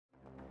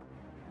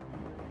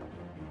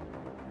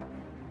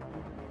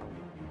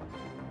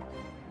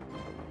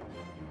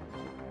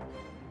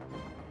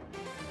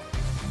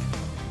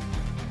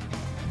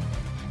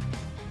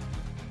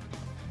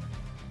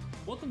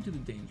Welcome to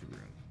the Danger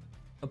Room,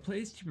 a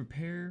place to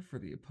prepare for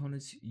the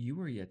opponents you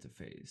are yet to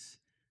face.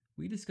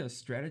 We discuss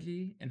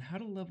strategy and how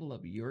to level up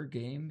your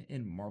game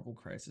in Marvel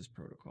Crisis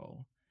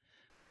Protocol.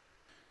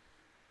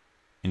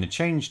 In a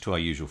change to our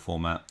usual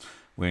format,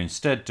 we're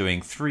instead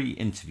doing 3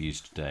 interviews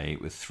today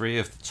with 3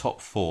 of the top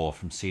 4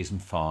 from Season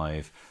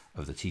 5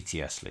 of the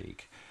TTS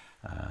League.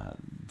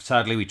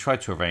 Sadly, we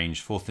tried to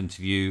arrange 4th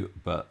interview,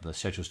 but the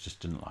schedules just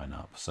didn't line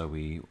up. So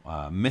we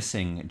are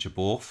missing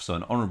Jaborf, so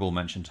an honourable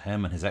mention to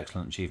him and his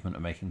excellent achievement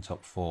of making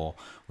top 4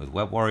 with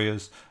Web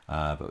Warriors,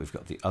 but we've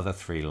got the other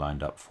 3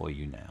 lined up for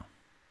you now.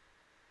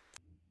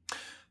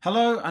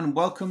 Hello and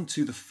welcome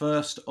to the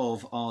first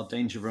of our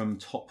Danger Room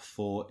top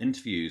 4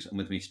 interviews. And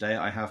with me today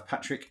I have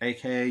Patrick,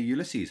 aka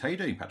Ulysses. How are you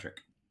doing,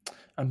 Patrick?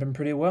 I'm doing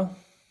pretty well.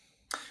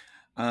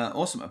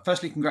 Awesome.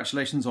 Firstly,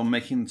 congratulations on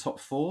making the top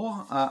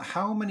 4.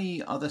 How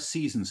many other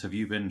seasons have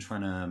you been trying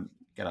to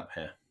get up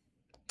here?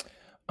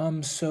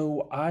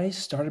 So I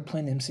started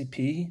playing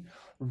MCP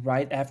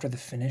right after the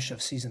finish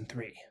of Season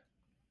 3.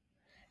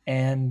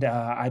 And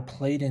I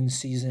played in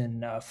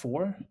Season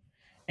 4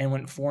 and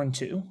went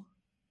 4-2.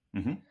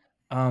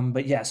 Mm-hmm.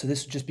 But yeah, so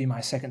this would just be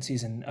my second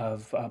season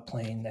of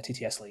playing the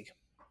TTS League.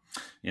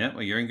 Yeah,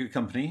 well, you're in good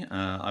company.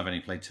 I've only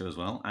played 2 as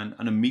well, and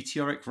a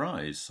meteoric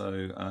rise.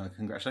 So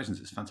congratulations.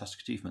 It's a fantastic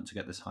achievement to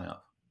get this high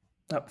up.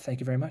 Oh, thank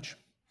you very much.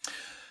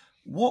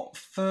 What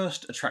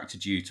first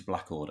attracted you to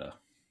Black Order?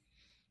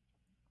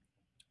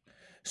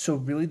 So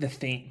really the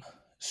theme.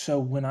 So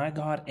when I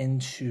got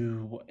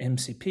into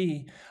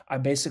MCP, I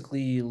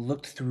basically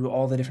looked through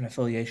all the different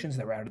affiliations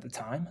that were out at the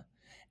time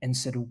and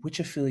said, which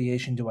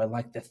affiliation do I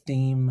like the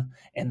theme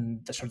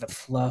and the sort of the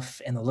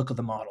fluff and the look of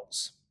the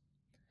models?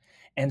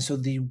 And so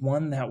the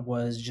one that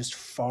was just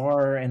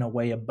far and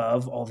away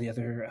above all the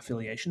other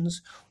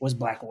affiliations was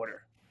Black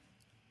Order.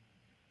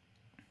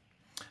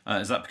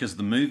 Is that because of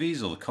the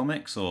movies or the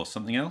comics or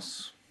something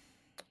else?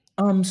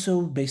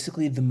 So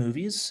basically the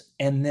movies,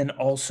 and then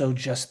also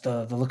just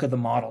the look of the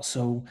model.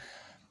 So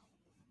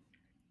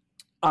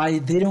they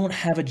don't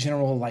have a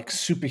general like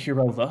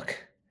superhero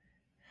look.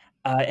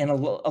 And a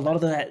lot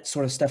of that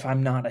sort of stuff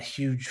I'm not a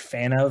huge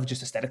fan of,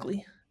 just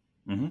aesthetically.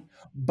 Mm-hmm.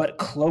 But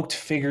cloaked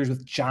figures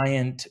with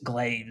giant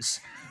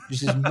glaives,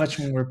 which is much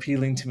more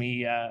appealing to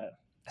me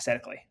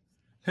aesthetically.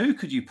 Who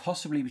could you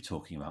possibly be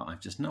talking about? I've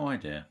just no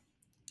idea.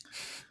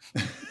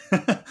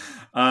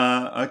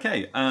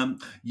 Okay.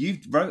 You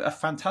wrote a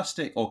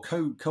fantastic, or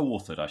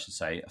co-authored, I should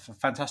say, a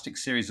fantastic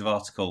series of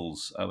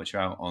articles which are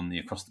out on the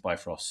Across the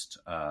Bifrost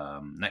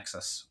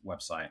Nexus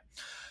website.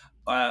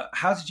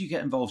 How did you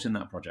get involved in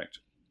that project?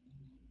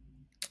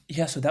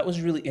 Yeah, so that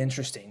was really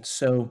interesting.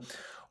 So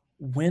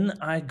when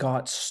I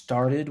got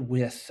started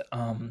with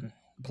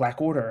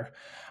Black Order,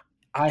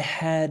 I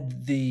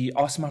had the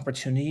awesome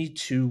opportunity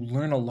to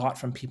learn a lot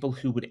from people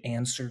who would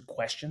answer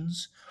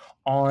questions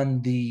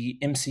on the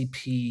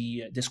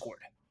MCP Discord.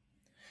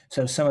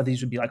 So some of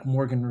these would be like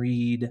Morgan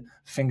Reed,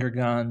 Finger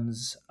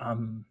Guns,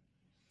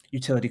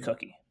 Utility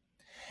Cookie.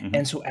 Mm-hmm.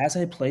 And so as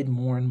I played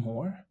more and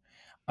more,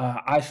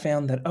 I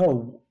found that,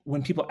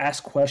 when people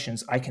ask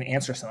questions, I can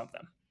answer some of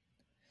them.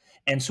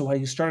 And so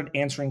I started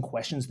answering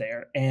questions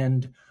there.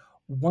 And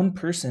one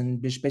person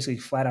basically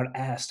flat out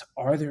asked,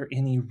 are there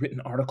any written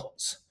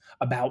articles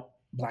about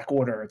Black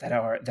Order that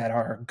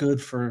are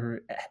good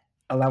for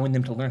allowing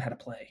them to learn how to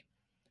play?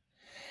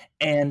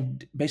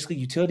 And basically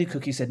Utility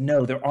Cookie said,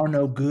 no, there are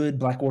no good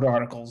Black Order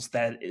articles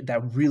that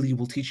really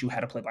will teach you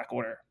how to play Black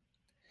Order.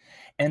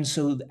 And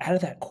so out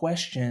of that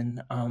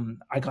question,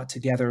 I got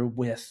together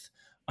with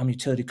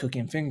Utility Cookie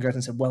and Finger Guns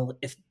and said, well,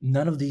 if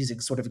none of these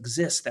sort of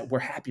exist that we're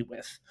happy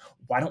with,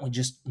 why don't we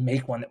just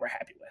make one that we're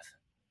happy with?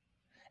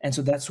 And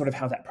so that's sort of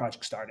how that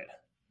project started.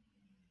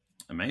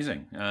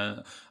 Amazing.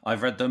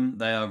 I've read them.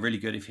 They are really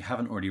good. If you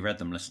haven't already read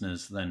them,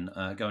 listeners, then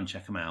go and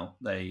check them out.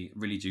 They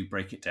really do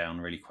break it down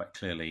really quite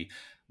clearly,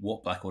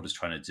 what Black Order's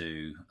trying to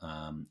do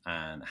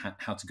and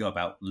how to go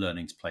about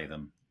learning to play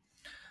them.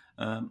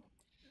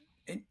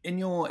 In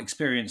your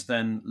experience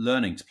then,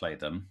 learning to play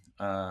them,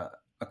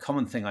 a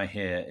common thing I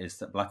hear is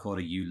that Black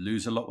Order, you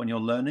lose a lot when you're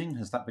learning.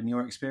 Has that been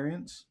your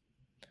experience?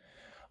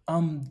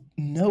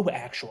 No,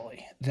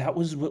 actually. That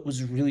was what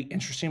was really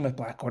interesting with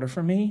Black Order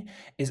for me,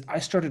 is I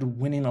started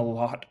winning a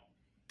lot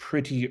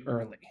pretty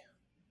early.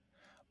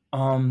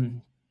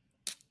 And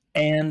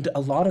a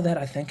lot of that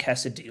I think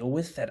has to deal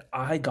with that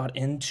I got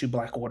into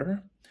Black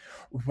Order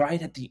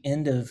right at the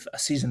end of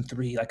Season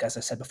 3, like as I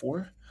said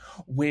before,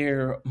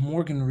 where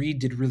Morgan Reed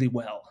did really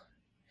well.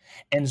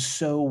 And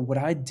so what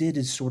I did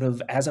is sort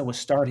of, as I was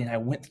starting, I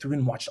went through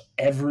and watched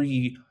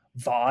every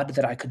VOD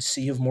that I could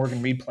see of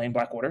Morgan Reed playing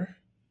Black Order.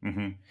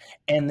 Mm-hmm.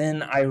 And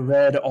then I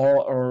read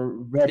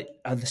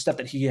the stuff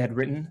that he had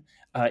written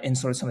in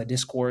sort of some of the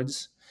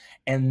Discords.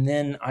 And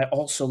then I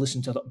also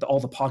listened to all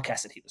the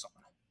podcasts that he was on.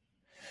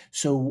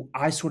 So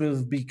I sort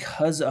of,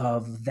 because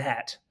of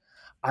that,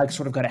 I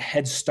sort of got a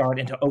head start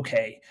into,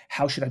 okay,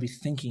 how should I be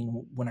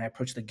thinking when I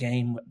approach the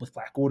game with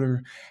Black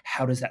Order?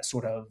 How does that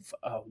sort of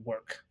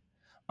work?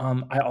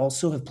 I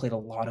also have played a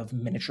lot of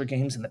miniature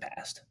games in the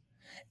past.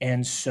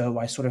 And so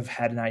I sort of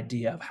had an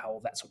idea of how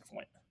that sort of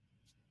went.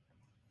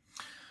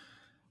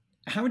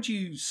 How would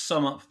you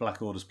sum up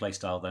Black Order's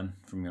playstyle then,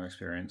 from your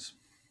experience?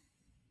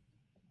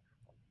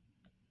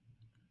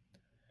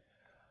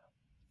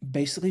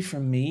 Basically, for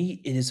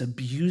me, it is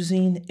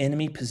abusing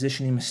enemy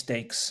positioning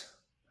mistakes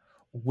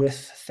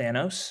with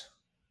Thanos,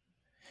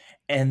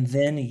 and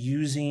then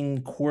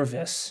using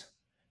Corvus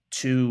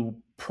to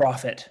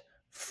profit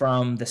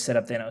from the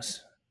setup Thanos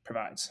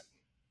provides.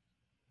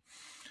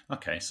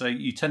 Okay, so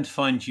you tend to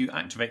find you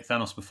activate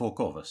Thanos before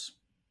Corvus.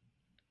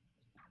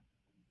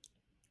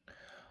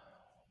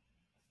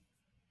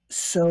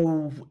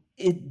 So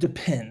it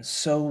depends.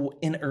 So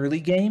in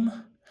early game,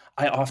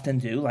 I often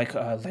do like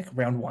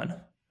round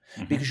one,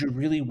 because you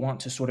really want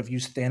to sort of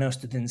use Thanos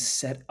to then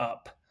set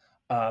up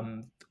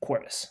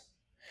Corvus.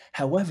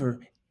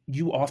 However,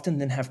 you often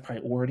then have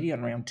priority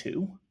on round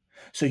two.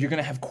 So you're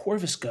going to have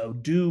Corvus go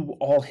do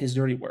all his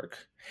dirty work,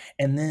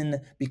 and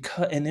then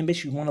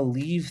basically you want to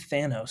leave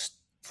Thanos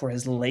for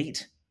as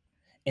late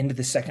into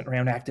the second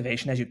round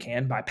activation as you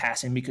can by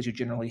passing, because you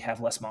generally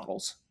have less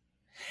models.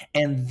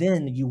 And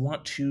then you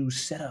want to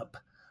set up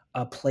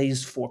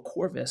plays for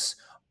Corvus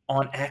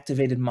on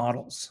activated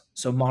models.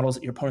 So models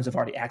that your opponents have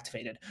already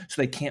activated,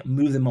 so they can't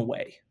move them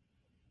away.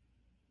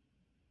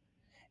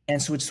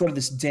 And so it's sort of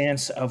this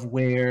dance of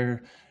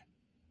where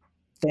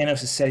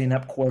Thanos is setting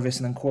up Corvus,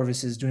 and then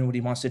Corvus is doing what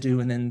he wants to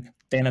do, and then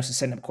Thanos is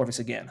setting up Corvus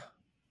again.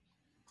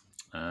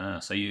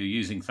 So you're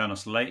using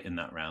Thanos late in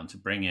that round to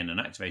bring in an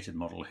activated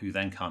model who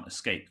then can't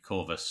escape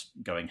Corvus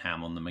going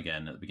ham on them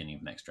again at the beginning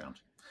of next round.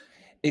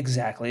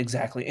 Exactly.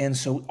 And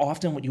so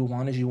often what you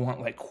want is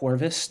like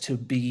Corvus to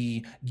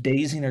be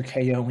dazing or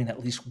KOing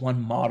at least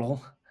one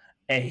model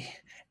a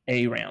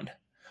round.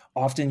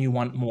 Often you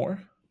want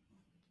more.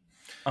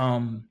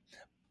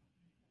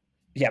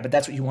 Yeah, but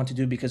that's what you want to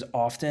do, because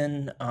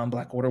often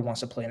Black Order wants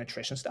to play an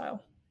attrition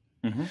style.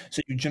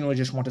 So you generally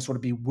just want to sort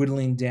of be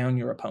whittling down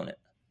your opponent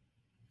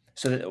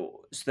so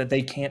that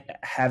they can't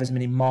have as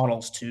many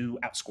models to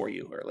outscore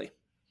you early.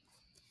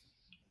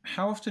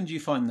 How often do you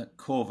find that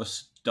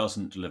Corvus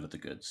doesn't deliver the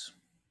goods?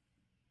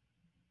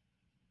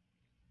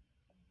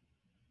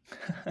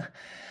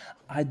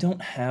 I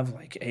don't have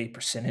like a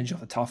percentage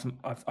off the top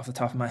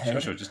of my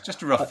head. Sure.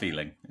 Just a rough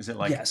feeling. Is it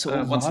like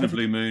once in a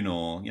blue moon,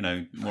 or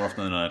more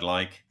often than I'd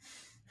like?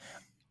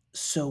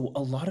 So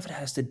a lot of it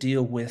has to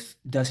deal with,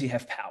 does he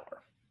have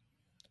power?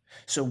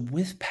 So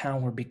with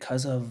power,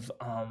 because of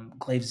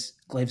Glaive's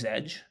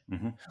Edge,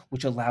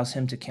 which allows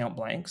him to count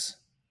blanks,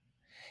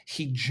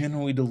 he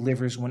generally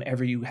delivers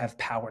whenever you have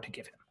power to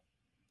give him.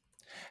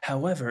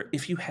 However,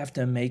 if you have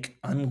to make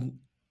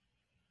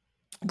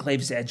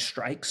Glaive's Edge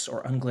strikes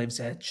or unglave's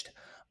edged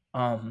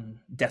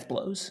death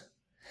blows,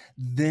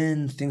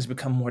 then things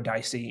become more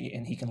dicey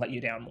and he can let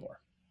you down more.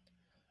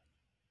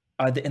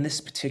 And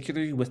this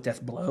particularly with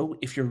Death Blow,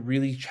 if you're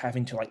really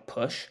having to like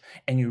push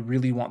and you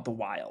really want the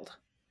wild.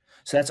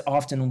 So that's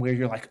often where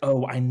you're like,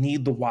 oh, I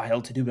need the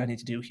wild to do what I need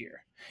to do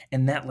here.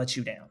 And that lets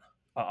you down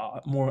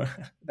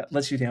that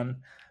lets you down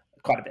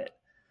quite a bit.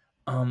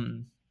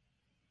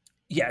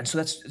 Yeah, and so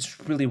it's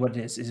really what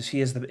it is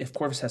if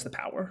Corvus has the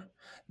power,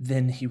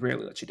 then he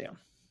rarely lets you down.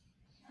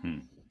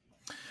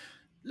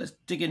 Let's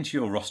dig into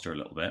your roster a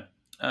little bit.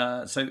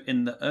 So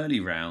in the early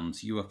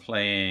rounds, you were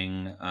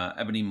playing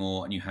Ebony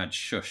Maw, and you had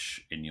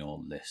Shush in your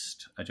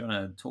list. Do you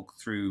want to talk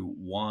through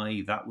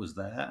why that was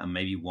there and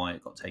maybe why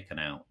it got taken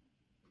out?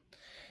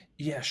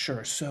 Yeah,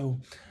 sure. So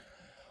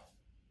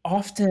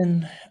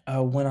often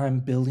when I'm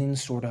building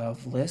sort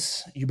of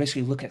lists, you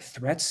basically look at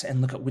threats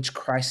and look at which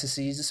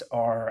crises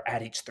are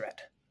at each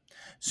threat.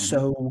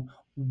 So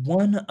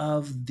one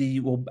of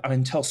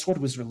until Sword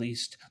was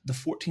released, the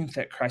 14th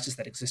threat crisis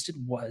that existed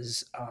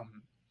was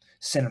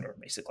Senator,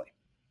 basically.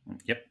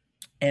 Yep.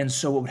 And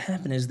so what would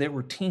happen is there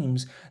were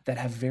teams that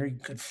have very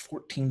good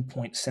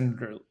 14-point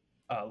Senator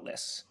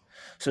lists.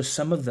 So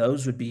some of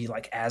those would be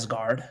like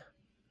Asgard,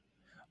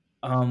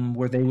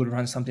 where they would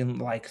run something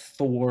like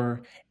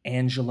Thor,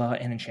 Angela,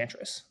 and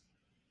Enchantress.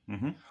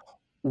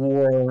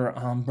 Or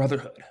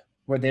Brotherhood,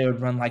 where they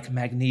would run like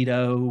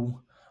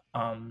Magneto,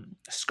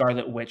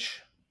 Scarlet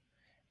Witch,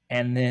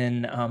 and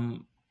then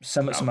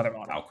some other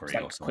model, Valkyrie,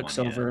 like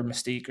Quicksilver,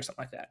 Mystique, or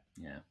something like that.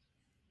 Yeah.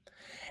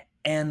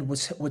 And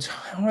what's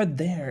hard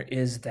there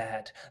is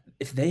that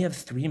if they have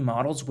 3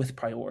 models with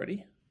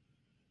priority,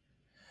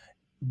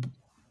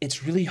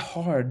 it's really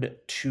hard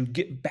to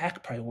get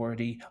back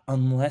priority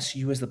unless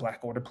you as the Black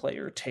Order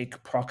player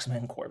take Proxima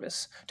and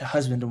Corvus to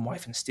husband and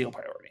wife and steal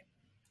priority.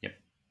 Yep.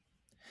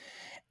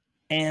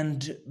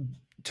 And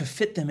to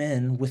fit them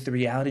in with the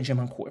reality gem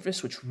on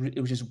Corvus, which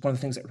is one of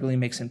the things that really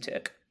makes him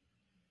tick,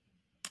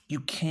 you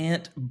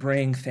can't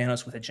bring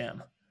Thanos with a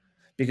gem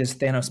because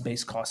Thanos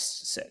base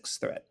costs 6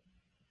 threat.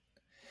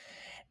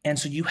 And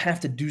so you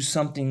have to do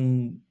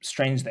something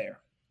strange there.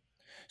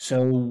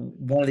 So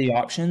one of the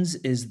options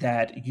is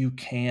that you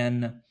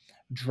can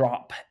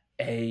drop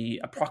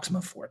a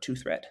Proxima for a 2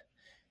 threat.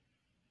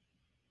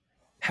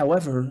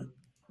 However,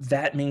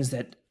 that means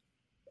that,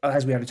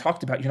 as we already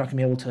talked about, you're not going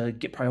to be able to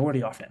get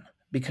priority often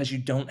because you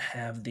don't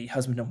have the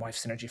husband and wife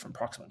synergy from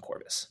Proxima and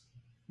Corvus.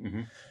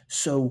 Mm-hmm.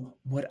 So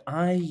what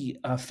I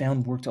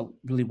found worked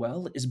really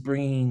well is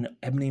bringing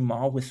Ebony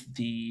Maw with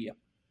the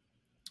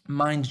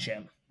Mind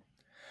Gem,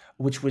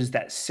 which was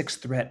that 6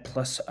 threat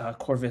plus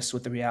Corvus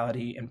with the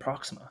Reality and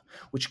Proxima,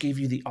 which gave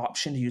you the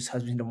option to use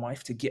husband and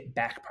wife to get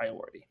back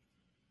priority.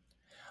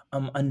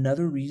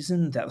 Another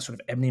reason that sort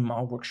of Ebony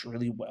Maw works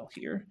really well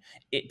here,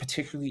 it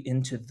particularly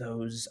into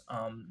those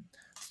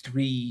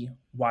 3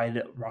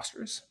 wide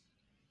rosters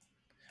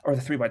or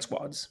the 3 wide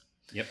squads,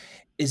 Yep.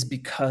 is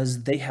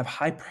because they have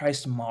high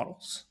priced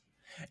models.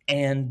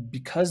 And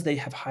because they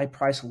have high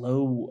price,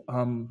 low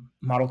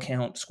model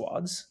count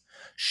squads,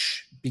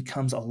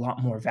 becomes a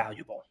lot more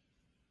valuable.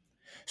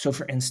 So,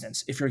 for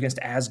instance, if you're against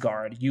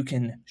Asgard, you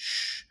can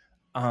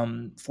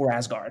for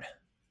Asgard.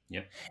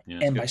 Yep. Yeah,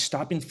 And by good.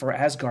 stopping for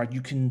Asgard,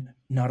 you can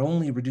not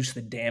only reduce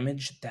the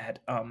damage that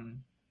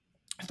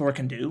Thor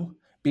can do,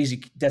 because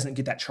he doesn't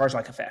get that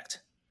charge-like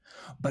effect,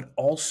 but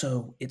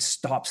also it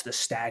stops the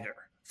stagger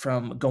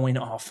from going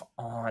off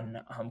on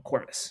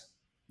Corvus.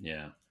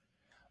 Yeah.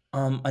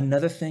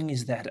 Another thing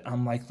is that,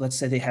 like, let's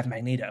say they have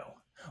Magneto.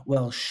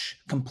 Well,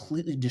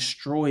 completely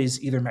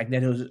destroys either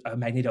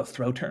Magneto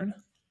throw turn,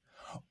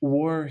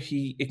 or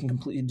it can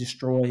completely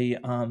destroy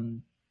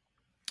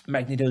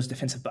Magneto's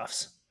defensive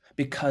buffs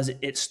because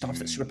it stops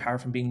that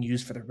superpower from being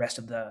used for the rest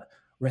of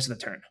the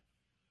turn.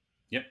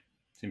 Yep.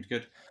 Seems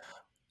good.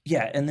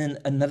 Yeah, and then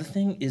another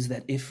thing is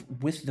that if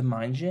with the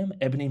Mind Gem,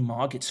 Ebony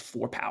Maw gets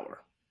 4 power,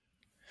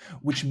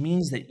 which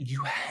means that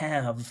you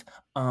have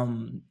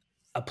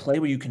a play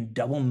where you can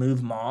double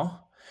move Maw,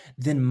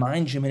 then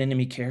Mind Gem an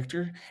enemy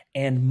character,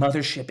 and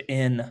Mothership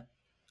in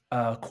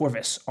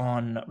Corvus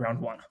on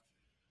round 1.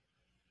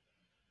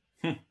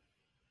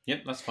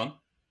 Yep, that's fun.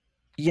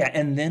 Yeah,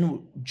 and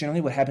then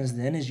generally what happens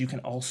then is you can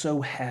also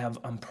have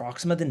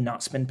Proxima then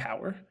not spend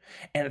power,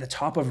 and at the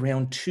top of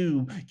round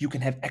 2, you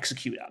can have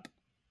Execute up.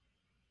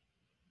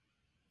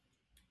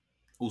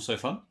 Also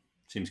fun.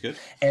 Seems good.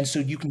 And so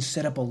you can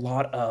set up a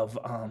lot of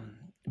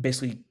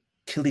basically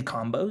killy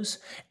combos.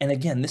 And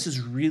again, this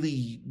is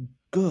really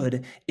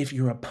good if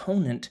your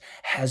opponent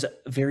has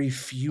very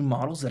few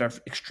models that are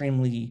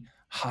extremely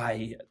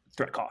high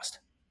threat cost,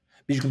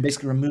 because you can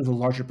basically remove a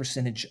larger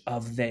percentage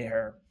of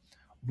their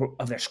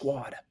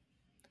squad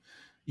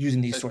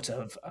using these sorts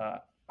of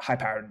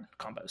high-powered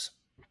combos.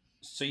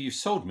 So you've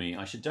sold me.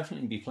 I should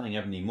definitely be playing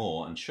Ebony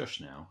Maw and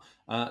Shush now.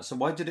 So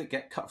why did it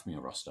get cut from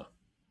your roster?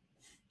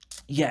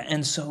 Yeah,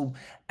 and so,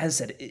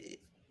 as I said,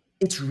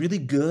 it's really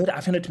good. I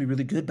found it to be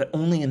really good, but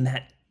only in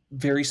that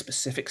very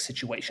specific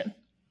situation.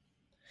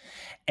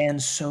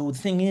 And so the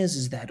thing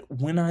is that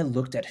when I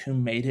looked at who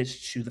made it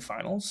to the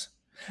finals,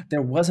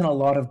 there wasn't a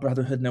lot of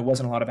Brotherhood and there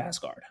wasn't a lot of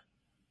Asgard.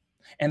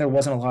 And there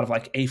wasn't a lot of,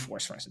 like,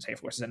 A-Force, for instance.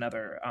 A-Force is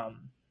another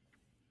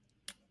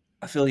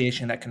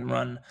affiliation that can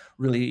run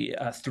really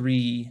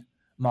 3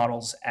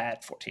 models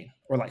at 14,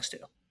 or likes to.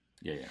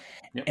 Yeah.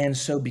 Yep. And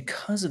so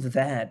because of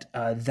that,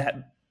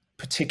 that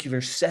particular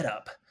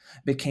setup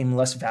became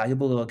less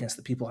valuable against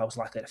the people I was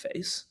likely to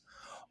face.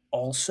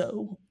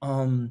 Also,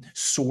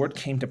 Sword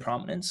came to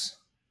prominence.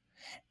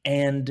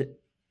 And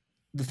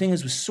the thing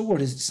is with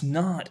Sword is it's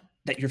not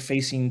that you're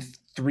facing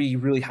 3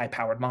 really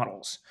high-powered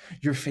models.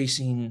 You're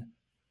facing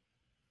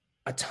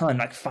a ton,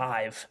 like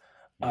 5,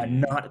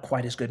 not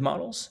quite as good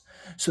models.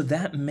 So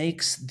that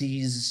makes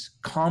these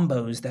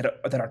combos that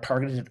are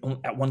targeted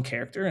at one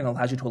character and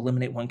allows you to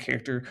eliminate one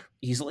character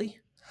easily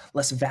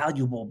less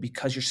valuable,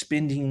 because you're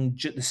spending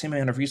the same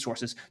amount of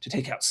resources to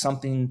take out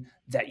something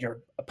that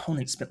your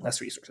opponent spent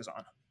less resources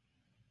on.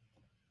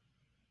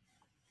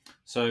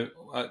 So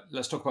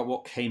let's talk about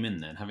what came in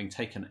then. Having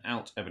taken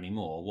out Ebony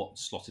Maw, what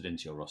slotted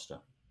into your roster?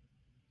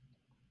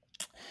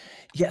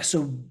 Yeah,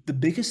 so the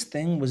biggest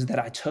thing was that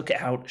I took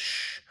out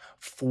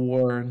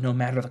for no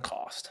matter the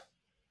cost.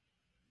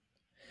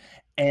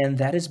 And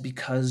that is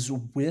because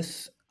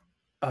with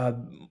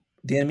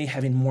the enemy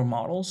having more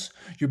models,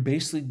 you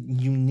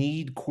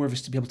need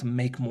Corvus to be able to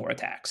make more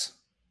attacks.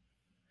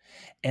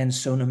 And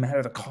so no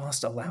matter the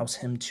cost allows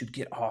him to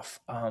get off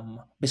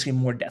basically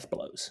more death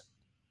blows.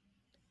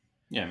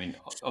 Yeah, I mean,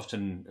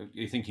 often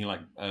you're thinking like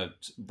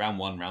round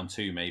 1, round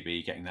 2,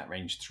 maybe getting that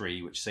range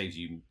 3, which saves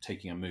you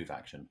taking a move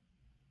action.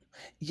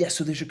 Yeah,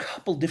 so there's a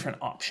couple different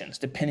options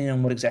depending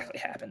on what exactly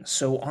happens.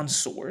 So on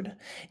Sword,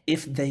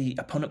 if the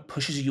opponent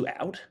pushes you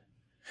out,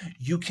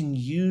 you can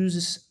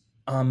use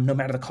no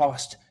matter the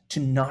cost to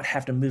not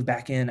have to move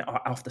back in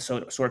off the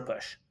sword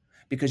push,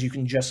 because you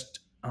can just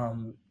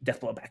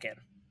death blow back in.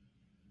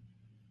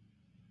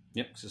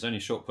 Yep, because it's only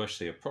a short push,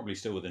 so you're probably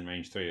still within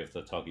range 3 of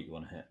the target you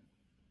want to hit.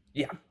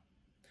 Yeah.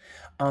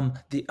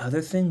 The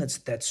other thing that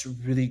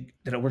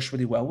it works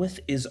really well with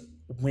is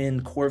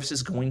when Corvus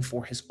is going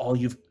for his all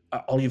you've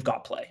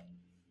got play.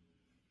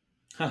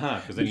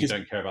 Because then you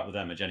don't care about the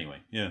damage anyway.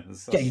 Yeah.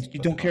 You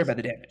don't care about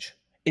the damage.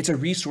 It's a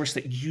resource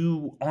that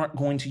you aren't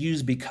going to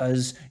use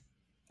because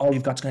all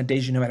you've got is going to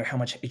daze you no matter how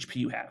much HP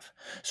you have.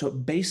 So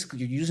basically,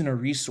 you're using a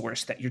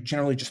resource that you're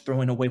generally just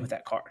throwing away with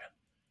that card.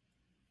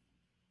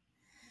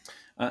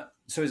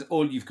 So is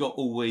all you've got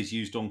always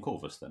used on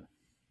Corvus then?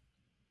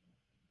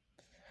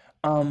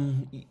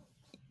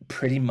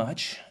 Pretty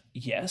much,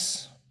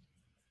 yes.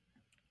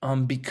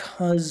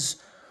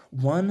 Because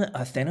one,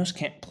 Thanos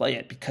can't play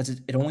it because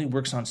it only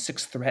works on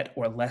 6 threat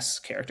or less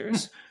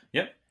characters.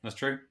 Yep, that's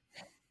true.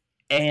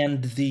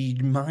 And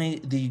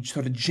the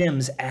sort of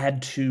gems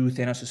add to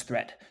Thanos'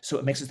 threat, so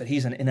it makes it that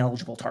he's an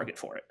ineligible target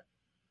for it.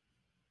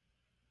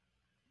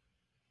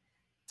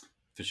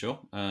 For sure.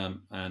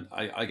 And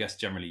I guess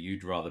generally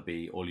you'd rather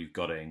be all you've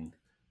gotting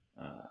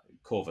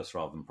Corvus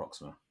rather than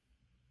Proxima.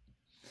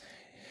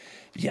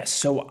 Yes,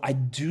 so I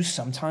do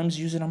sometimes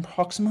use it on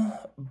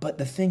Proxima, but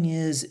the thing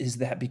is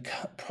that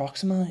because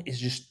Proxima is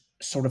just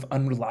sort of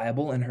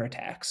unreliable in her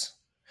attacks,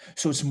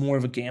 so it's more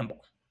of a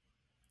gamble.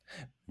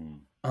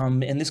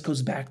 And this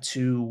goes back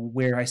to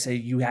where I say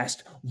you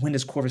asked, when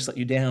does Corvus let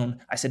you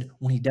down? I said,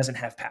 when he doesn't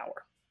have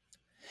power.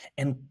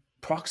 And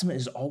Proxima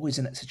is always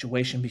in that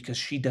situation because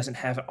she doesn't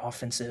have an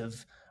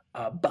offensive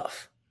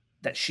buff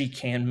that she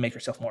can make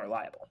herself more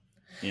reliable.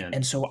 Yeah.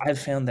 And so I've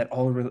found that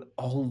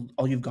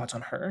all you've got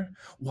on her,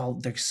 while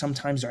they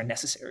sometimes are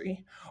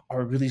necessary,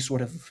 are really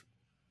sort of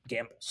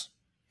gambles.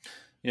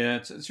 Yeah,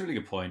 it's a really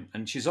good point.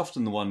 And she's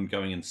often the one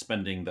going and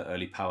spending the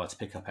early power to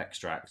pick up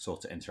extracts or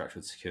to interact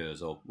with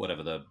secures or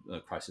whatever the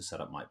crisis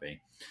setup might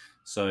be.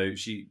 So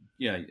she,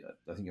 yeah,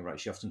 I think you're right.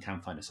 She often can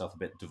find herself a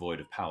bit devoid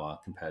of power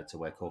compared to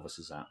where Corvus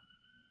is at.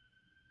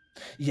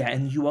 Yeah,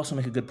 and you also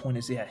make a good point.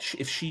 Is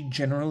if she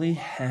generally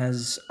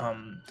has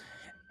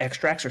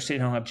extracts or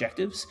sitting on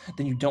objectives,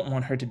 then you don't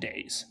want her to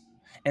daze.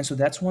 And so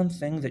that's one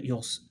thing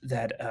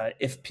that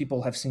if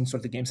people have seen sort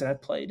of the games that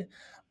I've played,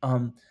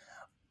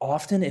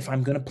 often if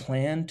I'm going to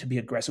plan to be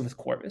aggressive with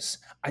Corvus,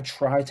 I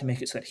try to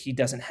make it so that he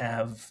doesn't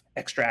have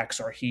extracts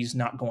or he's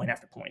not going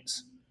after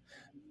points.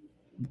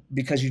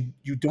 Because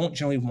you don't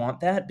generally want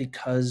that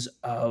because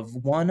of,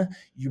 one,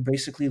 you're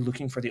basically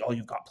looking for the all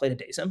you've got play to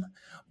daze him,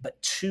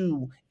 but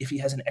two, if he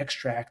has an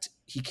extract,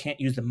 he can't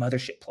use the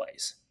mothership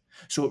plays.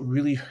 So it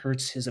really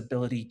hurts his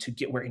ability to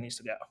get where he needs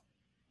to go.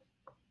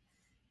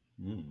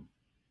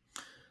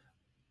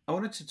 I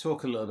wanted to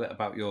talk a little bit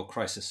about your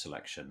crisis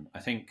selection. I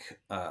think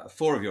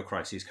 4 of your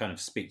crises kind of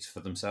speak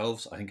for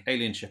themselves. I think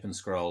Alien Ship and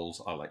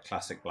Scrolls are like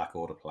classic Black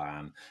Order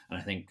plan, and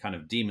I think kind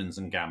of Demons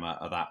and Gamma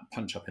are that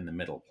punch up in the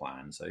middle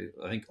plan. So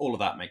I think all of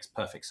that makes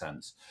perfect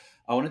sense.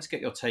 I wanted to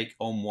get your take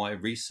on why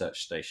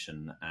Research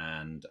Station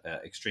and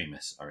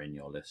Extremis are in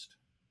your list.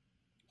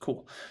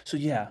 Cool. So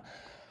yeah,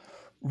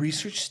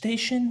 Research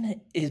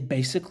Station is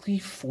basically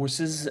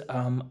forces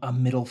a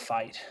middle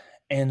fight,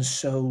 and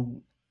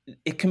so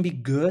it can be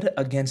good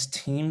against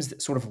teams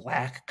that sort of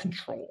lack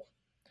control.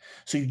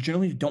 So you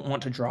generally don't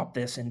want to drop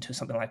this into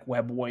something like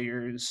Web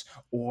Warriors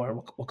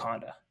or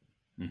Wakanda.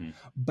 Mm-hmm.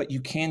 But you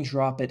can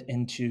drop it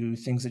into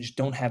things that just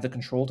don't have the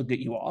control to get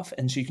you off.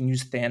 And so you can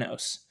use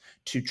Thanos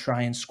to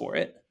try and score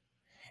it.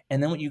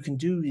 And then what you can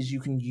do is you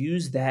can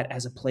use that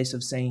as a place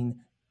of saying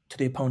to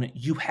the opponent,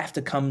 you have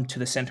to come to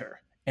the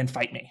center and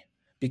fight me.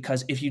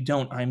 Because if you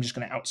don't, I'm just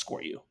going to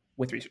outscore you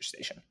with Research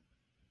Station.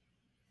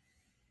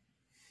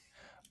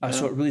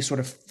 So it really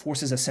sort of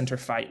forces a center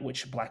fight,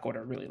 which Black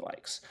Order really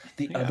likes.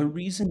 The other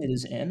reason it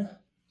is in,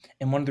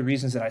 and one of the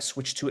reasons that I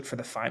switched to it for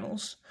the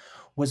finals,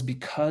 was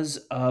because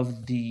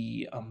of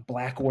the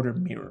Black Order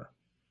mirror.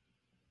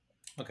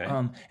 Okay.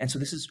 And so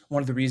this is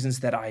one of the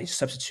reasons that I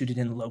substituted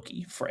in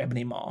Loki for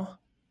Ebony Maw,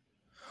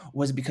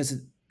 was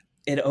because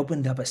it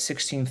opened up a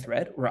 16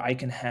 threat where I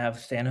can have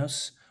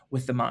Thanos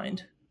with the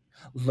mind,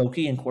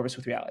 Loki and Corvus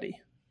with reality,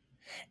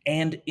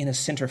 and in a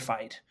center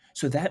fight.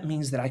 So that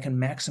means that I can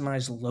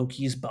maximize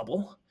Loki's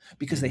bubble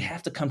because they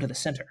have to come to the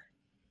center.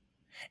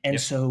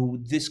 And so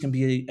this can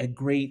be a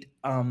great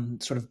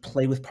sort of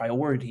play with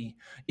priority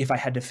if I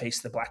had to face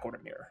the Black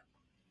Order mirror.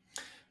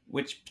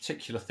 Which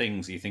particular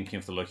things are you thinking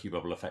of the Loki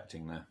bubble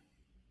affecting there?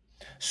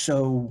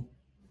 So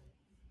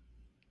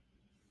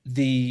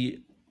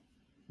the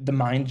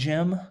Mind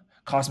Gem,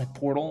 Cosmic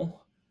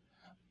Portal,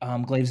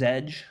 Glaive's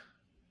Edge.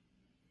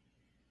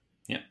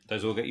 Yeah,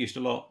 those all get used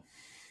a lot.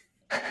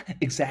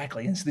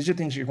 Exactly. And so these are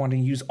things you're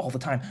wanting to use all the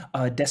time.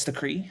 Death's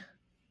Decree.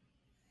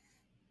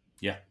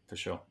 Yeah, for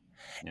sure.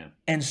 Yeah.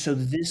 And so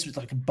this,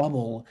 like a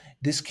bubble,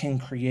 this can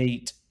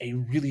create a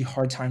really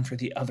hard time for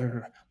the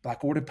other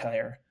Black Order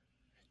player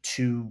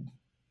to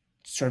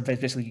sort of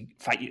basically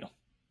fight you.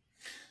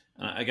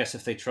 I guess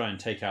if they try and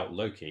take out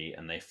Loki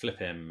and they flip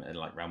him in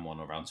like round 1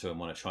 or round 2 and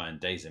want to try and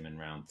daze him in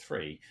round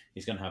 3,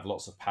 he's going to have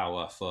lots of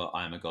power for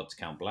I am a god to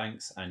count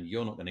blanks, and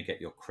you're not going to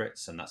get your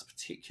crits, and that's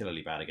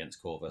particularly bad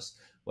against Corvus,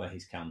 where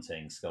he's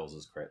counting skulls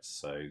as crits.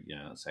 So,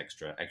 that's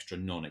extra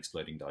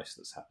non-exploding dice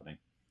that's happening.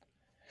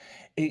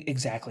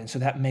 Exactly. And so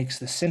that makes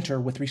the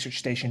center with Research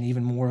Station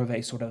even more of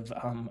a sort of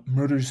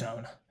murder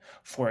zone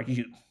for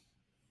you.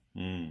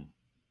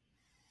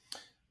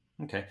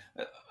 Okay.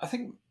 I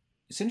think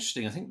it's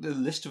interesting. I think the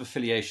list of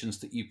affiliations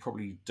that you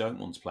probably don't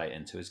want to play it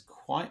into is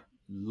quite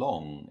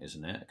long,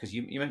 isn't it? Because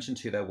you mentioned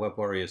 2 there, Web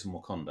Warriors and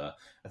Wakanda.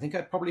 I think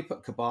I'd probably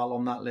put Cabal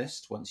on that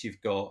list once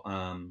you've got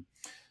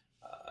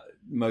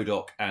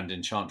MODOK and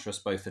Enchantress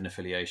both in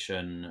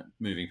affiliation,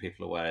 moving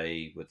people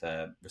away with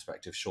their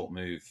respective short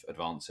move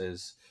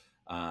advances.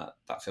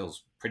 That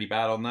feels pretty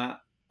bad on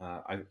that.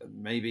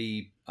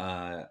 Maybe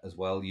as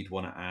well, you'd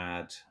want to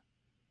add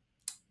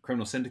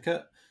Criminal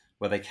Syndicate,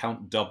 where they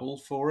count double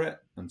for it,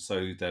 and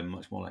so they're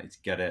much more likely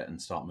to get it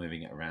and start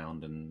moving it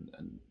around and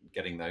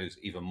getting those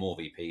even more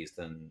VPs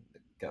than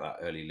get that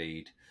early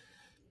lead.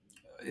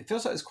 It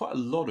feels like there's quite a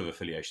lot of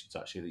affiliations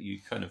actually that you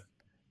kind of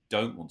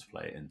don't want to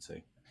play it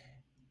into.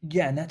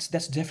 Yeah, and that's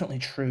definitely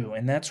true,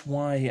 and that's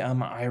why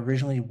I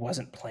originally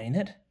wasn't playing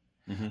it.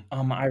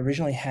 I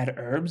originally had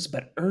Herbs,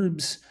 but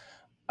Herbs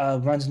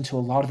runs into a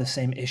lot of the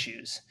same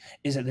issues.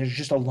 Is that there's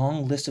just a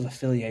long list of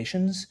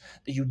affiliations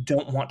that you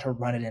don't want to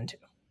run it into.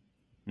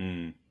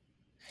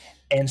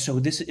 And so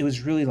it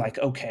was really like,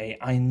 okay,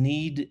 I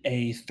need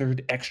a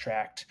third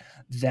extract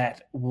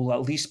that will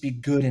at least be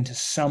good into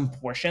some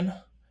portion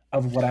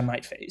of what I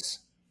might face.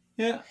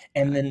 Yeah.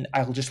 And then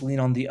I'll just lean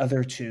on the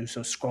other two,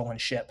 so Scroll and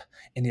Ship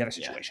in the other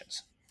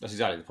situations. That's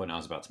exactly the point I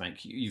was about to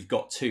make. You've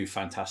got two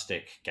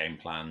fantastic game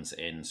plans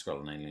in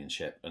Scroll and Alien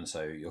Ship, and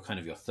so your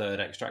third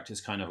extract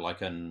is kind of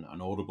like an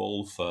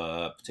audible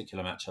for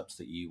particular matchups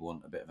that you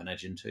want a bit of an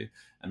edge into,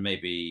 and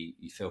maybe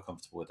you feel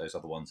comfortable with those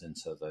other ones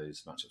into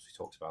those matchups we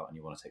talked about, and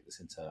you want to take this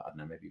into, I don't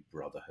know, maybe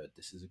Brotherhood.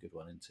 This is a good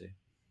one into.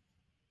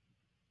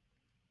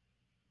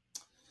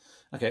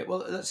 Okay,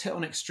 well, let's hit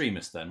on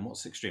Extremist then.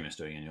 What's Extremist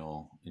doing in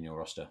your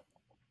roster?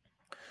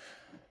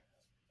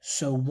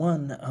 So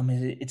one,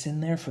 it's in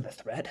there for the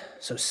threat.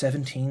 So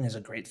 17 is a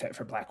great threat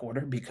for Black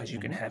Order because you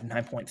can have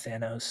 9-point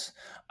Thanos,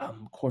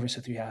 Corvus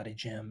with Reality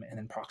Gem, and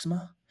then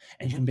Proxima,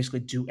 and you can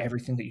basically do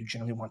everything that you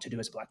generally want to do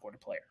as a Black Order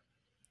player.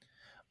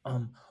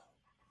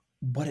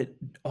 What it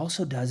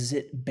also does is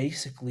it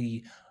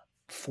basically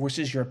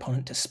forces your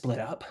opponent to split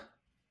up,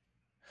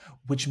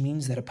 which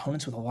means that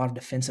opponents with a lot of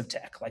defensive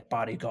tech, like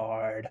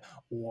Bodyguard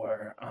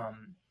or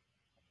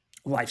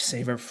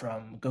Lifesaver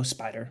from Ghost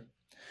Spider,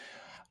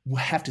 will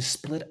have to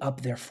split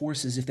up their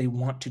forces if they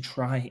want to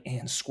try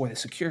and score the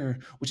secure,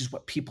 which is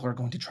what people are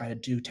going to try to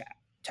do to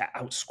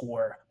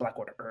outscore Black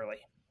Order early.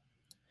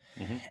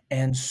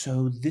 And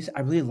so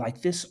I really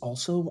like this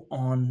also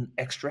on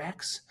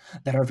extracts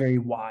that are very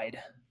wide.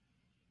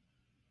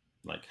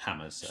 Like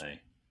hammers, say.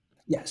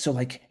 Yeah, so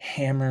like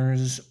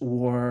hammers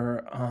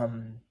or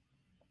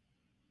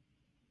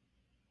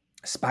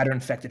Spider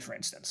Infected, for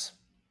instance.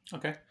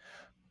 Okay.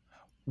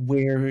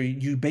 Where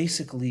you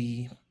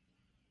basically...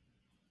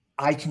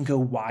 I can go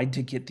wide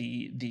to get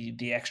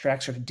the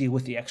extracts or to deal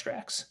with the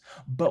extracts.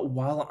 But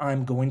while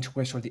I'm going to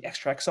where sort of the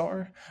extracts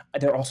are,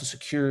 there are also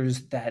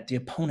secures that the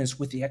opponents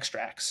with the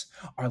extracts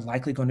are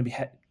likely going to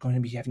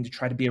be having to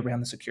try to be around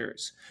the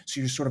secures.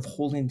 So you're sort of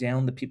holding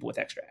down the people with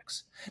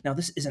extracts. Now,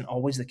 this isn't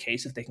always the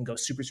case if they can go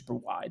super, super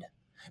wide,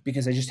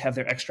 because they just have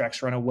their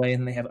extracts run away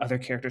and they have other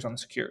characters on the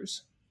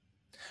secures.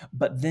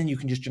 But then you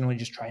can just generally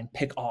just try and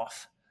pick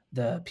off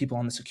the people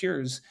on the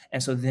secures,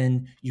 and so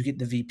then you get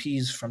the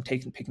VPs from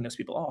picking those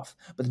people off,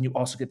 but then you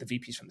also get the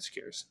VPs from the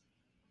secures.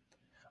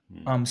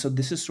 So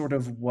this is sort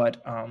of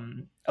what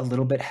a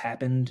little bit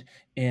happened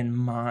in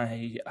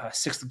my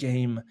sixth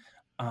game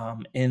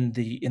in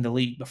the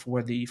league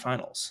before the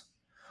finals,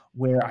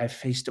 where I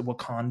faced a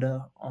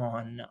Wakanda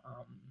on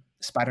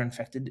Spider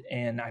Infected,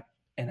 and I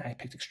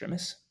picked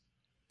Extremis.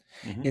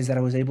 Is that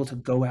I was able to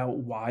go out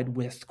wide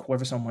with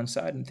Corvus on one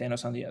side and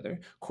Thanos on the other.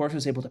 Corvus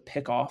was able to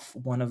pick off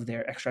one of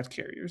their extract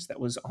carriers that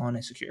was on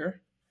a secure,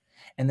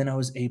 and then I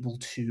was able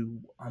to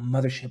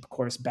mothership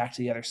Corvus back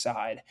to the other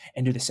side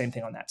and do the same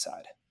thing on that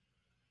side,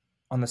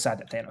 on the side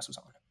that Thanos was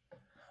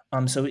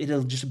on. So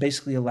it'll just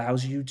basically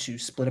allows you to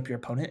split up your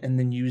opponent and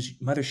then use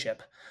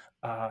mothership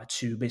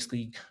to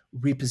basically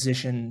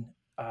reposition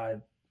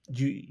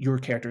your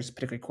characters,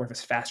 particularly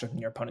Corvus, faster than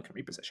your opponent can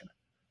reposition.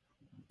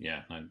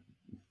 Yeah,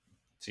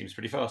 seems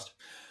pretty fast.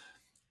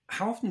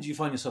 How often do you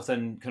find yourself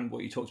then, kind of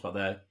what you talked about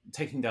there,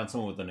 taking down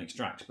someone with an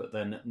extract, but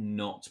then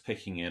not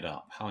picking it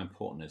up? How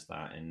important is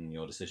that in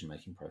your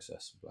decision-making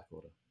process with Black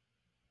Order?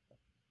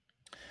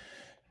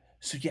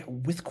 So yeah,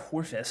 with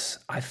Corvus,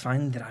 I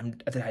find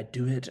that I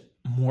do it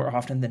more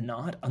often than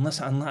not, unless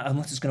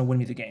it's going to win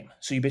me the game.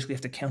 So you basically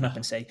have to count up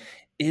and say,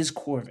 is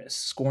Corvus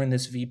scoring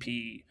this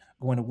VP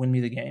going to win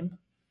me the game,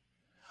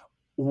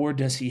 or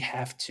does he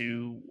have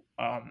to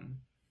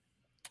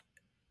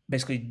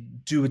basically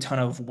do a ton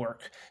of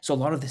work? So a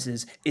lot of this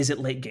is it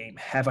late game?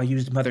 Have I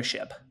used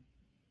mothership?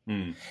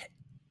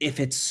 If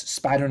it's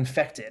Spider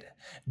Infected,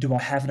 do I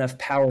have enough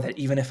power that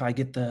even if I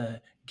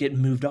get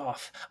moved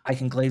off, I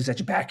can Glaive's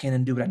Edge back in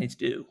and do what I need to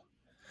do?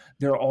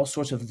 There are all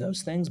sorts of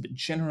those things, but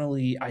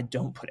generally I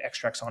don't put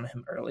extracts on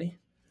him early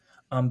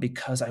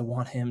because I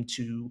want him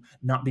to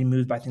not be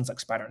moved by things like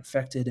Spider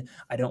Infected.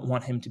 I don't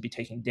want him to be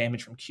taking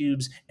damage from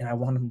cubes, and I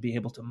want him to be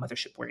able to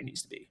mothership where he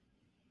needs to be.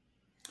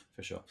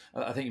 For sure.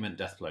 I think you meant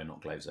Deathblow,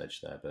 not Glaive's Edge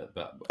there,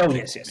 but oh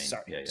yes,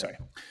 sorry.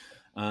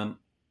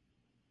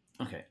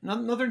 Okay,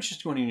 another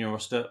interesting one in your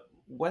roster.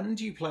 When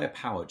do you play a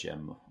power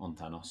gem on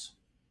Thanos?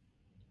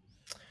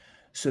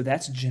 So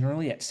that's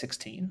generally at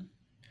 16.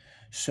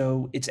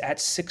 So it's at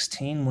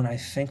 16 when I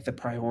think the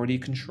priority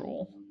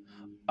control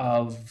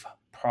of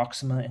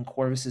Proxima and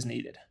Corvus is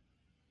needed.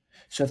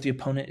 So if the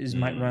opponent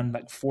might run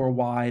like 4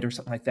 wide or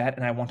something like that,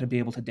 and I want to be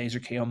able to daze or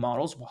KO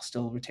models while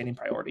still retaining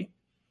priority.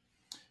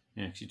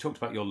 Yeah, because you talked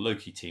about your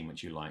Loki team,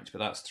 which you liked, but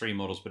that's 3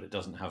 models, but it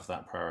doesn't have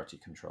that priority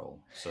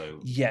control.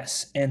 So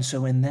yes, and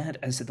so in that,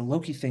 as I said, the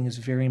Loki thing is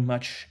very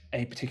much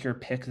a particular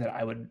pick that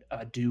I would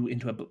do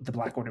into the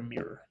Black Order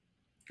mirror.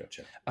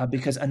 Gotcha.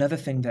 Because another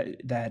thing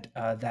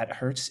that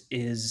hurts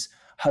is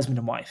husband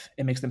and wife.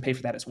 It makes them pay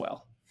for that as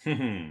well.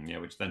 Yeah,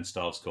 which then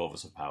starves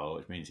Corvus of power,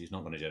 which means he's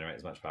not going to generate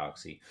as much power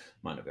because he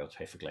might not be able to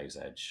pay for Glaive's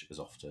Edge as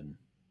often.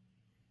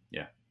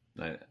 Yeah,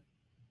 no,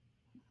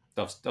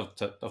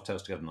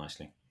 dovetails together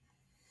nicely.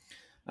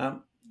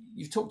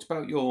 You've talked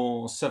about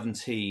your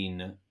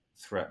 17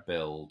 threat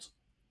build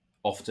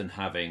often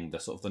having the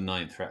sort of the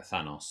 9 threat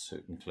Thanos, who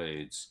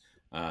includes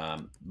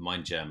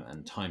Mind Gem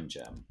and Time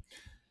Gem.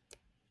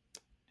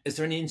 Is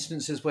there any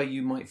instances where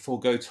you might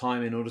forego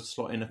time in order to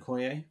slot in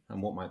Okoye,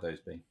 and what might those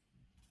be?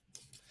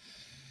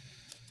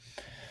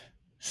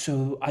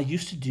 So I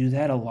used to do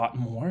that a lot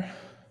more,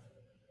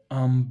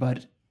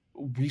 but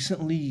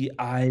recently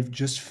I've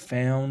just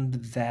found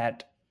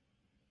that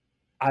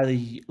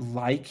I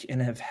like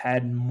and have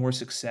had more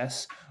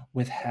success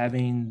with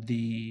having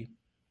the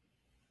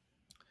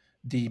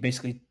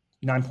basically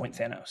 9-point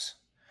Thanos,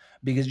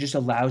 because it just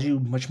allows you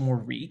much more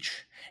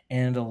reach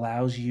and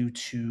allows you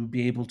to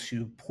be able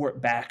to port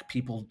back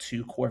people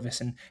to Corvus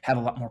and have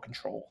a lot more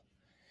control.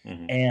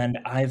 Mm-hmm. And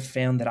I've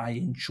found that I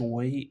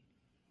enjoy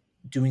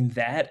doing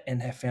that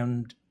and have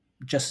found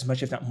just as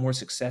much, if not more,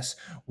 success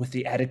with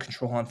the added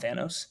control on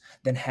Thanos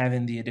than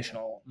having the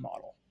additional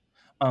model.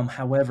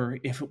 However,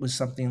 if it was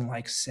something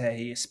like,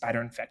 say,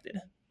 Spider Infected,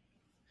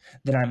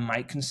 then I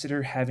might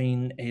consider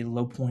having a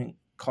low point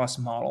cost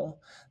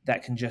model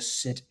that can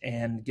just sit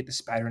and get the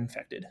Spider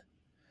Infected.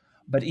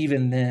 But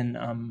even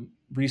then,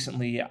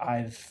 recently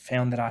I've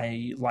found that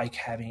I like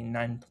having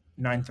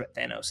nine threat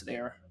Thanos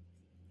there.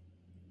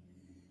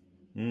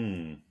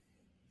 I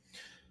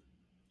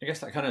guess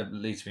that kind of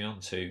leads me on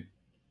to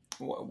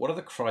what are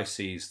the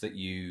crises that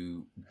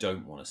you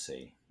don't want to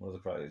see? What are the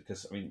crises?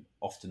 Because I mean,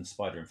 often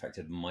Spider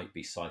Infected might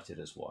be cited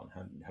as one.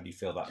 How do you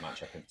feel that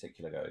matchup in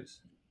particular goes?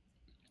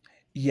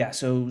 Yeah,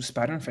 so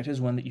Spider Infected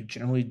is one that you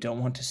generally don't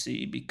want to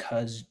see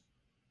because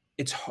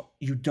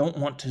you don't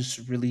want to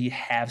really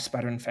have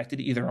Spider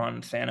Infected either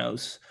on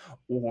Thanos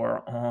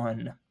or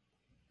on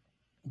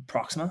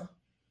Proxima.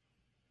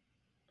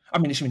 I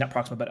mean, excuse me, not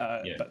Proxima, but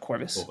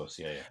Corvus. Corvus,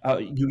 yeah.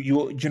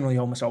 You generally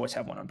almost always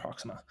have one on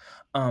Proxima,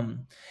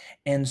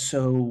 and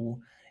so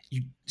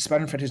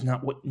Spider Infected is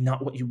not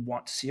what you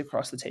want to see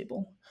across the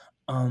table.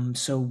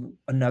 So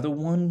another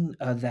one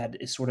that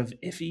is sort of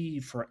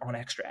iffy on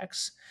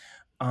extracts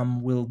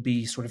will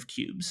be sort of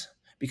cubes,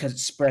 because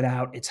it's spread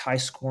out, it's high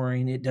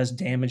scoring, it does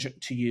damage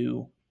to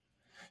you.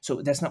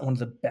 So that's not one of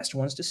the best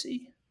ones to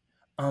see.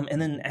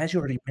 And then, as you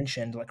already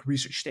mentioned, like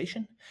Research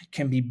Station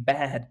can be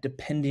bad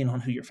depending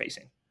on who you're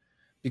facing,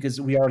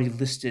 because we already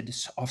listed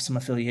off some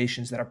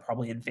affiliations that are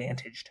probably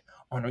advantaged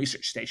on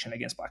Research Station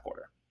against Black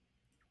Order.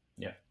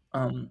 Yeah.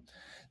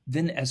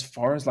 Then, as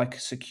far as like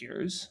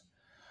secures,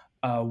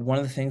 one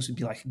of the things would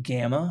be like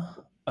Gamma.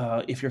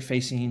 If you're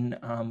facing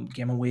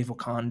Gamma Wave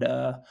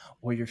Wakanda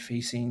or you're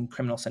facing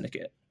Criminal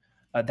Syndicate,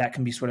 that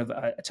can be sort of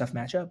a tough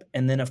matchup.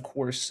 And then, of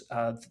course,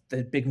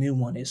 the big new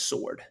one is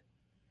Sword.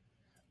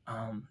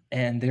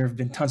 And there have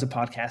been tons of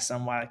podcasts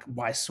on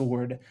why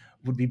Sword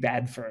would be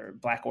bad for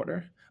Black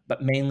Order,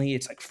 but mainly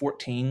it's like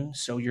 14,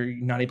 so you're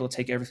not able to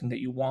take everything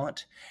that you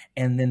want,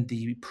 and then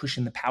the push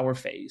in the power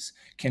phase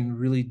can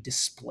really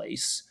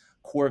displace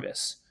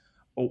Corvus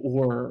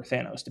or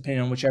Thanos,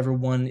 depending on whichever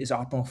one is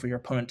optimal for your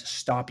opponent to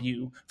stop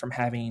you from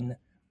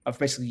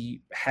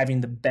basically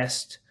having the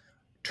best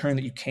turn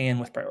that you can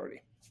with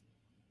priority.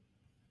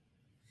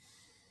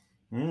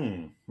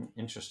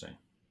 Interesting.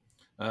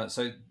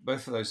 So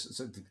both of those.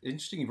 So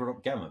interesting you brought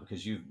up Gamma,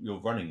 because you're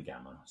running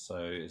Gamma.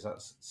 So is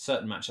that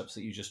certain matchups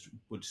that you just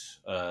would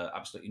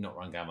absolutely not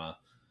run Gamma,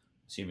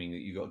 assuming that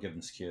you got given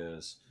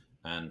secures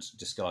and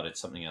discarded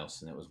something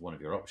else and it was one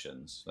of your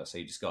options? Let's say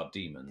you discard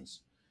demons.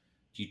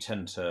 Do you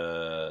tend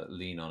to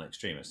lean on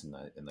extremists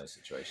in those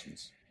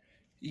situations?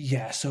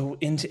 Yeah, so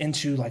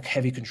into like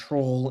heavy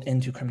control,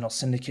 into Criminal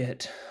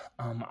Syndicate,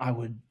 I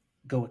would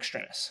go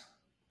extremists.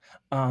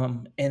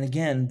 And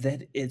again,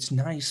 that it's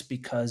nice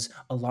because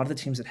a lot of the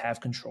teams that have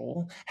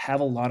control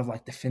have a lot of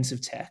like defensive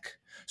tech.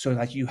 So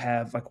like you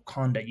have like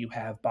Wakanda, you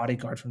have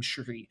Bodyguard from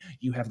Shuri,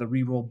 you have the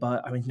reroll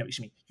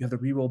you have the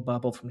reroll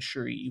bubble from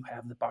Shuri, you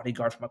have the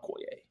Bodyguard from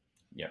Okoye.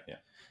 Yeah.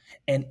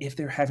 And if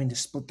they're having to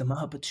split them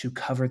up to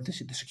cover the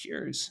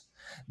secures,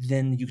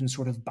 then you can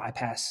sort of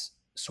bypass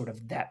sort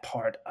of that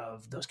part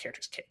of those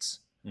characters' kits.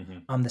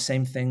 Mm-hmm. The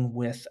same thing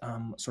with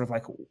sort of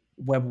like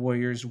Web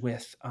Warriors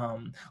with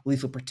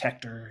Lethal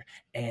Protector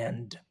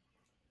and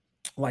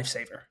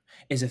Lifesaver,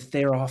 is if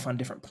they're off on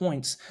different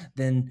points,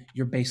 then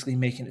you're basically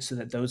making it so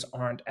that those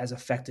aren't as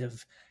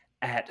effective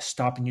at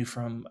stopping you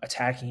from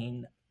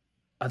attacking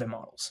other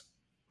models.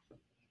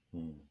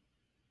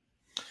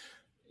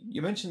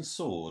 You mentioned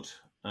Sword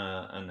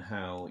and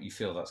how you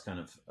feel that's kind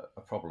of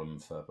a problem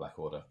for Black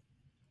Order.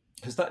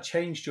 Has that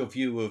changed your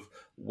view of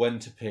when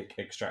to pick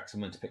extracts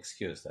and when to pick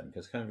secures then?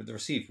 Because kind of the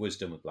received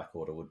wisdom of Black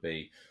Order would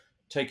be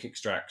take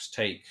extracts,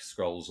 take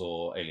scrolls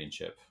or alien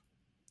ship,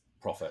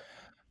 profit.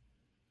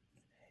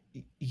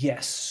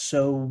 Yes.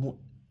 So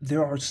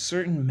there are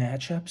certain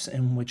matchups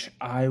in which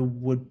I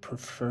would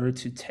prefer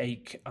to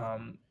take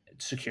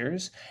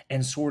secures,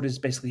 and sword is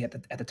basically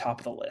at the top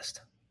of the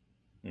list,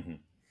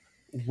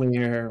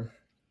 where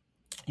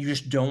you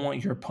just don't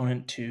want your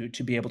opponent to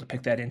be able to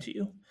pick that into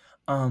you.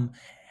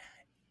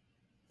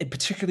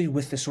 Particularly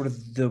with the sort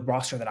of the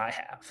roster that I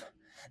have.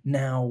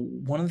 Now,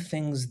 one of the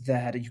things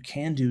that you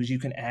can do is you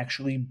can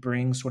actually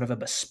bring sort of a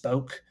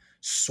bespoke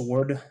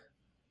sword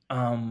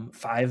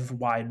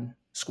 5-wide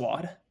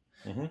squad.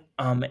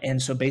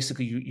 And so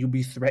basically you'll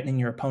be threatening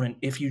your opponent.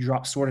 If you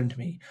drop sword into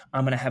me,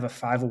 I'm going to have a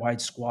 5-wide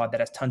squad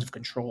that has tons of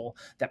control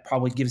that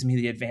probably gives me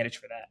the advantage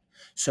for that.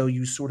 So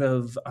you sort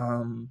of,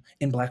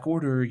 in Black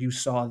Order, you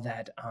saw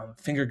that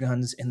Finger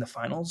Guns in the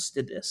finals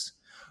did this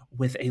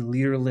with a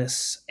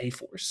leaderless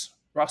A-Force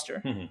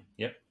roster.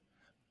 Yep.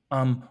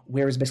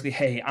 Whereas basically,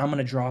 hey, I'm going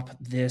to drop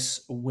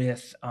this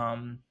with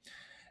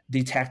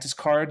the tactics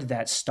card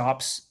that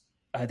stops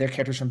their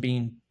characters from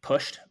being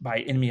pushed by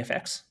enemy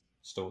effects.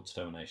 Stored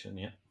determination,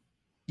 yeah.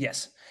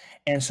 Yes.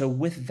 And so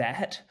with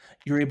that,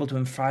 you're able to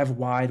in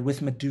 5-wide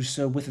with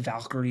Medusa, with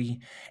Valkyrie,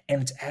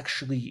 and it's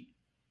actually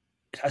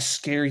a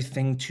scary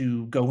thing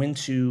to go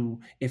into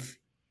if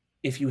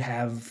you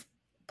have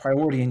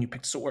priority and you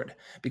pick sword,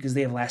 because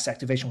they have last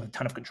activation with a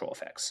ton of control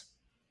effects.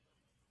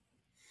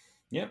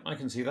 Yeah, I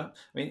can see that.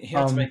 I mean, he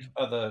had to make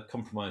other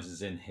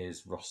compromises in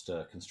his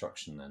roster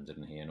construction then,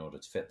 didn't he, in order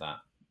to fit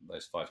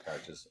those 5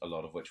 characters, a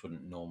lot of which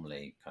wouldn't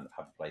normally kind of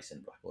have a place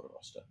in Black Order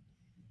roster.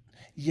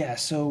 Yeah,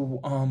 so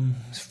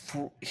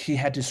he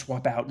had to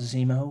swap out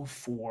Zemo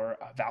for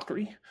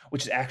Valkyrie,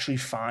 which is actually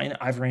fine.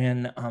 I've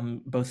ran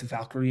both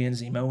Valkyrie and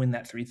Zemo in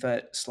that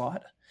 3-threat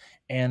slot,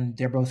 and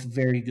they're both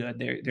very good.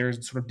 They're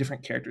sort of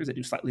different characters that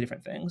do slightly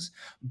different things,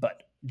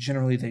 but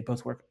generally they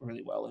both work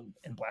really well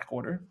in Black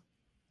Order.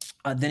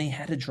 Then he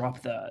had to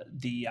drop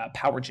the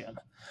power gem,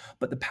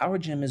 but the power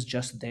gem is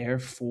just there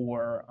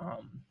for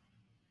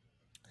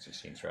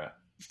 16 threat.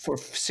 For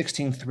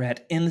 16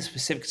 threat in the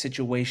specific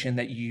situation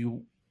that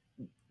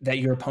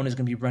your opponent is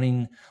going to be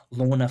running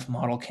low enough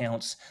model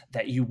counts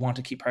that you want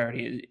to keep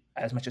priority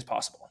as much as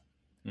possible.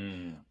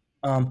 And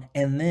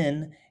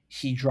then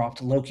he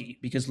dropped Loki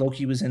because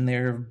Loki was in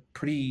there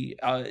pretty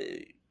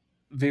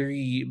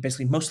very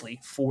basically mostly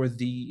for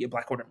the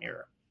Black Order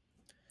mirror.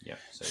 Yeah.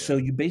 So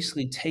you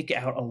basically take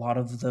out a lot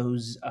of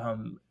those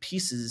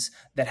pieces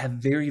that have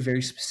very,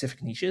 very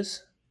specific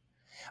niches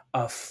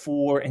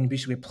and you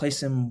basically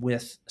replace them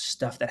with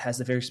stuff that has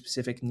the very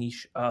specific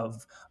niche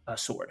of a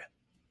sword.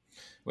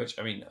 Which,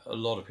 I mean, a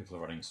lot of people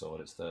are running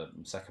sword. It's the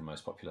second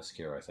most popular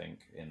secure, I think,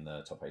 in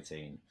the top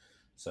 18.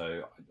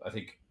 So I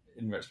think,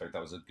 in retrospect,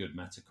 that was a good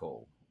meta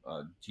call.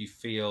 Do you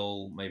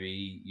feel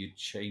maybe you'd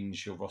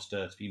change your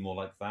roster to be more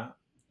like that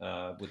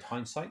with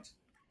hindsight?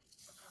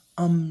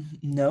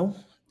 No.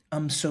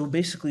 So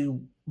basically,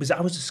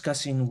 I was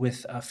discussing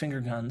with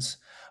Finger Guns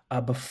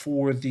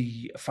before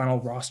the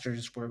final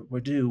rosters were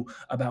due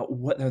about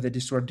what are the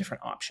sort of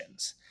different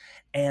options.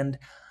 And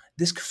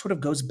this sort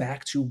of goes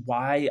back to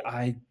why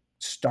I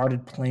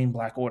started playing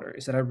Black Order,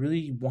 is that I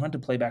really wanted to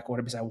play Black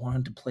Order because I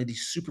wanted to play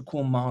these super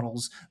cool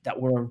models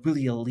that were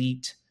really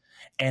elite,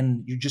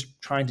 and you're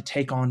just trying to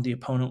take on the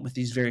opponent with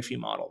these very few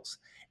models.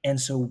 And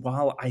so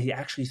while I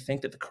actually think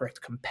that the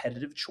correct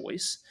competitive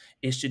choice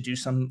is to do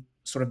some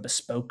sort of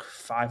bespoke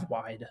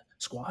 5-wide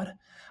squad,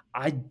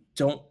 I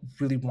don't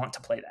really want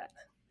to play that.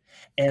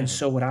 And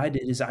so what I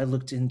did is I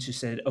looked into,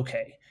 said,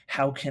 okay,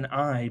 how can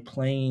I,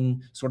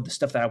 playing sort of the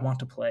stuff that I want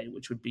to play,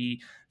 which would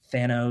be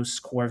Thanos,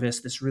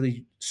 Corvus, this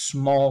really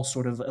small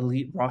sort of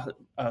elite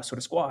sort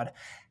of squad,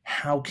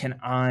 how can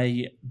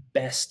I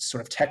best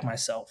sort of tech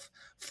myself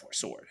for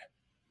sword?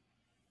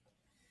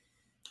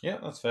 Yeah,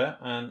 that's fair.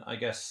 And I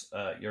guess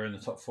you're in the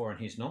top 4 and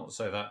he's not,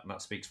 so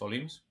that speaks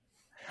volumes.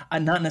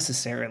 Not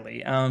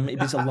necessarily.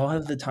 Because a lot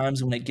of the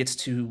times when it gets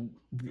to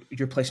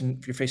you're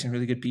facing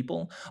really good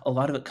people, a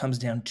lot of it comes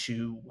down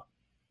to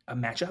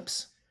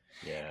matchups.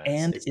 Yeah,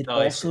 and it's it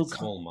dice, also it's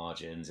small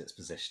margins, it's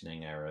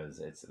positioning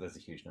errors. There's a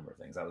huge number of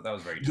things. That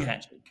was very tongue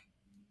in cheek.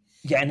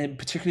 Yeah, and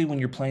particularly when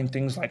you're playing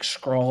things like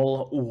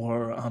Skrull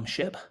or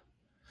Ship,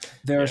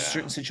 there are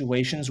certain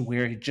situations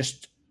where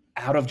just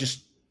out of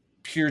just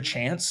pure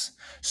chance,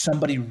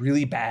 somebody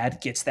really bad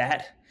gets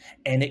that,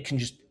 and it can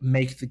just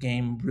make the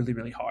game really,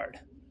 really hard.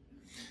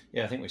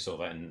 Yeah, I think we saw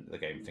that in the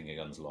game Finger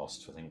Guns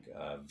lost. I think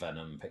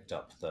Venom picked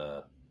up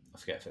I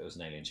forget if it was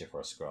an alien ship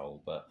or a Skrull,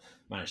 but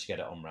managed to get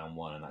it on round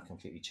 1, and that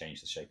completely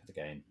changed the shape of the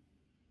game.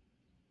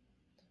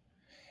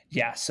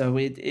 Yeah, so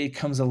it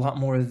comes a lot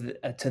more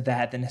to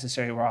that than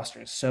necessary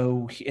rosters.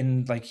 So he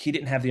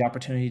didn't have the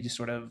opportunity to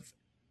sort of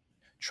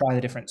try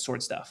the different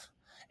sword stuff,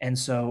 and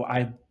so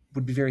I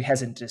would be very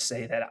hesitant to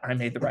say that I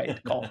made the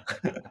right call.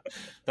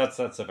 That's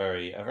a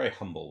very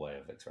humble way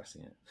of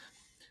expressing it.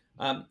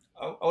 I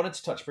wanted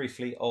to touch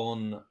briefly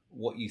on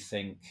what you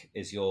think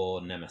is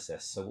your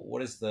nemesis. So,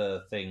 what is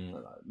the thing?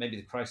 Maybe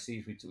the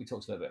crises. We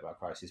talked a little bit about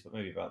crises, but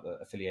maybe about the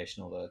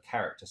affiliation or the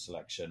character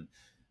selection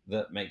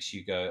that makes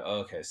you go, "Oh,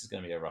 okay, this is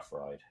going to be a rough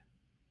ride."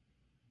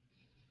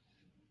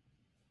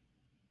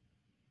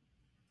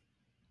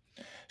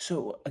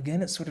 So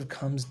again, it sort of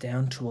comes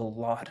down to a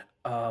lot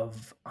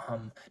of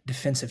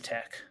defensive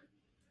tech.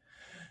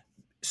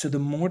 So the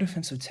more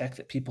defensive tech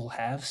that people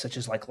have, such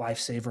as like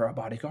Lifesaver or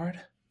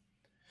Bodyguard,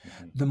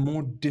 the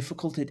more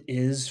difficult it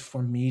is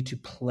for me to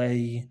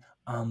play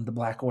the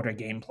Black Order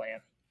game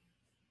plan.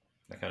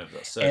 The kind of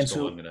And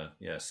surgical. I'm so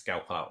gonna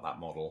scalp out that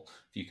model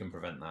if you can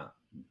prevent that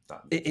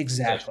surgical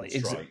exactly,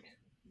 strike.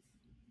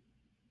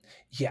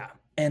 yeah.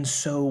 And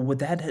so what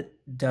that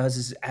does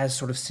is, as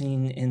sort of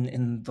seen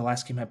in the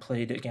last game I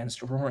played against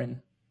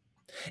Rorin,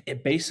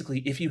 it basically,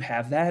 if you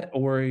have that,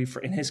 or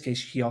for in his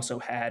case, he also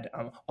had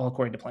all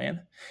according to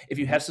plan. If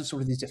you have some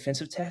sort of these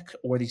defensive tech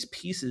or these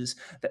pieces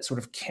that sort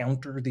of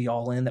counter the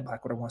all in that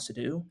Black Order wants to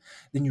do,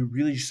 then you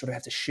really just sort of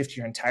have to shift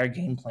your entire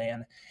game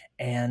plan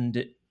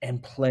and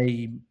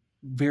play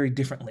very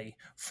differently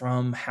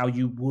from how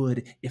you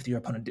would if your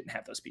opponent didn't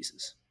have those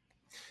pieces.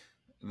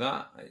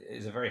 That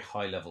is a very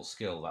high level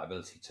skill, that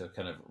ability to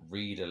kind of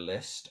read a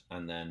list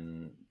and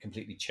then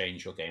completely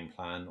change your game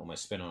plan,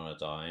 almost spin on a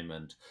dime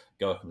and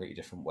go a completely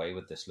different way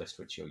with this list,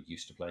 which you're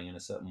used to playing in a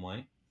certain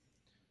way.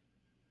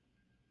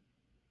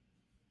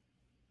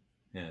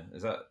 Yeah,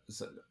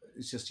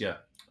 it's just, yeah,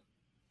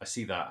 I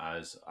see that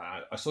as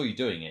I saw you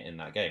doing it in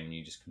that game, and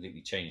you just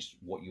completely changed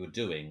what you were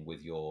doing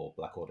with your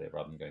Black Order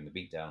rather than going the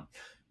beatdown.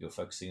 You're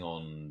focusing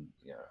on,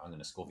 I'm going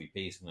to score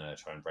VPs, I'm going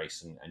to try and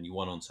brace, and you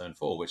won on turn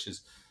 4, which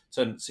is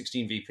turn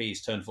 16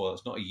 VPs, turn 4.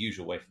 That's not a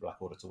usual way for Black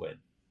Order to win.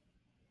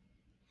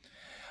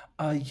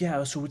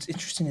 Yeah, so what's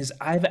interesting is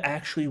I've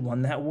actually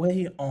won that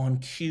way on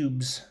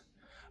cubes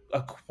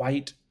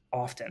quite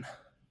often.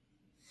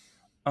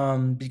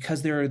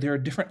 Because there are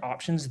different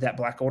options that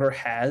Black Order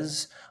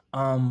has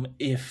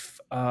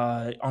if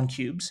on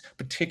cubes,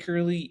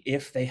 particularly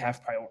if they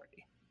have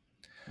priority.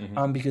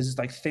 Because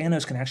like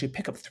Thanos can actually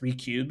pick up 3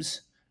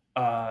 cubes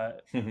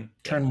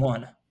turn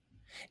 1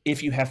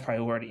 if you have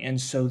priority, and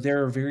so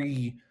there are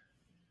very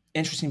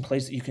interesting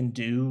plays that you can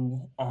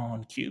do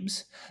on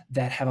cubes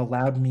that have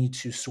allowed me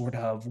to sort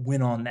of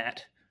win on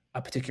that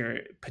a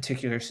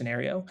particular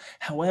scenario.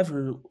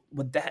 However,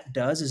 what that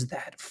does is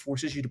that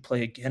forces you to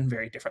play again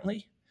very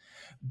differently,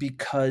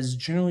 because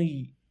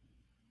generally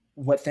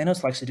what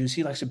Thanos likes to do is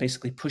he likes to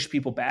basically push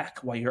people back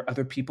while your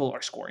other people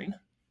are scoring.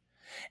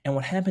 And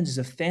what happens is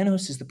if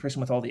Thanos is the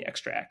person with all the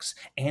extracts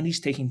and he's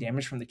taking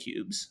damage from the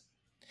cubes,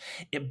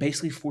 it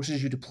basically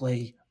forces you to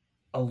play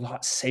a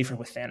lot safer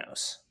with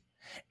Thanos.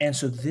 And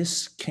so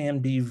this can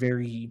be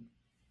very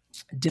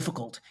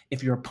difficult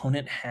if your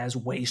opponent has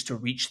ways to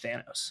reach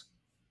Thanos.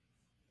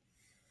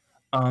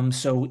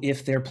 So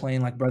if they're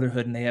playing like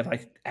Brotherhood and they have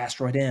like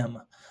Asteroid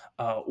M,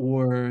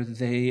 or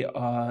they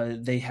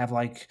have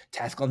like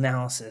Tactical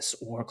Analysis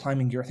or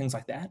Climbing Gear, things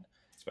like that,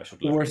 Special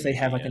or if they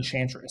have like yeah.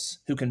 Enchantress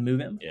who can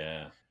move him.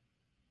 Yeah.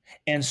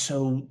 And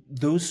so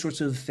those sorts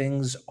of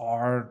things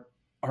are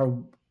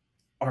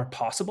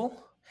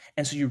possible.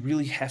 And so you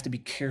really have to be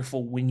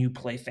careful when you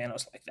play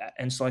Thanos like that.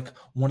 And so like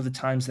one of the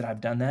times that I've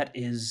done that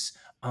is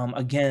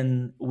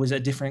again was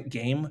a different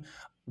game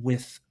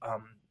with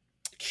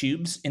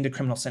cubes into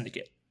Criminal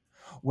Syndicate.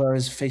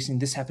 Whereas facing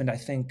this happened, I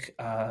think,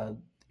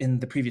 in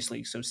the previous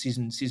league, so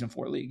season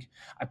 4 league,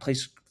 I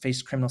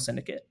faced Criminal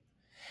Syndicate,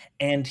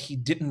 and he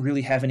didn't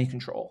really have any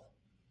control.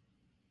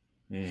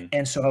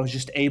 And so I was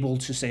just able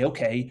to say,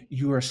 okay,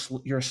 you're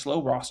a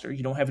slow roster.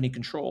 You don't have any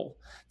control.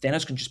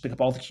 Thanos can just pick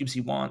up all the cubes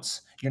he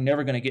wants. You're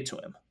never going to get to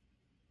him.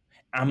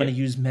 I'm going to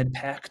use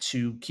Medpack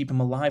to keep him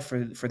alive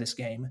for this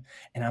game,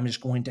 and I'm just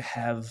going to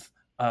have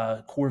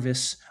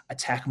Corvus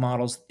attack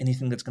models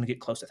anything that's going to get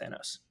close to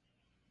Thanos.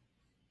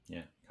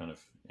 Yeah, kind of.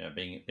 Yeah,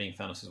 being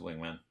Thanos'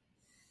 wingman.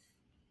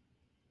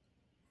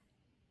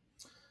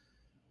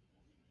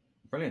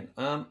 Brilliant.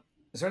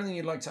 Is there anything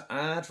you'd like to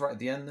add right at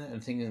the end there?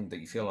 Anything that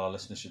you feel our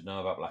listeners should know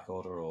about Black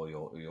Order or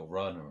your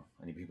run, or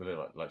any people you'd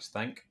like to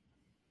thank?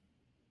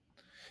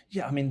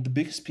 Yeah, I mean, the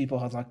biggest people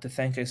I'd like to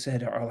thank, I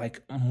said, are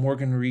like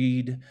Morgan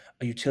Reed,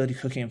 a Utility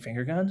Cookie, and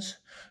Finger Guns,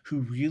 who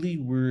really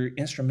were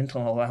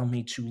instrumental in allowing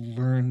me to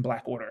learn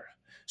Black Order.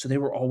 So they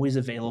were always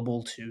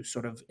available to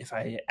sort of, if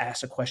I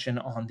asked a question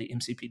on the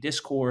MCP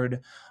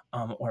Discord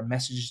or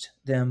messaged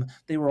them,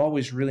 they were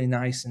always really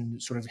nice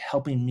and sort of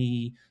helping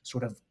me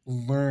sort of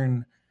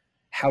learn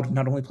how to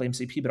not only play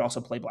MCP, but also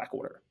play Black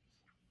Order.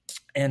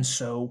 And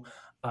so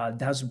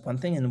that was one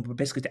thing. And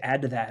basically to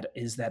add to that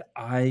is that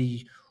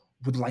I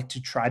would like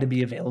to try to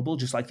be available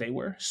just like they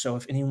were. So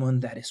if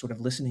anyone that is sort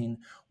of listening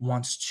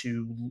wants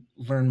to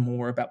learn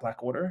more about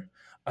Black Order,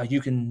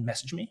 you can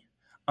message me.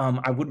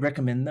 I would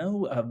recommend,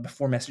 though,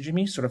 before messaging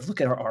me, sort of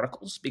look at our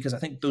articles, because I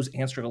think those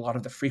answer a lot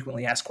of the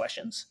frequently asked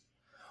questions.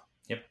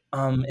 Yep.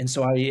 And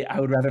so I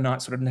would rather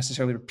not sort of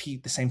necessarily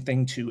repeat the same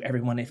thing to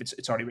everyone if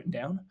it's already written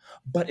down.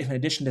 But if in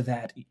addition to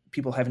that,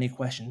 people have any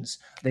questions,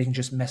 they can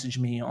just message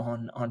me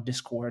on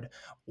Discord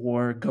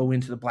or go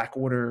into the Black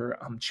Order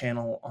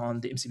channel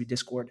on the MCB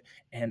Discord,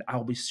 and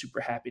I'll be super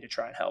happy to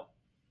try and help.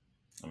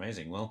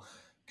 Amazing. Well,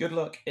 good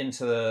luck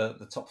into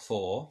the top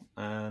 4,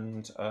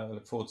 and I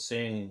look forward to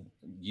seeing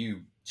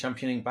you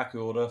championing Black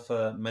Order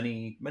for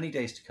many, many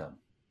days to come.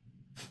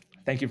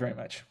 Thank you very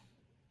much.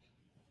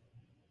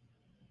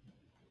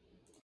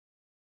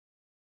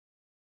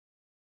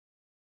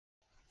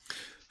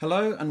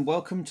 Hello and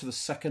welcome to the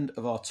second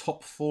of our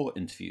top 4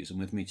 interviews. And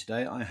with me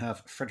today, I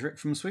have Frederick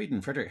from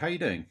Sweden. Frederick, how are you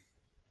doing?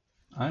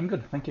 I'm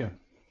good, thank you.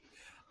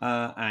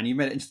 And you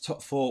made it into the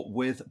top 4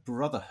 with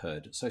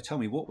Brotherhood. So tell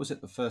me, what was it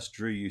that first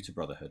drew you to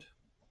Brotherhood?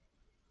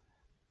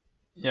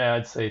 Yeah,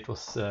 I'd say it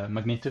was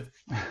Magneto.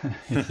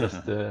 He's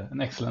just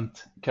an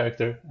excellent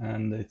character,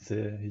 and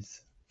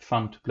he's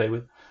fun to play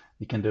with.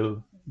 He can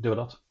do a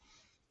lot.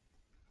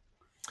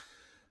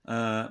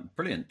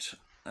 Brilliant.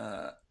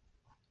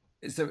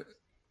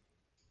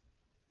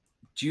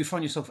 Do you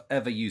find yourself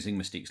ever using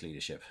Mystique's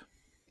leadership?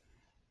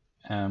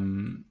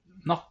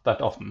 Not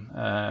that often,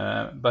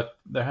 but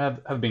there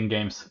have been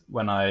games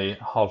when I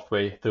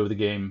halfway through the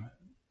game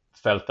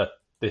felt that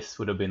this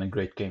would have been a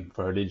great game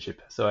for her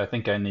leadership. So I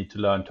think I need to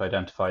learn to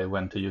identify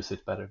when to use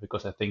it better,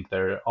 because I think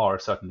there are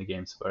certainly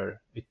games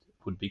where it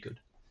would be good.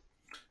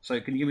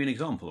 So can you give me an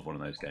example of one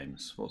of those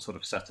games? What sort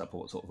of setup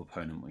or what sort of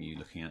opponent were you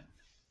looking at?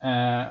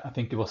 I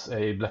think it was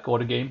a Black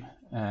Order game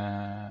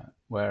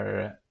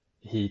where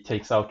he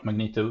takes out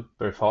Magneto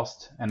very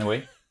fast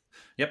anyway.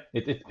 Yep.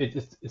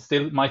 It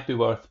still might be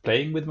worth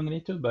playing with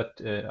Magneto, but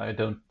I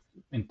don't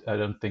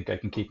think I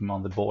can keep him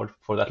on the board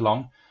for that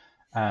long.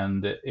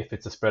 And if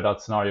it's a spread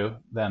out scenario,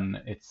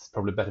 then it's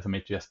probably better for me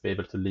to just be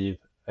able to leave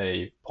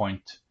a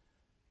point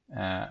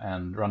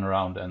and run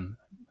around and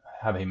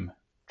have him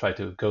try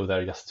to go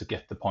there just to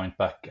get the point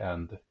back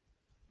and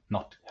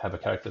not have a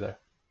character there.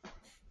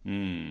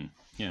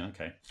 Yeah,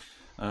 okay.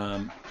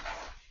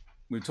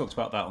 We've talked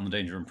about that on the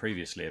Danger Room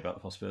previously, about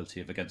the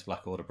possibility of against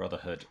Black Order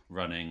Brotherhood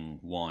running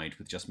wide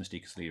with just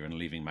Mystique as leader and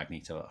leaving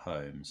Magneto at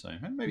home. So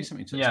maybe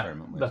something to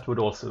experiment with. That would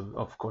also,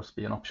 of course,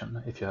 be an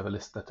option if you have a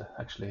list that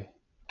actually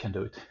can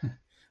do it.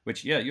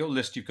 Which, yeah, your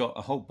list, you've got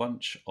a whole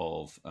bunch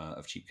of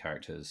cheap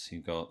characters.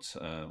 You've got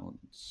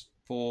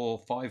 4,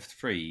 5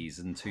 3s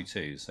and 2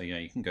 2s. So yeah,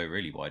 you can go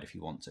really wide if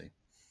you want to.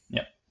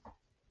 Yeah.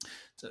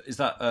 So is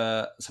that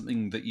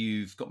something that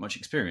you've got much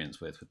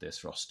experience with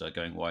this roster,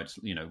 going wide?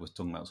 You know, we're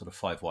talking about sort of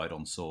 5 wide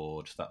on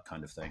sword, that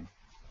kind of thing.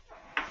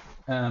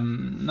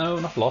 No,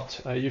 not a lot.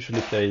 I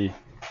usually play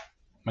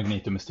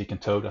Magneto, Mystique,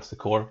 and Toad as the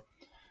core.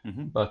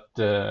 Mm-hmm. But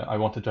I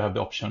wanted to have the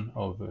option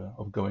of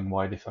going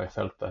wide if I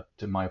felt that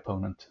my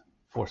opponent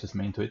forces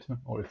me into it,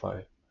 or if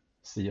I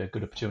see a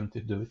good opportunity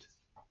to do it.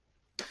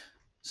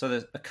 So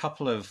there's a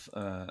couple of,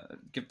 I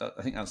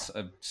think that's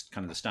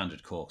kind of the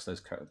standard core, because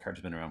those characters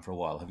have been around for a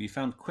while. Have you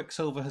found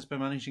Quicksilver has been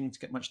managing to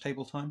get much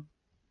table time?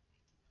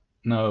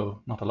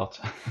 No, not a lot.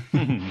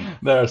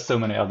 There are so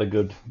many other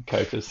good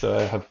characters, so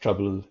I have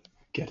trouble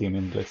getting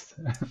them in the list.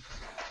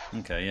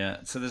 Okay, yeah.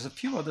 So there's a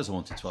few others I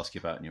wanted to ask you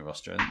about in your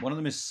roster, and one of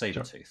them is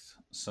Sabretooth.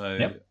 Sure. So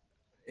yep.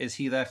 Is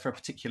he there for a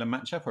particular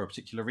matchup or a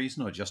particular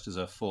reason, or just as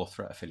a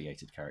 4-threat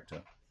affiliated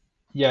character?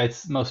 Yeah,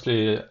 it's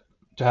mostly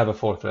to have a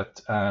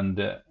 4-threat, and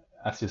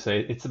as you say,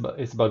 it's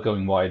about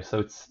going wide.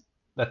 So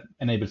that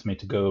enables me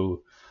to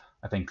go,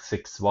 I think,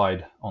 6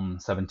 wide on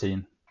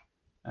 17.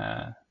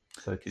 So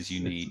because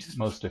you need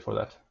mostly for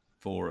that.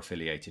 4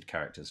 affiliated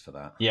characters for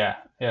that. Yeah.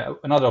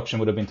 Another option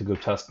would have been to go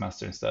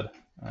Taskmaster instead,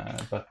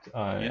 but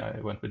I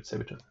went with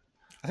Sabretooth.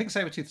 I think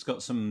Sabretooth's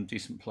got some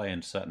decent play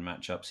in certain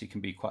matchups. He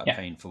can be quite a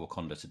pain for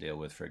Wakanda to deal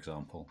with, for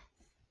example.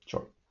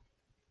 Sure.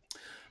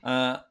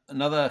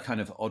 Another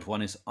kind of odd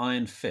one is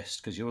Iron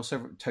Fist, because you're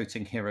also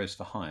toting Heroes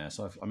for Hire.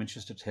 So I'm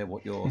interested to hear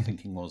what your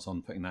thinking was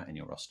on putting that in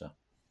your roster.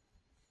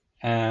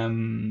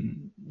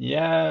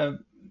 Yeah,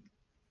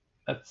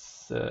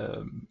 that's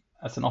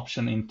as an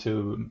option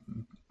into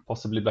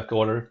possibly Black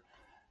Order.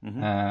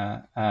 Mm-hmm.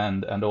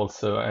 And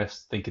also I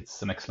think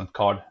it's an excellent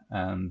card,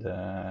 and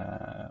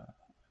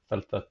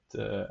felt that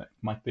it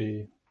might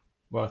be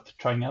worth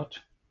trying out.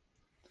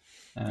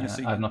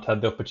 I've not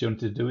had the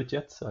opportunity to do it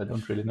yet, so I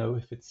don't really know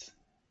if it's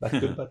that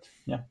good, but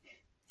yeah.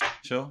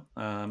 Sure.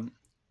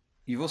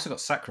 You've also got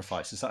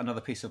Sacrifice. Is that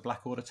another piece of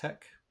Black Order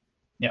tech?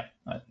 Yeah,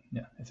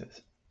 it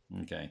is.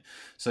 Okay.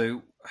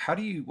 So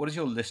what does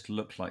your list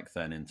look like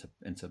then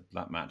into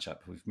that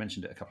matchup? We've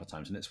mentioned it a couple of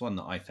times, and it's one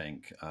that I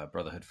think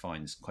Brotherhood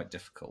finds quite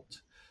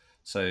difficult.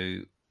 So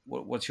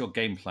what's your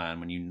game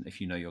plan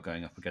if you know you're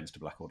going up against a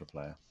Black Order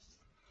player?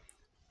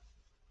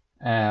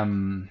 I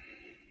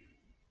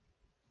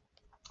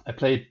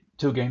played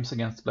 2 games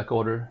against Black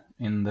Order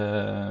in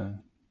the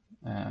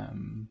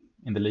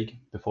league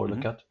before the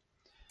cut.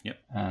 Yep.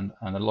 And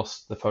I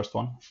lost the first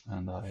one,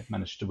 and I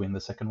managed to win the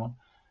second one.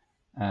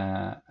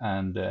 My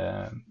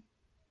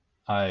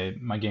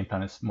game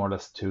plan is more or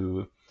less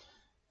to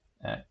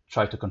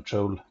try to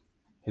control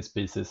his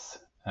pieces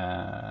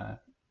to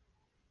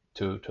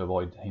to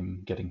avoid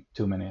him getting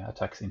too many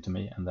attacks into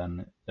me, and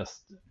then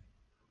just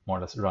more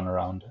or less run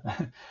around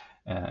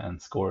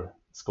and score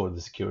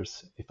the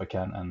secures if I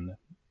can. And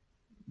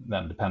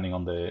then depending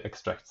on the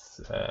extracts,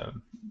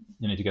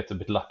 you need to get a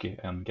bit lucky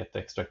and get the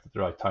extract at the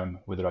right time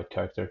with the right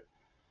character.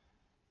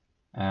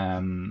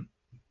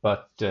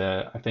 But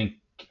I think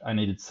I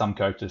needed some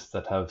characters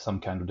that have some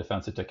kind of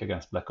defensive tech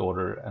against Black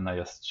Order, and I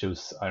just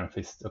choose Iron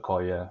Fist,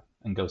 Okoye,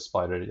 and Ghost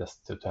Spider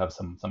just to have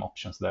some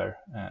options there,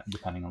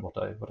 depending on what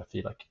I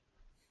feel like.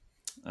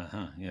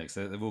 Yeah,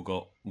 so they've all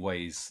got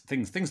ways,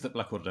 things that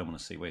Black Order don't want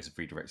to see, ways of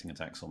redirecting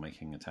attacks or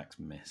making attacks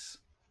miss.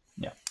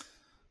 Yeah.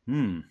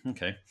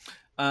 Okay.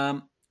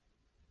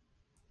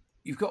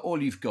 You've got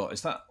all you've got.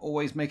 Is that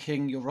always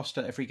making your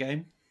roster every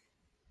game?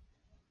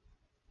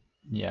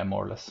 Yeah,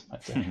 more or less,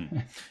 I'd say.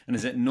 And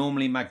is it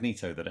normally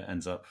Magneto that it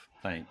ends up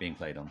being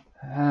played on?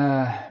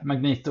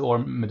 Magneto or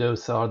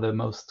Medusa are the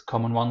most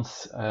common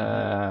ones.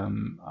 I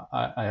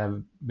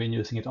have been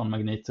using it on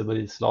Magneto with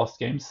his last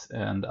games,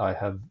 and I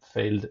have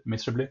failed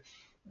miserably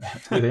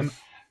with him.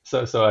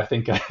 So I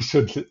think I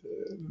should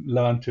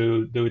learn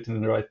to do it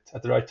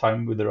at the right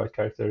time with the right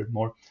character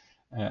more.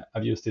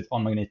 I've used it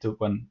on Magneto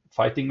when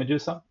fighting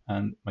Medusa,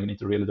 and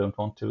Magneto really don't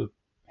want to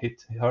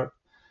hit her.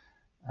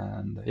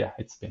 And yeah,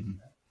 it's been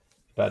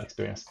bad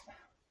experience.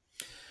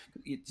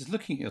 Just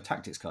looking at your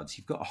tactics cards,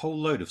 you've got a whole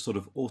load of sort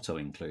of auto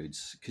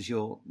includes, because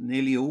you're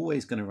nearly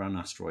always going to run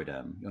Asteroid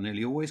M. You're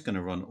nearly always going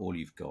to run all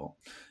you've got.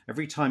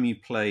 Every time you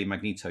play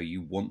Magneto,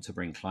 you want to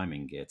bring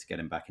climbing gear to get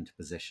him back into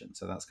position.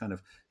 So that's kind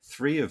of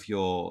 3 of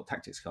your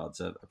tactics cards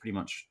are pretty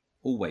much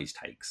always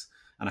takes.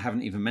 And I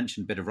haven't even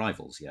mentioned Bitter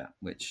Rivals yet,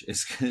 which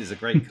is a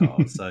great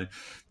card. So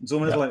it's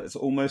almost like it's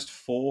almost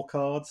 4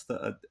 cards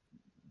that are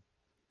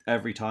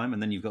every time,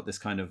 and then you've got this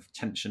kind of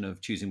tension of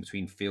choosing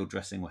between field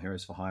dressing or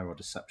Heroes for Hire or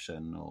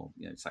Deception, or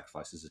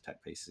sacrifices of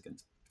tech pieces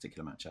against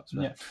particular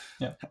matchups.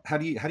 Yeah. How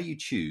do you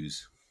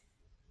choose?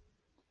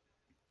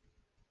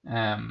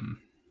 Well,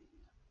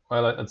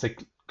 I'd say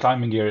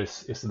climbing gear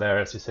is there,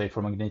 as you say,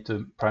 for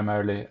Magneto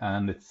primarily,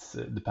 and it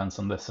depends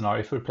on the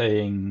scenario. If we're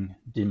playing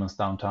Demons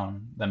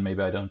Downtown, then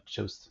maybe I don't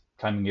choose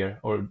climbing gear,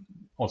 or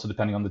also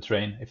depending on the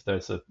terrain. If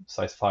there's a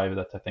size 5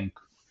 that I think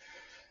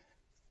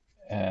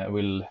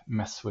will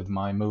mess with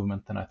my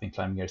movement, then I think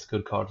climbing gear is a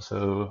good card.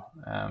 So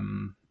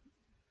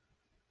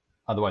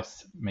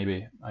otherwise,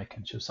 maybe I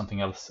can choose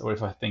something else. Or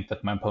if I think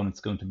that my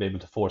opponent's going to be able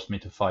to force me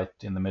to fight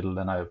in the middle,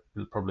 then I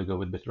will probably go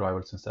with Bitter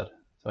Rivals instead.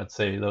 So I'd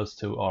say those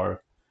 2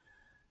 are,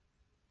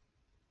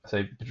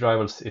 say, Bitter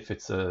Rivals if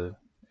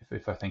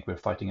I think we're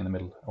fighting in the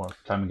middle, or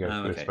climbing gear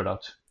if we're spread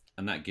out.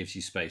 And that gives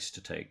you space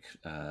to take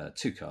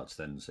 2 cards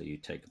then. So you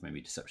take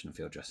maybe Deception and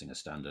Field Dressing as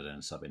standard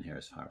and sub in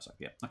Heroes for Hire.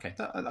 Yeah, okay,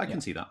 I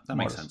can see that. That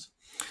makes sense.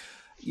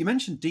 You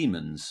mentioned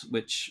Demons,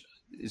 which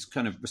is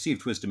kind of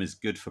received wisdom is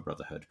good for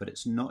Brotherhood, but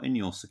it's not in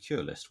your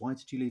secure list. Why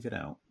did you leave it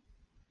out?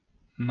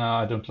 No,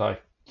 I don't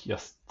like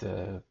just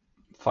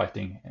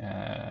fighting.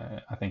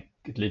 I think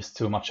it leaves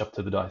too much up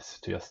to the dice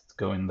to just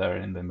go in there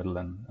in the middle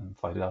and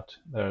fight it out.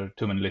 There are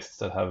too many lists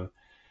that have,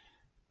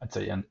 I'd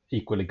say, an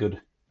equally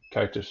good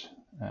characters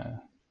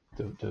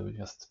to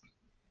just...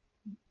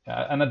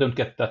 and I don't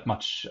get that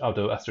much out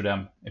of Asteroid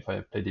M if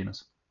I play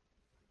Demons.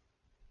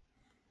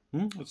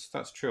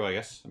 That's true, I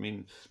guess. I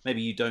mean,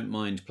 maybe you don't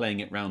mind playing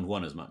it round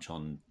 1 as much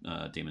on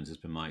Demons, has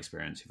been my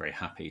experience. You're very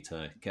happy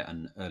to get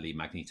an early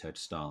Magneto to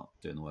start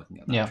doing the work and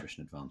get that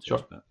attrition advantage.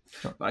 Sure.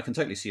 But I can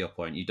totally see your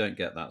point. You don't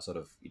get that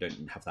you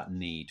don't have that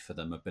need for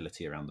the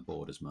mobility around the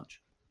board as much.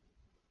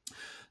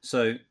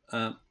 So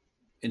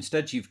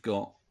instead, you've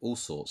got all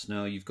sorts.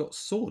 Now, you've got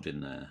Sword in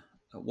there.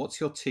 What's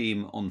your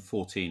team on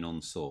 14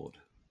 on Sword?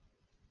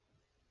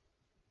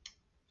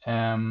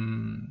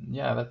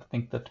 I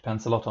think that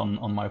depends a lot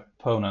on my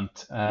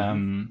opponent. I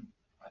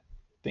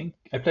think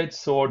I played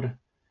Sword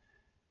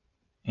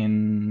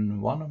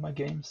in one of my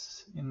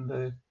games in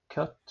the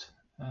cut,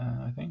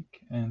 I think,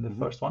 in the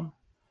first one.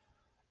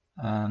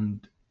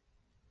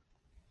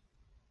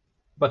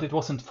 But it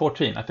wasn't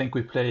 14. I think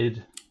we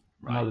played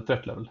another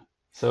threat level.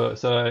 So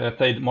I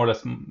played more or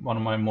less one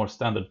of my more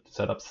standard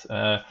setups.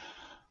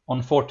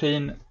 On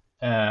 14,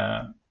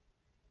 I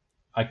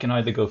can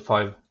either go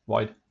 5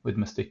 wide with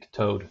Mystic,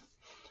 Toad,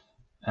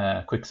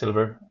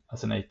 Quicksilver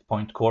as an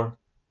 8-point core,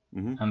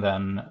 and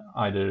then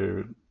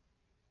either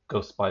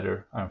Ghost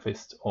Spider, Iron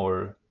Fist,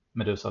 or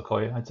Medusa,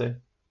 Okoye, I'd say.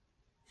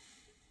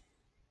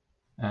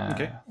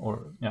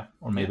 Or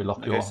maybe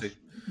Loki or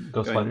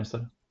Ghost Spider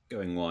instead.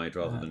 Going wide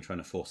rather than trying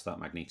to force that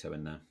Magneto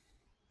in there.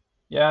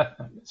 Yeah,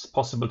 it's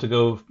possible to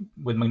go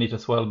with Magneto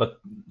as well, but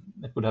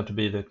it would have to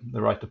be the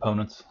right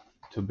opponent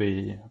for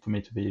me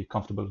to be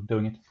comfortable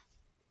doing it.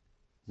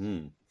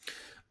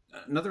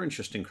 Another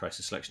interesting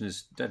crisis selection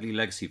is Deadly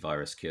Legacy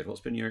Virus Kid.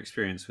 What's been your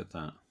experience with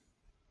that?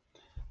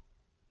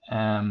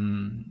 I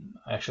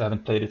actually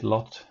haven't played it a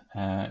lot.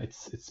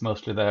 It's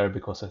mostly there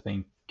because I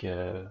think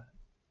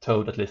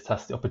Toad at least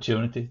has the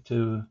opportunity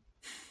to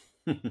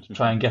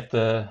try and get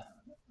the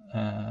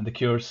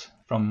cures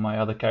from my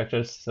other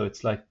characters. So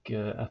it's like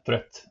a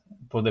threat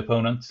for the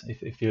opponent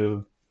if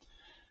he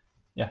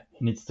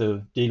needs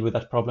to deal with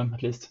that problem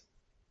at least.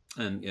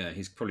 And yeah,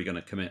 he's probably going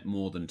to commit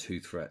more than 2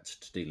 threats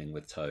to dealing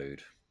with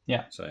Toad.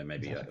 Yeah. So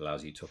maybe it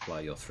allows you to apply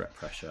your threat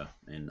pressure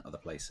in other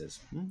places.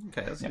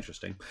 Okay, that's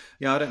interesting.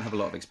 Yeah, I don't have a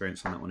lot of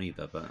experience on that one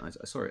either, but I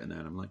saw it in there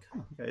and I'm like,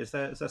 okay, is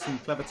there some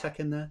clever tech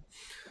in there?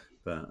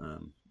 But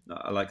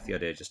I like the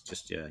idea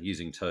just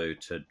using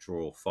Toad to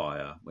draw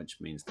fire,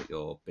 which means that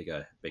your big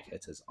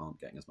hitters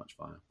aren't getting as much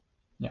fire.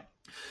 Yeah.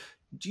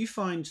 Do you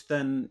find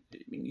then,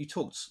 you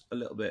talked a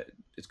little bit,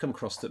 it's come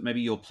across that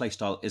maybe your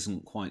playstyle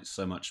isn't quite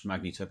so much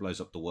Magneto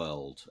blows up the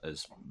world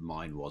as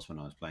mine was when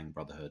I was playing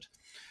Brotherhood.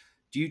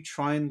 Do you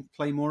try and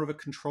play more of a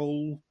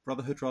control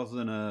Brotherhood rather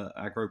than a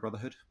aggro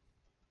Brotherhood?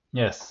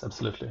 Yes,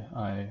 absolutely.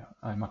 I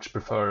much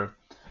prefer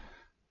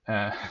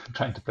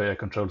trying to play a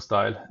control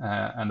style,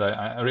 and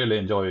I really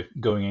enjoy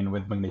going in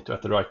with Magneto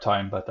at the right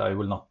time, but I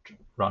will not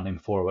run him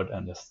forward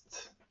and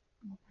just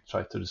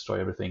try to destroy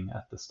everything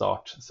at the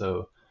start.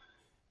 So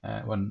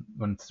when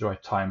it's the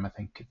right time, I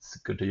think it's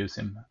good to use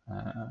him.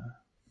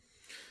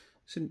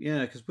 So, yeah,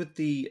 because with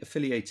the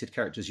affiliated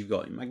characters you've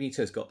got,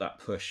 Magneto's got that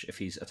push if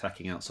he's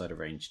attacking outside of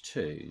range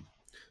too,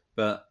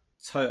 but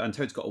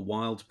Toad's got a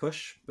wild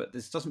push, but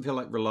this doesn't feel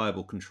like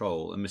reliable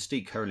control. And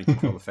Mystique, her only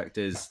control effect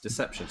is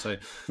deception. So,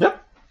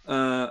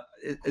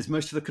 is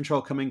most of the control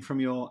coming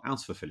from your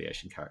out of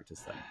affiliation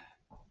characters then?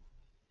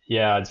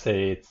 Yeah, I'd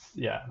say it's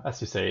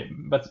as you say,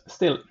 but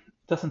still it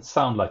doesn't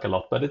sound like a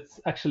lot, but it's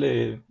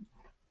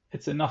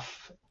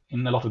enough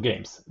in a lot of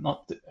games.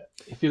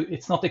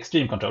 It's not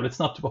extreme control, it's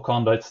not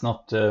Wakanda, it's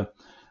not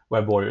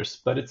Web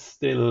Warriors, but it's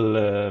still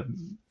a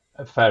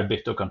fair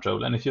bit of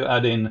control. And if you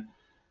add in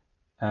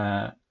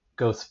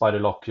Ghost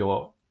Spider-Lock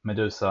your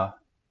Medusa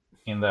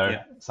in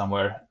there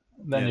somewhere,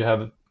 then you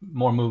have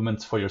more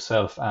movements for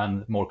yourself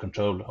and more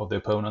control of the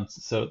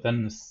opponents. So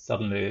then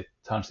suddenly it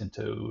turns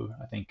into,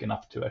 I think,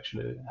 enough to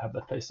actually have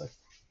that playstyle.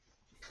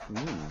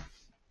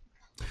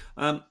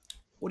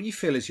 What do you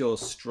feel is your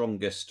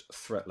strongest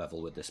threat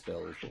level with this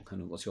build?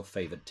 What's your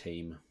favoured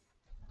team?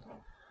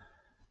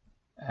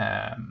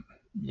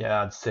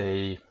 I'd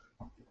say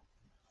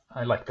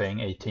I like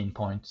playing 18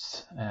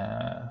 points,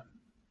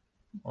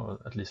 or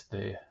at least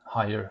the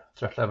higher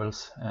threat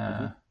levels.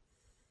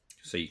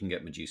 So you can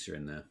get Medusa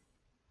in there.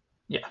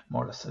 Yeah,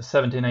 more or less.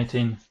 17,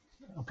 18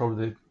 are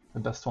probably the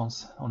best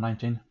ones, or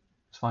 19.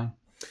 It's fine.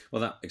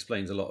 Well, that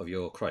explains a lot of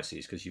your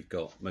crises, because you've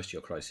got most of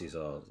your crises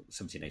are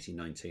 17, 18,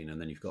 19,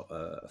 and then you've got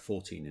a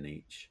 14 in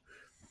each,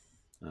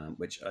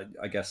 which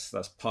I guess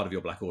that's part of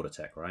your Black Order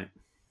tech, right?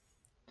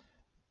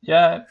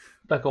 Yeah,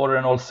 Black Order,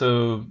 and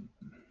also,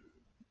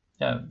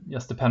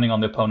 just depending on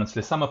the opponent's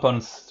list. Some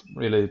opponents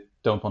really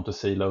don't want to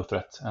see low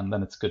threat, and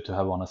then it's good to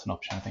have one as an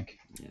option, I think.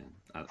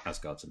 Yeah,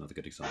 Asgard's another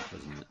good example,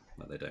 isn't it?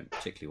 Like they don't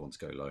particularly want to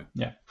go low.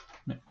 Yeah.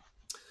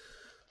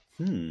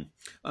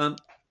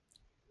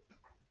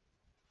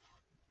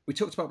 We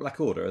talked about Black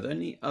Order. Are there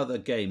any other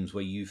games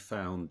where you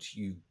found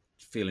you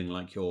feeling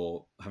like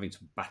you're having to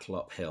battle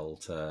uphill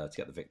to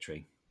get the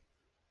victory?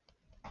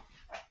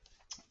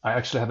 I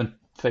actually haven't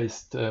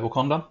faced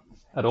Wakanda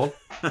at all.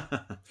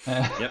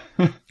 Yep.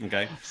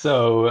 Okay.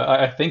 So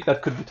I think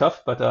that could be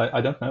tough, but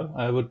I don't know.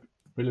 I would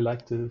really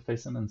like to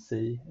face them and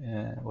see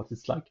what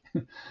it's like.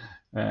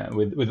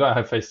 With I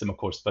have faced them, of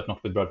course, but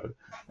not with Brotherhood.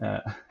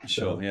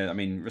 Sure. So, yeah. I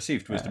mean,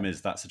 Received Wisdom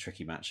that's a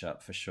tricky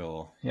matchup for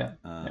sure. Yeah.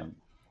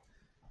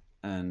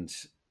 And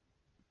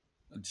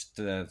just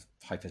the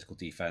high physical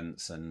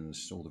defense and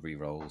all the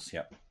rerolls.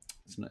 Yep.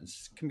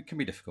 It can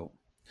be difficult.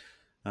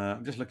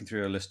 I'm just looking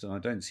through a list and I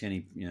don't see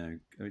any,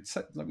 it's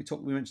like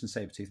we mentioned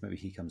Sabretooth, maybe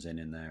he comes in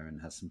there and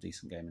has some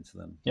decent game into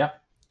them. Yeah,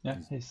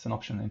 he's an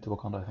option into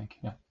Wakanda, I think,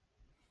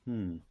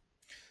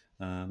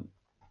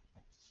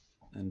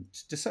 And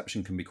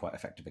Deception can be quite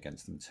effective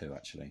against them too,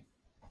 actually.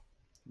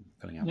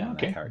 Pulling out one of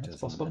their characters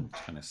and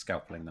kind of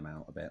scalpeling them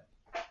out a bit.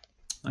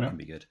 That can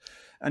be good.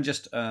 And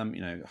just,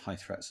 high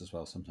threats as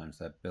well. Sometimes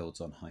their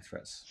builds on high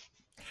threats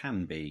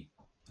can be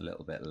a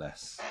little bit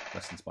less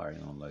inspiring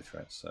than on low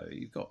threats. So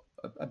you've got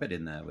a bit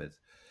in there with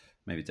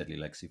maybe Deadly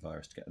Legacy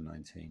Virus to get a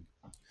 19.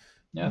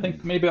 Yeah, I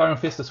think maybe Iron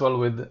Fist as well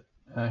with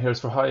Heroes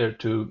for Hire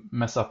to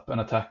mess up an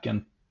attack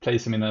and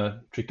place him in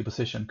a tricky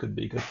position could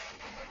be good.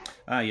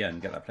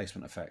 And get that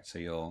placement effect.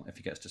 So if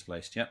he gets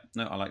displaced. Yep.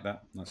 No, I like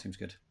that. That seems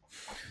good.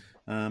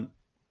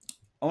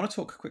 I want to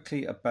talk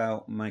quickly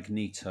about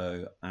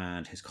Magneto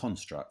and his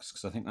constructs,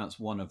 because I think that's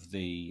one of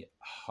the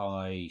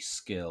high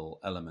skill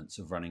elements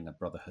of running a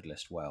Brotherhood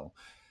list well.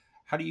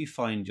 How do you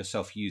find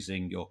yourself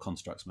using your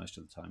constructs most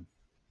of the time?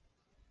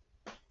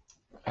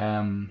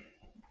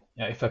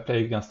 If I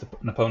play against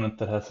an opponent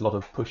that has a lot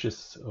of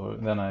pushes,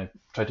 then I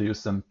try to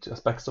use them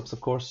as backstops,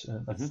 of course.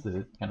 That's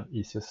the kind of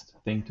easiest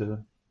thing to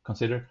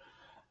consider.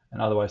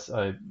 And otherwise,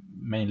 I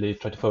mainly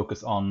try to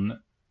focus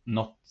on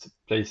not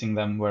placing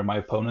them where my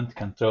opponent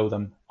can throw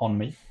them on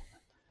me.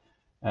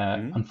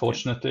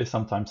 Unfortunately,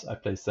 sometimes I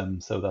place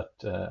them so that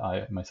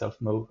I myself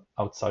move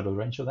outside of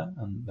range of them,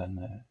 and then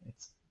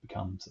it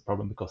becomes a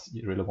problem because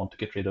you really want to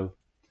get rid of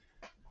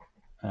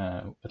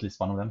at least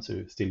one of them, so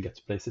you still get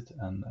to place it.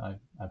 And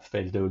I've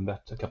failed doing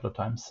that a couple of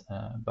times.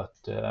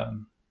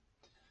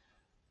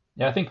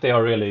 Yeah, I think they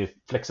are really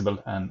flexible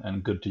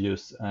and good to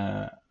use.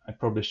 I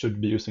probably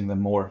should be using them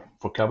more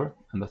for cover,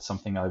 and that's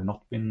something I've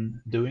not been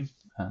doing.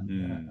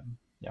 And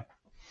Yeah,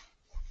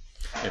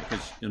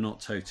 because you're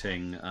not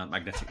toting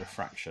magnetic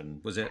refraction.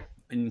 Was it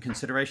in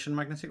consideration,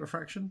 magnetic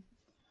refraction?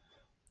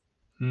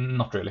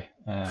 Not really.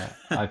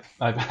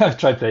 I've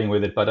tried playing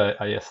with it, but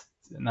I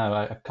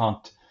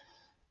can't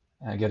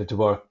get it to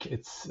work.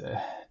 It's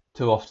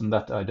too often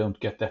that I don't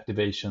get the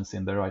activations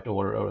in the right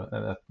order, or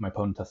that my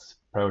opponent has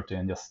priority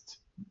and just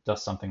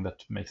does something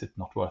that makes it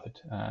not worth it,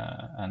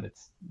 and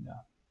it's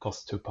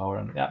costs 2 power.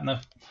 And no,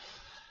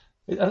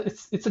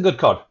 it's a good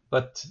card,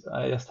 but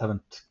I just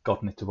haven't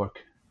gotten it to work.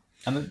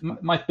 And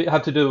it might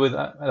have to do with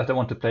that I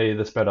want to play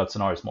the spread out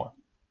scenarios more.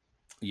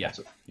 Yeah,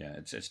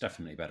 it's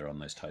definitely better on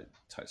those tight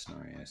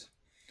scenarios.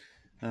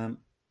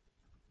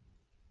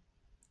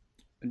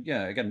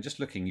 Yeah, again, just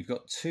looking, you've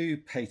got 2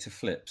 pay to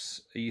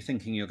flips. Are you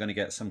thinking you're going to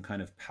get some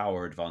kind of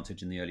power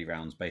advantage in the early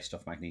rounds based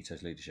off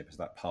Magneto's leadership? Is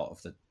that part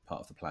of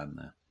the plan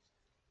there?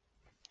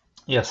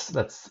 Yes,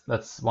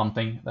 that's one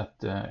thing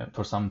that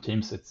for some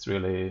teams it's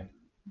really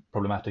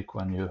problematic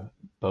when you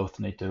both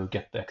need to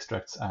get the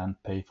extracts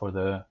and pay for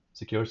the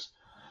secures,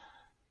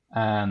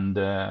 and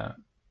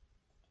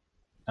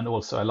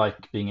also I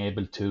like being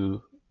able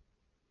to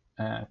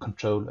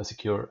control a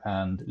secure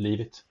and leave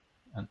it,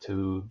 and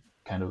to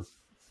kind of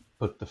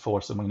put the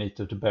force of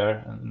Magneto to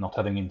bear, and not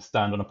having him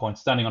stand on a point.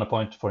 Standing on a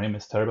point for him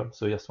is terrible,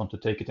 so you just want to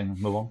take it and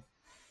move on.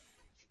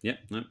 Yeah,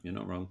 no, you're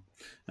not wrong.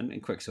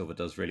 And Quicksilver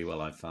does really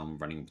well, I've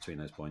found, running between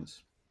those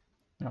points.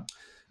 Yeah.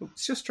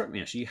 It's just struck me,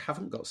 actually, you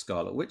haven't got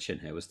Scarlet Witch in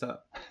here.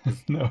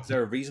 No. Is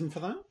there a reason for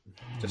that?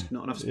 Just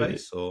not enough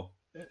space, or?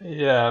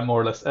 Yeah,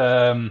 more or less.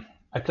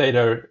 I played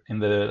her in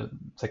the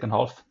second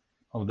half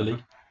of the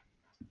league,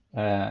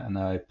 and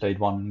I played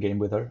 1 game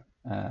with her,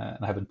 and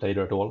I haven't played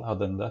her at all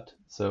other than that.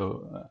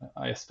 So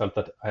I just felt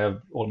that I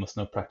have almost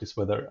no practice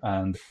with her,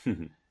 and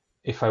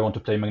if I want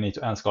to play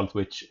Magneto and Scarlet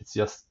Witch, it's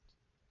just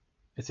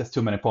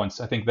too many points.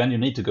 I think then you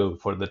need to go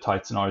for the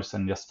tight scenarios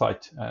and just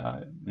fight.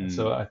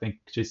 So I think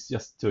she's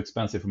just too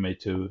expensive for me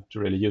to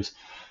really use.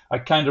 I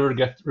kind of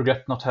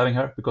regret not having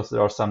her, because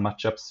there are some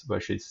matchups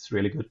where she's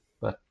really good.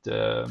 But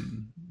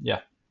yeah.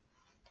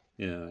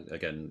 Yeah,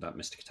 again, that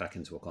Mystic Attack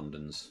into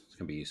Wakandans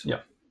can be useful.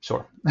 Yeah,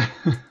 sure.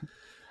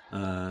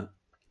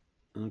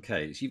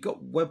 Okay, so you've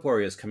got Web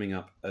Warriors coming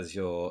up as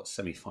your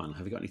semi-final.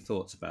 Have you got any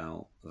thoughts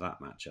about that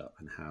matchup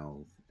and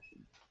how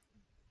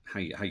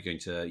you're going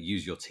to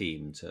use your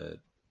team to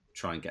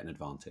try and get an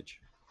advantage?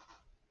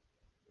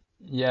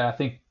 Yeah, I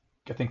think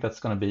that's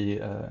going to be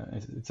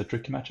it's a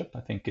tricky matchup.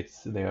 I think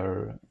they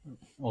are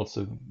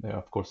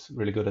of course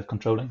really good at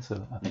controlling.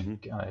 So I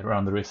think I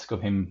run the risk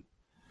of him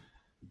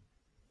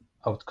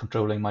out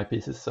controlling my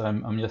pieces. So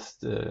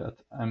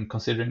I'm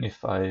considering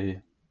if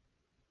I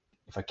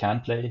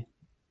can play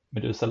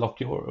Medusa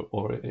Loki,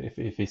 or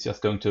if he's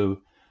just going to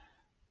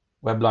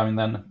web line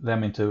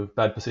them into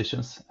bad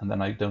positions, and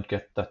then I don't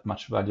get that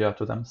much value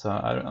out of them. So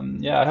I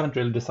haven't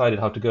really decided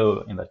how to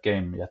go in that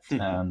game yet,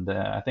 and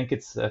I think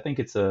it's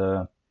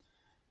a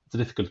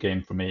difficult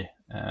game for me,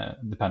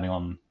 depending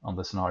on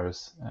the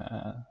scenarios.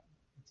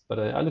 But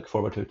I look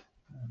forward to it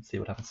and see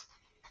what happens.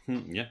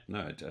 Yeah,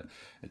 no,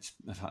 it's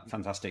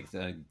fantastic.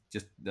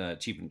 Just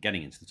achievement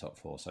getting into the top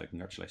 4. So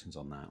congratulations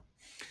on that.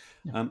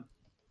 Yeah.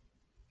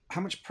 How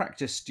much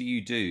practice do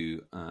you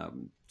do?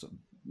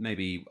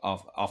 Maybe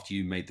after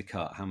you made the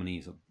cut, how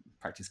many sort of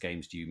practice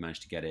games do you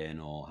manage to get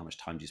in, or how much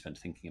time do you spend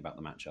thinking about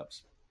the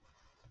matchups?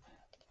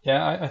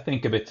 Yeah, I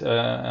think a bit,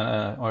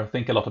 or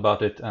think a lot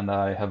about it, and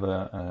I have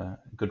a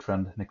good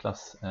friend,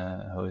 Niklas,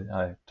 who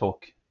I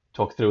talk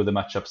through the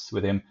matchups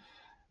with him,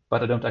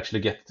 but I don't actually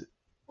get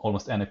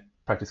almost any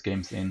practice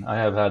games in. I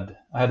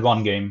had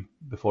 1 game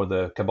before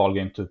the Cabal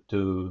game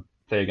to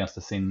play against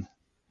the Sin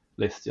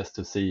list, just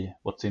to see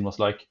what Sin was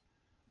like.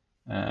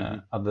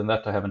 Other than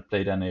that, I haven't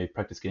played any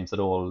practice games at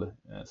all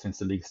since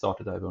the league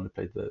started. I've only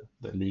played the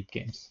league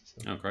games.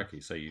 So. Oh, crikey!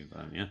 So you've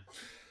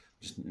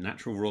just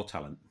natural raw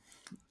talent.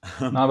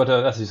 No, but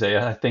as you say,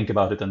 I think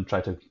about it and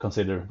try to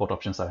consider what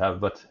options I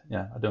have. But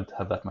yeah, I don't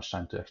have that much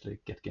time to actually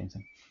get games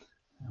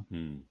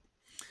in.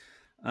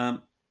 Yeah.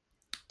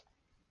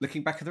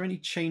 Looking back, are there any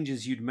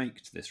changes you'd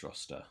make to this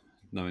roster,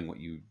 knowing what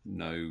you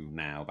know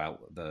now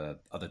about the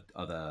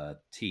other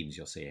teams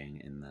you're seeing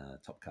in the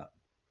top cut?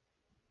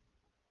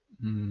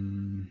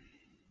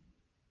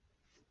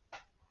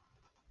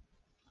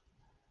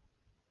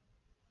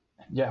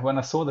 Yeah, when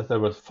I saw that there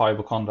were 5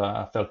 Wakanda,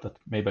 I felt that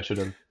maybe I should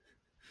have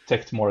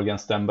teched more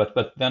against them.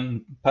 But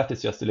then Pat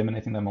is just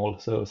eliminating them all,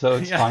 so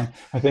it's fine,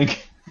 I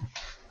think.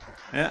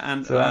 Yeah,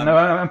 and so no,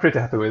 I'm pretty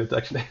happy with it,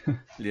 actually.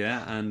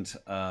 Yeah, and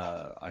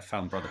I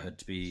found Brotherhood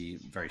to be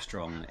very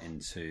strong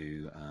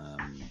into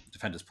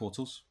Defender's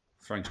portals.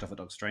 Throwing stuff at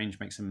Doctor Strange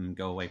makes him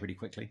go away pretty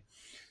quickly.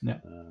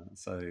 Yeah.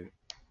 So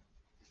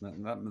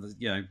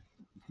that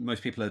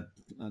most people are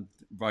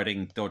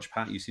riding Dodge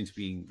Pat. You seem to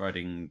be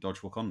riding Dodge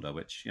Wakanda,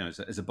 which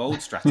is a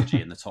bold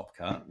strategy in the top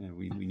cut.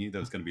 We knew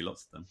there was going to be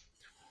lots of them.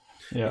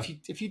 Yeah.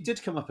 If you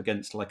did come up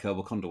against like a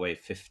Wakanda Wave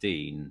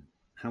 15,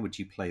 how would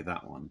you play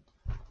that one?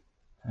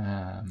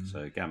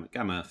 So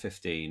Gamma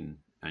 15,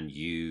 and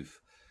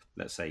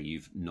let's say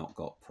you've not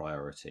got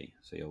priority,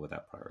 so you're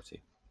without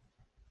priority.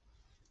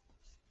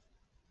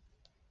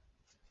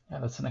 Yeah,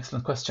 that's an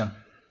excellent question.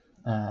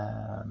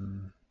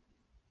 I'm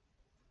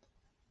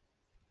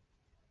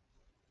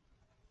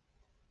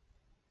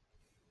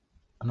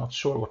not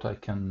sure what I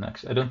can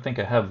actually. I don't think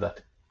I have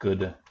that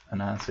good an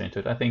answer into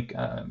it. I think,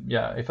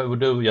 if I would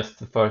do just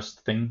the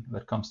first thing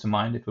that comes to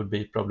mind, it would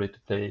be probably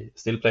to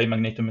still play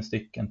Magneto,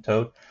 Mystique, and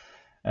Toad,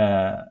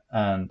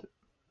 and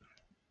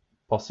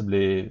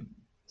possibly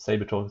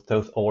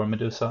Sabertooth or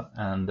Medusa.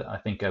 And I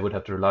think I would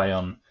have to rely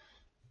on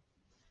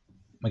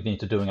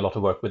Magneto doing a lot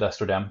of work with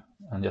Astrodam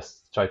and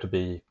just try to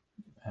be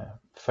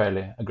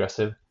fairly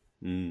aggressive.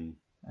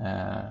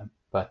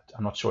 But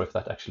I'm not sure if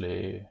that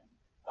actually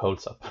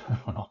holds up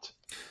or not.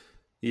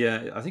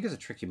 Yeah, I think it's a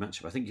tricky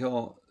matchup. I think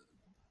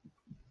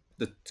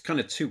the kind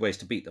of two ways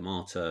to beat them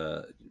are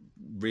to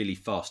really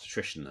fast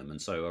attrition them,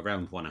 and so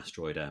around one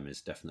Asteroid M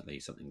is definitely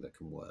something that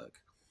can work.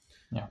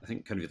 Yeah. I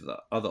think kind of the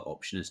other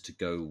option is to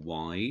go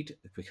wide,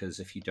 because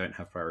if you don't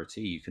have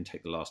priority, you can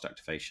take the last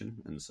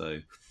activation, and so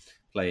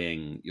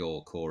playing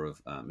your core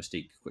of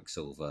Mystique,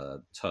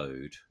 Quicksilver,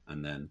 Toad,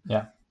 and then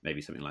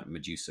maybe something like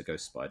Medusa,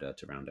 Ghost Spider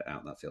to round it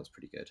out, that feels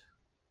pretty good.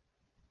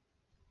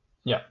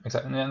 Yeah,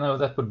 exactly. No,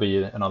 that would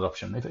be another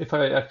option. If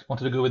I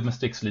wanted to go with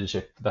Mystique's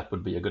leadership, that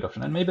would be a good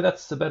option. And maybe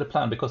that's a better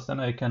plan, because then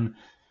I'm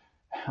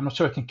not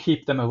sure I can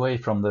keep them away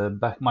from the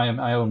back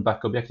my own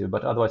back objective,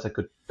 but otherwise I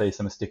could place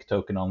a Mystique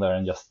token on there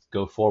and just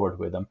go forward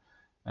with them.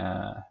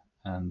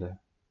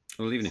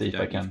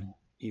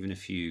 Even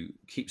if you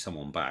keep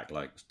someone back,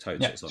 like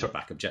Toad sits on the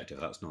back objective,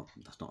 that's not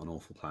an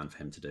awful plan for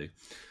him to do.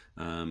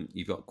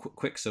 You've got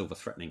Quicksilver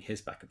threatening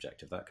his back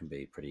objective. That can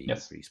be pretty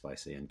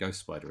spicy, and Ghost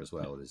Spider as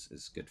well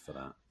is good for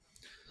that.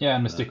 Yeah,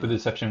 and Mystique with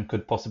Deception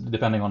could possibly,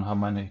 depending on how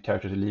many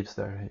characters he leaves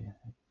there,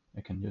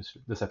 he can use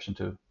Deception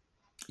to.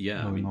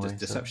 Yeah, I mean,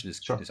 Deception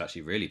is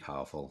actually really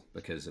powerful,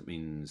 because it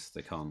means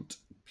they can't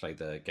play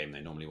the game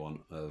they normally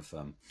want of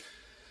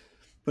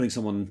putting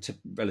someone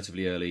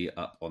relatively early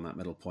up on that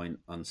middle point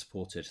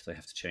unsupported. They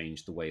have to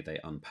change the way they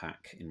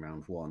unpack in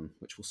round one,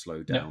 which will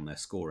slow down their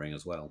scoring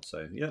as well.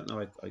 So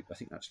I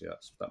think actually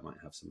that might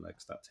have some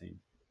legs, that team.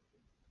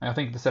 I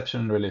think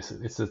Deception really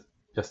is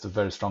just a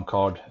very strong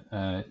card,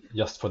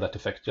 just for that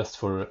effect, just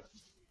for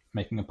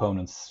making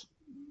opponents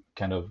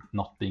kind of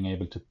not being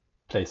able to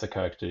place a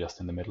character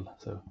just in the middle.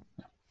 So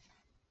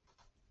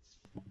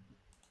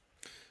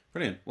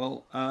brilliant.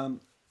 Well,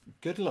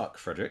 good luck,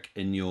 Frederick,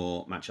 in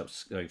your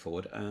matchups going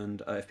forward.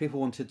 And if people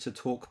wanted to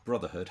talk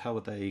Brotherhood, how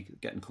would they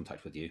get in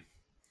contact with you?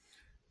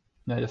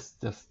 Yeah,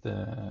 just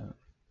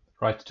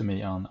write to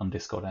me on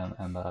Discord,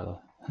 and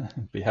I'll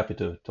be happy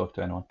to talk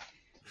to anyone.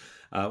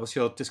 What's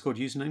your Discord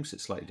username? Because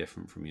it's slightly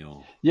different from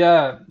your.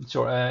 Yeah,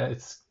 sure.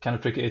 It's kind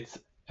of tricky. It's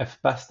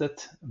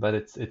FBastet, but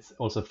it's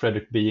also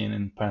Frederick B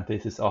in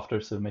parentheses after.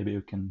 So maybe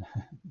you can.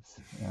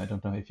 I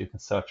don't know if you can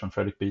search on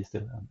Frederick B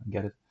still and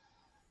get it.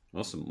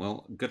 Awesome.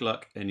 Well, good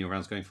luck in your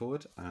rounds going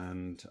forward,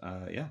 and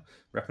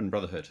repping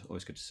Brotherhood.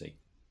 Always good to see.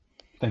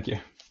 Thank you.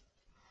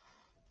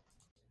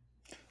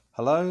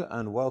 Hello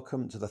and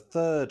welcome to the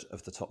third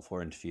of the top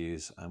 4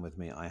 interviews, and with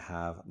me I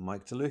have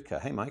Mike DeLuca.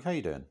 Hey Mike, how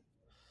you doing?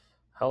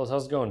 How's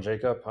it going,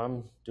 Jacob?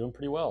 I'm doing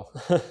pretty well.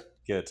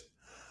 Good.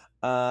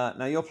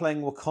 Now you're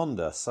playing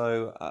Wakanda,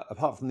 so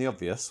apart from the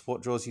obvious,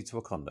 what draws you to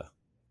Wakanda?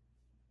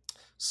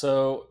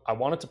 So I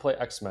wanted to play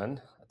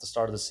X-Men at the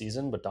start of the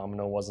season, but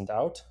Domino wasn't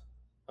out.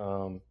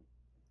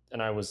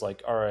 And I was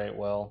like, all right,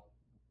 well,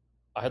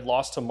 I had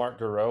lost to Mark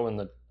Garreau in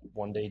the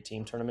one-day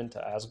team tournament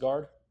to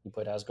Asgard. He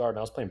played Asgard, and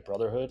I was playing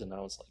Brotherhood, and I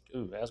was like,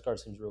 ooh, Asgard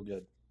seems real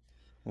good.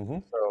 Mm-hmm.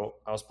 So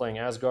I was playing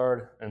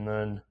Asgard, and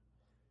then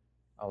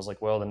I was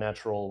like, well, the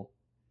natural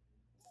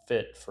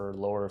fit for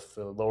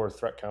lower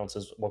threat counts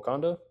is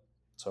Wakanda.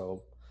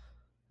 So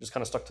just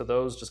kind of stuck to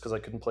those just because I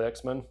couldn't play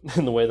X-Men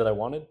in the way that I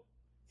wanted.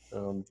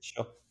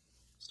 Sure.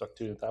 Stuck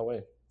to it that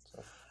way.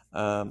 So.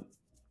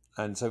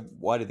 And so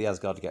why did the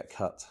Asgard get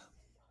cut?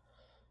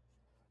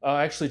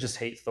 I actually just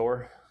hate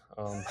Thor.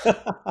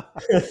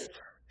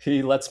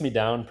 He lets me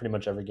down pretty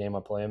much every game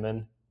I play him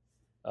in.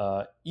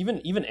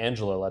 Even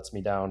Angela lets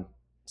me down,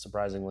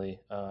 surprisingly.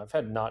 I've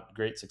had not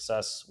great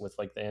success with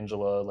like the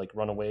Angela like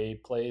runaway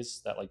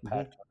plays that like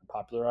Pat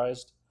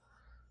popularized.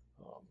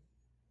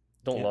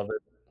 Don't love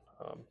it.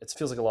 It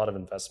feels like a lot of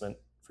investment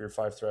for your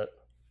 5 threat.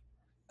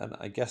 And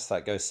I guess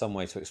that goes some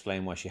way to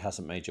explain why she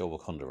hasn't made your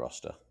Wakanda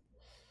roster.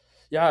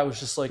 Yeah, I was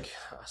just like,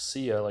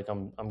 see ya. Like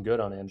I'm good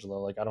on Angela.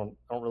 Like I don't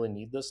really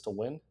need this to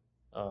win.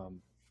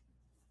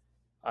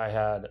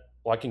 I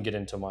can get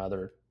into my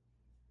other.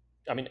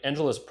 I mean,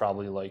 Angela's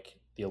probably like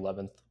the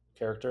 11th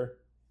character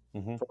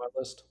for my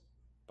list,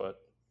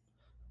 but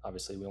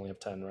obviously we only have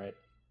 10, right?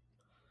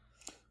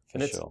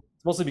 It's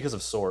mostly because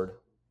of Sword.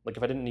 Like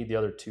if I didn't need the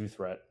other 2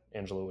 threat,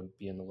 Angela would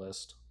be in the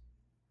list.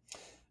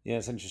 Yeah,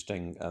 it's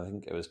interesting. I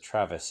think it was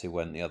Travis who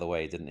went the other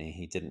way, didn't he?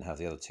 He didn't have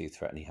the other 2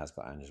 threat, and he has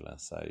got Angela.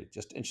 So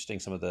just interesting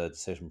some of the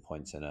decision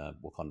points in a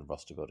Wakanda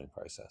roster building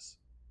process.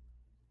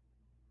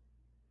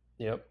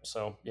 Yep.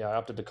 So yeah, I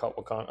opted to cut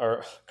Wakanda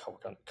or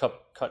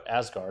cut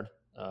Asgard.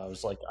 I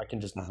was like, I can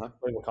just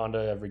play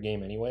Wakanda every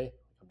game anyway.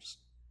 I'm just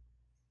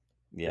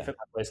they fit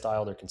my play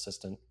style. They're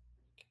consistent.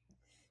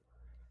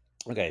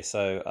 Okay,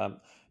 so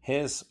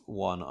here's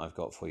one I've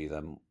got for you.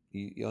 Then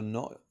you're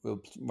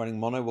running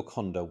mono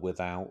Wakanda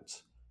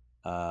without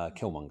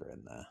Killmonger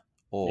in there,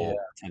 or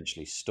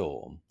potentially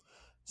Storm.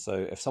 So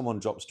if someone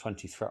drops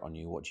 20 threat on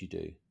you, what do you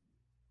do?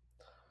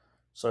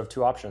 So I have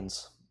two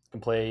options. I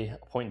can play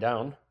a point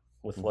down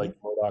with like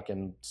MODOK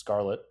and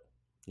Scarlet.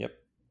 Yep.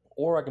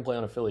 Or I can play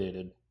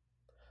unaffiliated,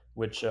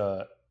 which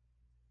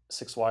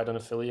 6 wide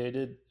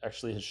unaffiliated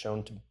actually has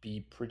shown to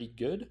be pretty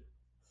good.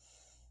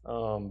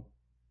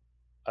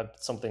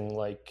 Something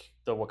like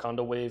the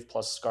Wakanda wave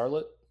plus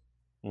Scarlet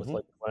with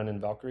like Gwen and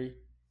Valkyrie.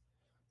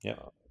 Yeah.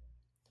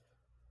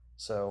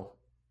 So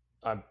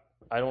I'm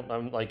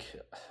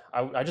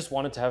just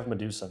wanted to have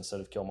Medusa instead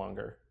of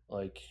Killmonger.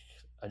 Like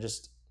I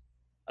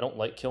don't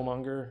like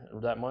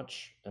Killmonger that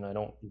much, and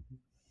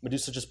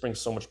Medusa just brings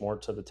so much more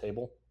to the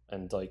table,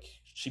 and like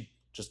she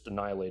just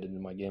annihilated in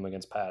my game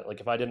against Pat.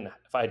 Like if I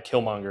had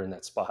Killmonger in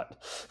that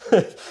spot,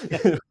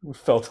 it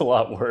felt a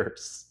lot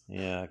worse.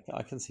 Yeah,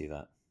 I can see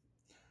that.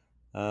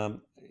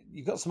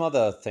 You've got some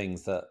other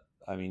things that,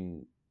 I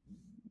mean,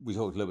 we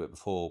talked a little bit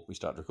before we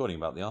started recording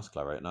about the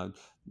article I wrote. Now,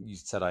 you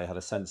said I had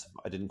a sense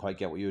I didn't quite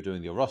get what you were doing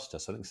with your roster,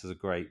 so I think this is a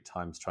great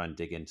time to try and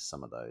dig into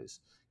some of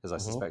those, because I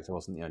suspect I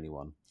wasn't the only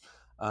one.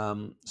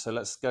 So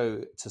let's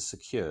go to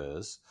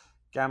secures.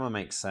 Gamma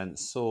makes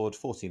sense. Sword,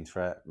 14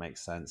 threat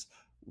makes sense.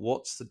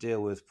 What's the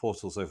deal with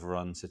Portals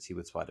Overrun City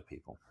with Spider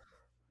People?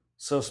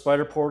 So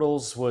Spider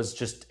Portals was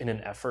just in an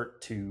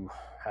effort to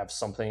have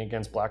something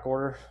against Black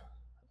Order.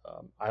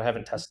 I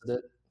haven't tested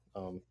it.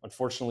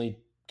 Unfortunately,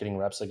 getting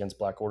reps against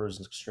Black Order is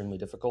extremely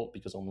difficult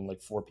because only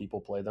like 4 people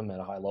play them at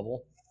a high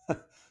level.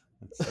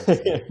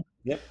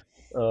 Yep.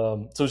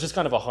 So it's just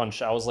kind of a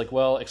hunch. I was like,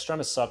 well,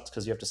 Extremis sucked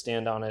because you have to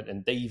stand on it,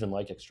 and they even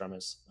like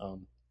Extremis.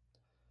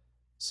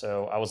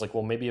 So I was like,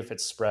 well, maybe if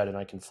it's spread and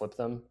I can flip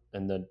them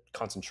and then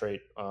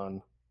concentrate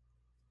on,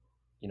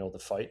 the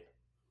fight,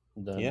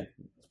 then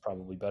it's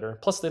probably better.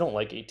 Plus, they don't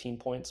like 18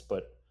 points,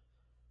 but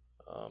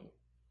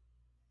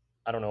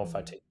I don't know if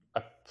I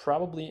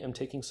probably am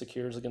taking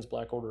secures against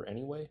Black Order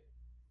anyway.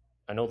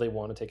 I know they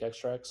want to take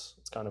extracts.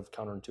 It's kind of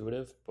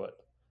counterintuitive,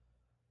 but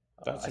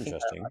that's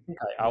interesting. I think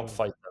I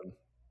outfight them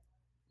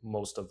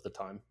most of the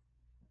time.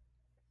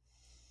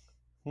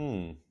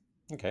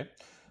 Okay.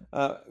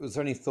 Was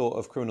there any thought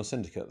of Criminal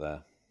Syndicate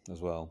there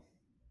as well?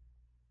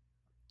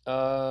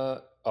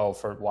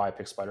 For why I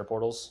picked Spider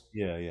Portals?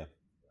 Yeah.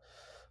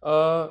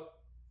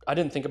 I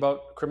didn't think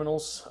about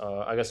criminals.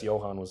 I guess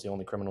Johan was the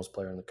only criminals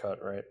player in the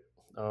cut, right?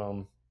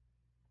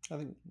 I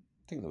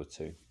think there were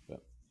 2.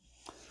 But...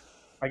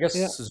 I guess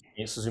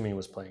Suzumi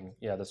was playing.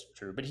 Yeah, that's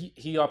true. But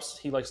he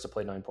likes to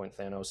play 9-point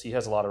Thanos. He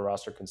has a lot of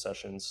roster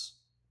concessions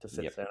to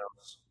fit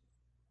Thanos.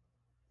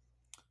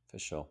 For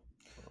sure.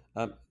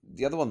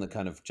 The other one that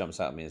kind of jumps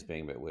out at me as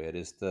being a bit weird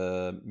is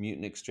the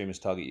Mutant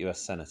Extremist target US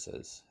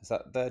Senators. Is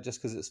that there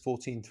just because it's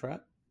 14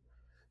 threat?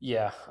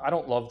 Yeah, I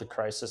don't love the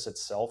Crisis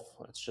itself.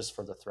 It's just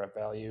for the threat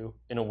value.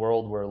 In a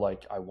world where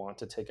like I want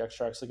to take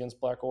extracts against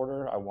Black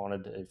Order, I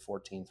wanted a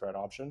 14 threat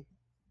option.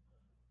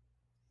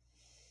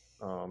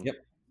 Yep,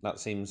 that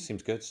seems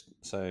good.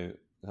 So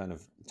kind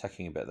of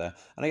teching a bit there.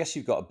 And I guess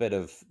you've got a bit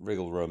of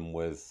wriggle room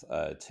with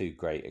 2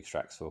 great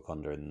extracts for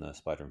Wakanda in the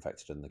Spider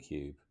Infected and the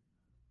Cube.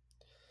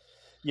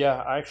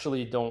 Yeah, I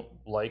actually don't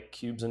like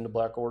cubes into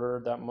Black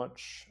Order that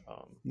much.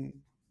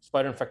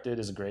 Spider Infected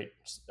is a great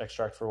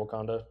extract for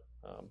Wakanda.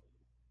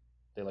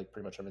 They like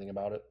pretty much everything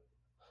about it.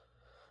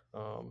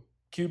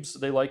 Cubes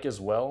they like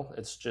as well.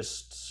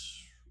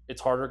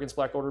 It's harder against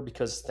Black Order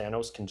because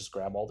Thanos can just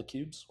grab all the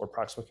cubes, or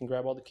Proxima can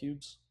grab all the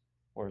cubes.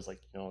 Whereas they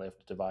have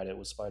to divide it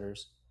with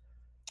spiders.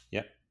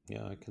 Yeah,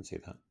 I can see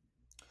that.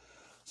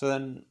 So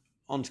then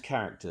on to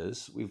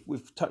characters.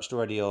 We've touched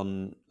already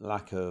on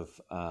lack of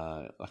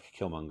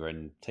Killmonger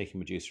and taking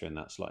Medusa in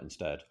that slot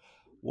instead.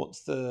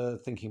 What's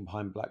the thinking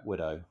behind Black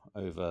Widow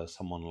over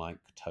someone like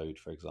Toad,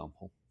 for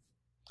example?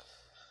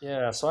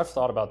 Yeah, so I've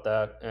thought about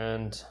that,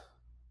 and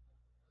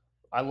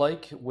I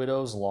like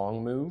Widow's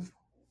long move,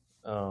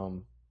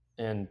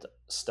 and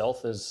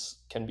stealth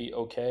can be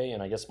okay,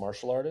 and I guess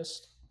martial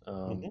artist.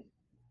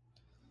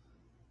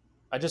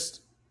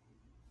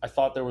 I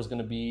thought there was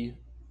going to be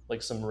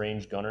like some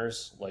ranged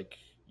gunners, like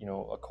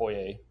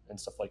Okoye and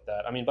stuff like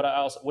that. I mean, but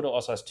Widow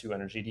also has 2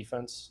 energy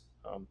defense.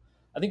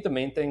 I think the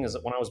main thing is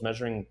that when I was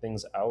measuring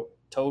things out,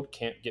 Toad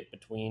can't get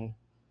between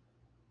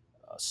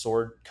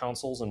sword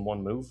councils in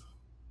one move.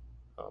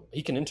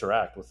 He can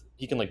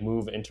like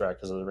move and interact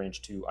because of the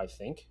range 2, I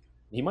think.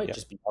 He might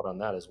just be out on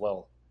that as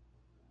well.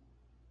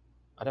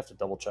 I'd have to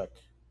double check.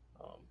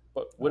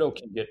 But Widow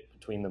can get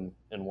between them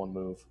in one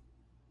move.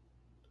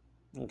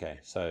 Okay,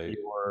 so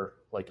you're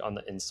like on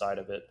the inside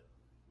of it.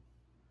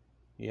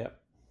 Yep.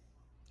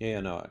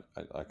 Yeah, no,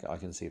 I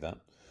can see that.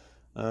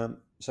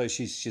 So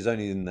she's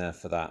only in there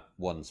for that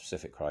one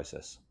specific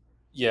crisis.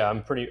 Yeah,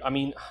 I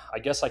mean, I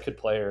guess I could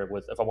play her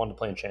if I wanted to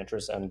play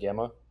Enchantress and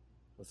Gamma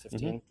with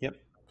 15. Yep.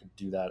 I could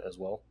do that as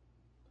well.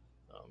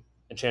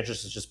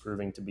 Enchantress is just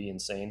proving to be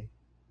insane,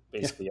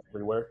 basically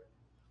everywhere.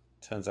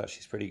 Turns out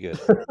she's pretty good.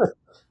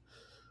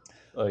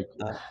 Like,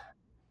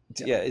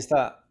 yeah, is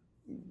that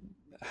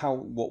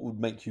what would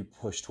make you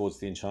push towards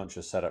the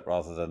Enchantress setup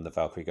rather than the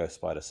Valkyrie Ghost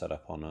Spider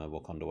setup on a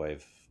Wakanda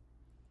Wave?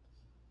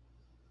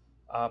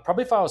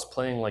 probably if I was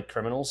playing like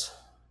Criminals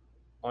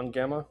on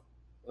Gamma.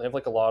 They have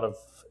like a lot of,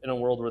 in a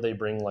world where they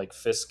bring like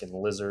Fisk and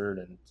Lizard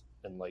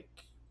and like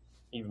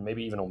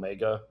maybe even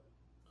Omega.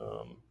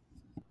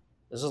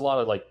 There's a lot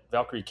of like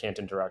Valkyrie can't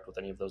interact with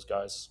any of those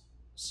guys,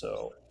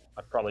 so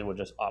I probably would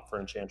just opt for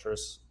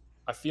Enchantress.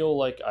 I feel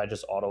like I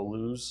just auto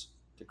lose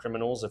to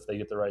Criminals if they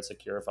get the right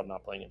secure if I'm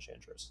not playing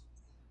Enchantress.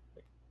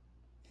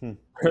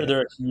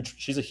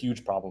 She's a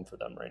huge problem for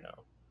them right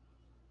now.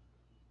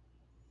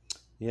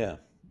 Yeah,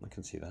 I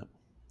can see that.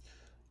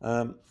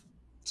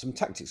 Some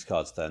tactics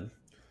cards then.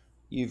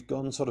 You've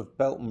gone sort of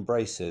belt and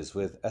braces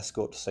with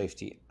Escort,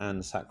 Safety,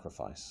 and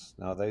Sacrifice.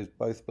 Now, are those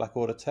both Black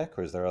Order tech,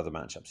 or is there other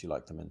matchups you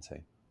like them into?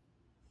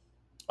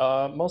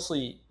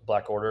 Mostly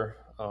Black Order.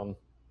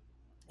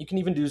 You can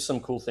even do some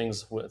cool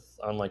things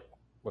on like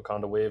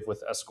Wakanda Wave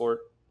with Escort.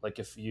 Like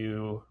if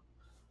you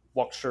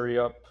walk Shuri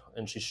up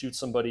and she shoots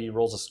somebody,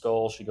 rolls a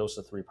skull, she goes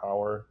to 3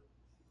 power,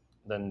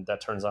 then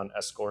that turns on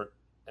Escort,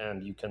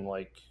 and you can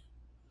like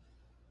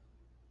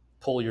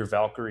pull your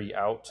Valkyrie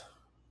out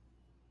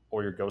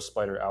or your Ghost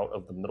Spider out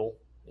of the middle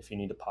if you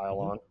need to pile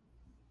on.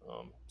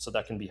 So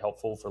that can be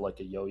helpful for like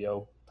a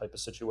yo-yo type of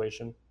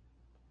situation.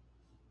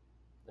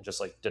 It just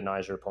like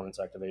denies your opponent's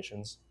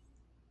activations.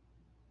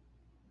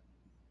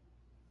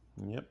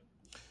 Yep.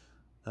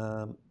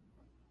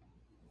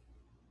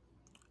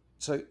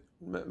 So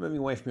moving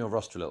away from your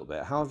roster a little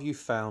bit, how have you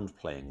found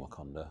playing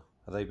Wakanda?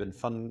 Have they been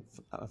fun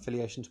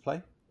affiliation to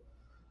play?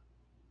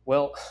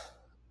 Well,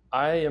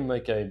 I am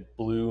like a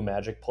blue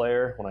Magic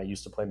player. When I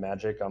used to play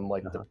Magic, I'm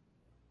like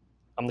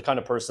I'm the kind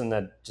of person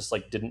that just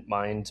like didn't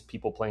mind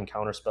people playing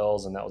counter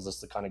spells, and that was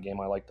just the kind of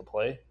game I like to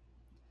play.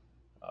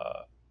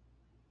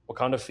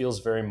 Wakanda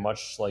feels very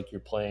much like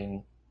you're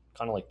playing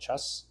kind of like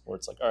chess, where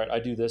it's like, all right, I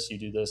do this, you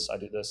do this, I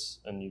do this,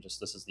 and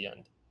this is the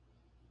end.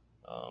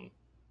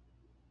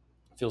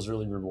 It feels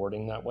really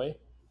rewarding that way.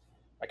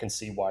 I can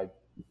see why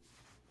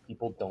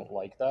people don't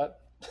like that,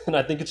 and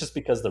I think it's just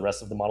because the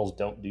rest of the models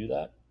don't do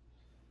that.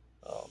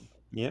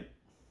 Yep.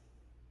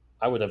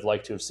 I would have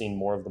liked to have seen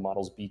more of the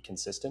models be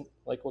consistent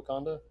like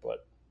Wakanda,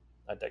 but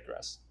I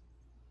digress.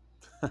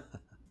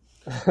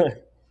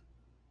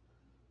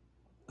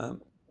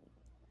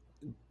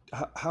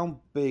 How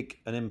big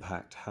an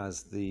impact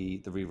has the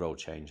reroll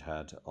change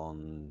had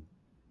on,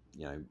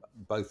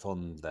 both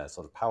on their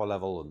sort of power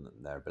level and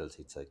their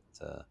ability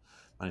to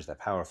manage their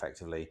power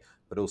effectively,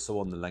 but also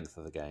on the length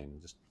of the game?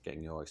 Just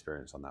getting your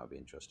experience on that would be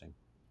interesting.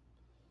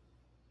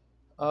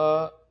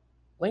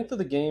 Length of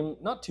the game,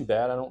 not too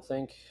bad, I don't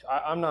think.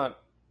 I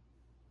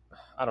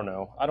don't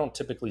know. I don't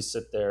typically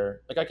sit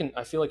there. Like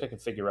I feel like I can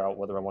figure out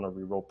whether I want to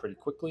reroll pretty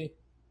quickly.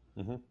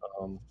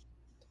 Mm-hmm.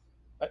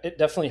 It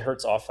definitely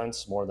hurts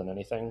offense more than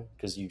anything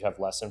because you have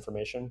less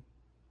information.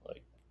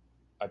 Like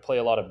I play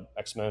a lot of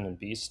X-Men and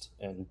Beast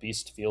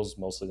feels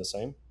mostly the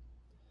same.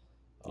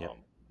 Yep.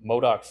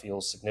 MODOK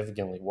feels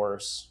significantly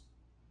worse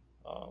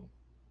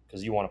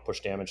because you want to push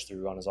damage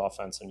through on his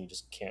offense, and you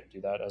just can't do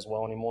that as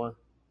well anymore.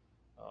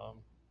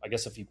 I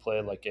guess if you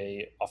play like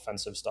a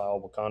offensive style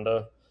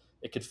Wakanda,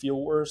 it could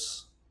feel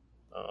worse.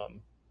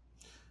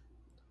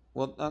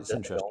 Well, that's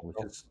interesting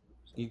because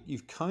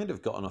you've kind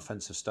of got an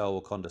offensive style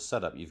Wakanda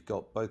setup. You've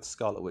got both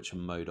Scarlet Witch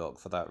and MODOK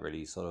for that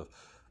really sort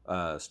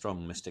of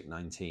strong Mystic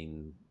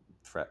 19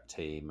 threat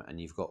team,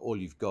 and all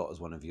you've got as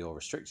one of your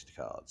restricted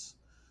cards.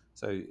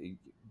 So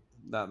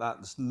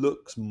that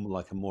looks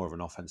like more of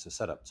an offensive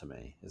setup to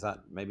me. Is that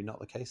maybe not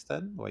the case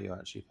then, where you're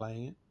actually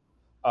playing it?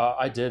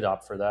 I did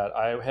opt for that.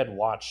 I had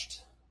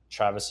watched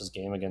Travis's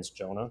game against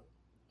Jonah,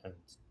 and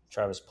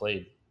Travis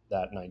played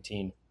that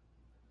 19,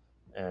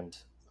 and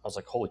I was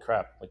like, holy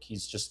crap, like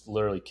he's just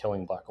literally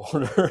killing Black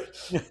Order.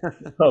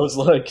 I was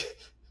like,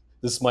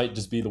 this might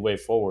just be the way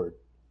forward.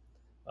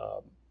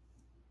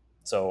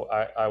 So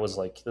I was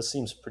like, this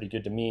seems pretty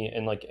good to me.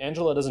 And like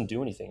Angela doesn't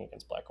do anything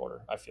against Black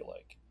Order, I feel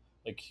like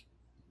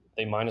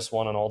they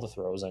 -1 on all the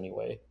throws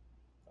anyway.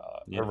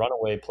 Her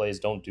runaway plays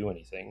don't do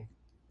anything.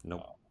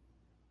 Nope.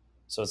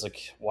 So it's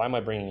like, why am I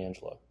bringing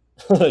Angela?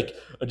 Like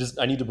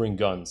I need to bring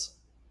guns.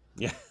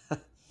 Yeah.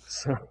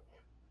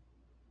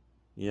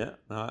 Yeah,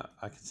 no,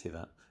 I can see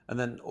that. And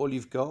then all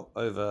you've got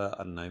over,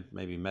 I don't know,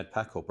 maybe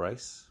Medpack or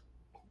Brace?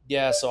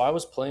 Yeah, so I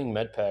was playing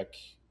Medpack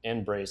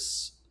and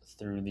Brace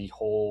through the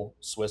whole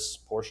Swiss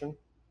portion.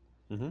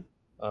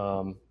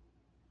 Mm-hmm.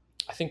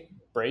 I think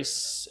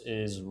Brace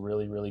is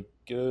really, really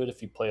good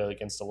if you play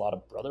against a lot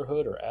of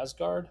Brotherhood or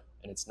Asgard,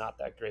 and it's not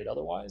that great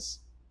otherwise.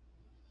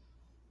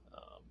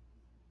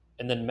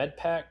 And then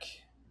Medpack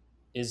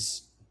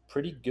is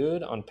pretty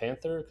good on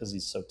Panther because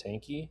he's so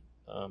tanky.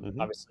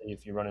 Obviously,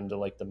 if you run into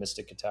like the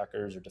Mystic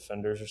attackers or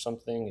defenders or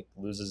something, it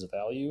loses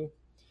value.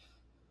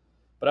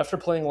 But after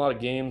playing a lot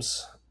of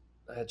games,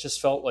 It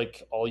just felt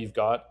like all you've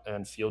got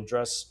and field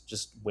dress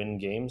just win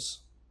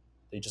games.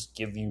 They just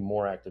give you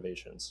more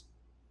activations.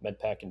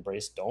 Medpack and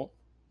Brace don't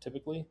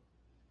typically.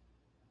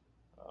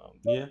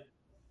 Yeah,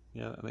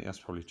 I think that's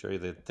probably true.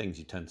 The things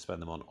you tend to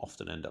spend them on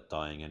often end up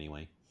dying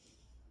anyway.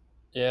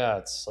 Yeah,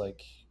 it's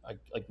like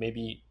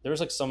maybe there's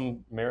like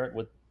some merit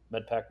with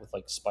Medpack with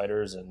like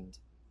spiders and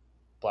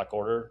Black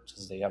Order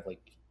because they have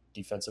like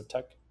defensive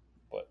tech,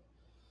 but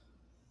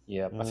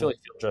yeah, I feel like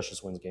field dress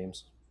just wins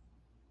games.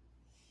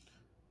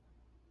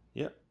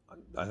 Yeah,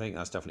 I think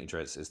that's definitely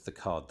true. It's the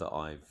card that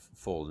I've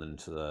fallen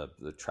into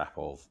the trap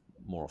of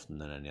more often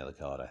than any other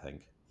card, I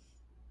think.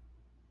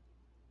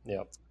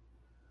 Yeah.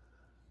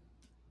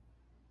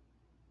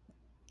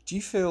 Do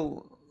you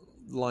feel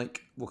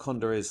like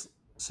Wakanda is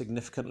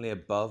significantly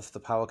above the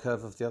power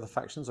curve of the other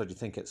factions, or do you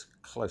think it's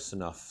close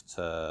enough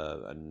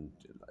to, and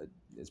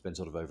it's been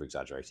sort of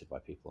over-exaggerated by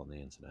people on the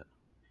internet?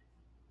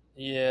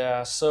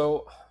 Yeah,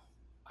 so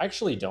I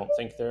actually don't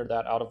think they're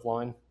that out of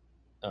line.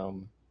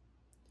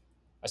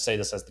 I say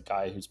this as the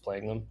guy who's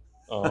playing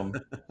them.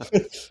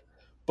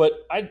 But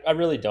I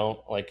really don't.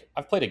 Like,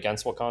 I've played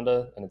against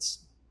Wakanda, and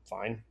it's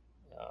fine.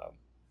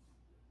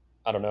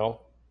 I don't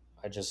know.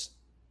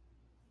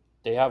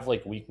 They have,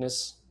 like,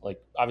 weakness.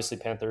 Like, obviously,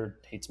 Panther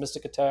hates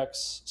mystic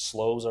attacks.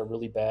 Slows are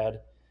really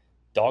bad.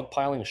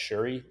 Dogpiling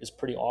Shuri is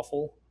pretty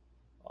awful.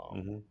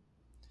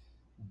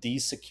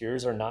 These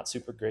secures are not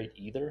super great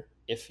either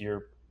if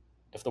the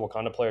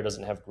Wakanda player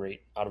doesn't have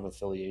great out of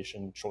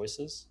affiliation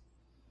choices.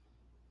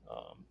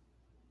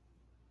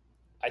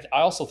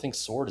 I also think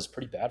Sword is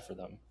pretty bad for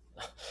them.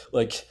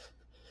 Like,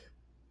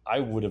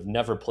 I would have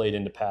never played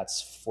into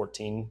Pat's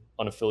 14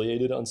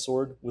 unaffiliated on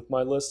Sword with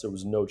my list. There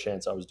was no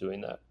chance I was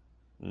doing that.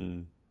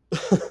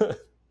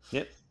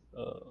 Yep.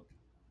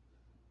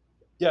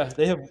 Yeah,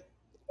 they have.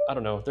 I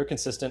don't know. They're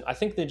consistent. I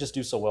think they just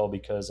do so well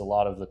because a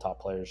lot of the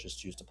top players just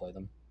choose to play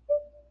them.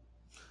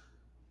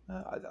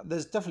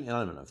 There's definitely an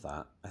element of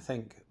that. I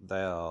think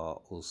they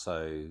are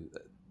also.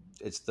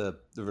 It's the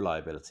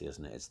reliability,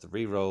 isn't it? It's the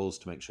rerolls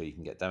to make sure you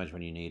can get damage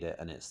when you need it,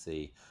 and it's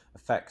the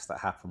effects that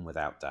happen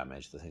without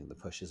damage, the thing that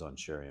pushes on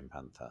Shuri and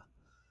Panther.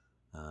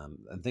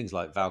 And things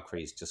like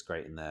Valkyrie's just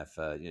great in there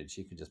for,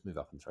 she can just move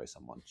up and throw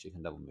someone. She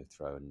can double move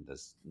throw, and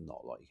there's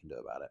not a lot you can do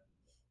about it.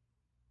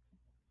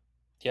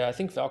 Yeah, I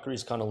think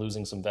Valkyrie's kind of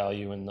losing some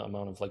value in the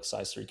amount of like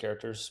size 3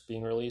 characters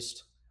being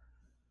released.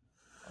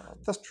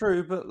 That's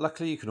true, but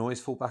luckily you can always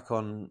fall back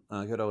on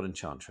good old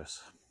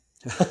Enchantress.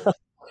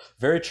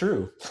 Very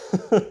true.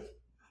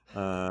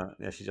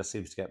 Yeah, she just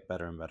seems to get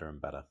better and better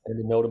and better.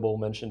 And a notable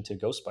mention to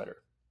Ghost Spider,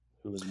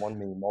 who has won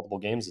me multiple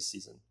games this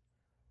season.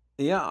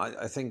 Yeah,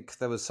 I think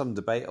there was some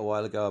debate a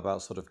while ago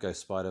about sort of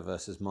Ghost Spider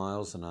versus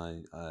Miles, and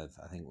I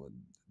think the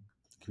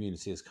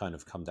community has kind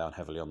of come down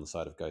heavily on the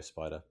side of Ghost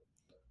Spider.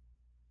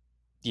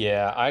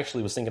 Yeah, I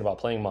actually was thinking about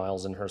playing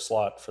Miles in her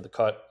slot for the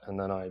cut, and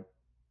then one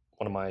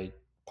of my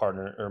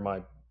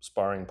my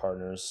sparring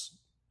partners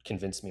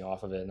convinced me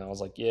off of it, and I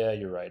was like, yeah,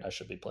 you're right, I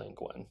should be playing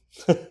Gwen.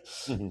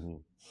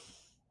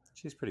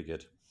 She's pretty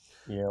good.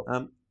 Yeah.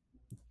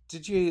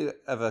 Did you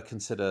ever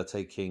consider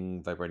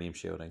taking Vibranium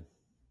Shielding?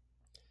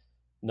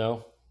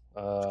 No,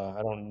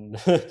 I don't.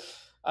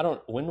 I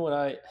don't. When would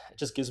I? It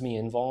just gives me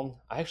invuln.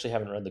 I actually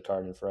haven't read the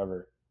card in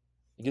forever.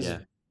 It gives. Yeah.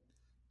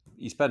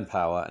 You spend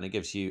power, and it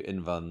gives you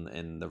invuln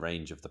in the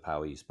range of the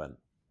power you spent.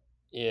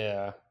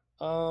 Yeah.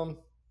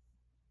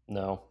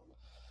 No.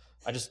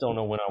 I just don't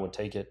know when I would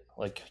take it.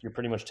 Like, you're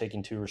pretty much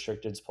taking 2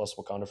 restricteds plus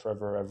Wakanda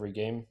Forever every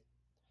game.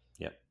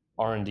 Yep.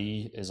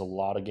 R&D is a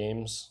lot of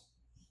games,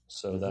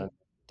 so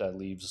that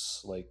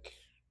leaves like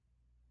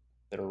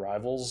Bitter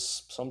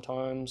Rivals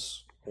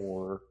sometimes,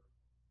 or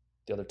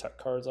the other tech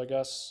cards, I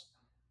guess.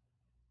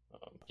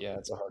 Yeah,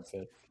 it's a hard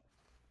fit.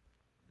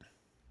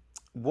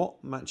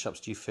 What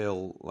matchups do you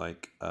feel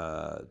like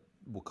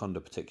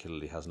Wakanda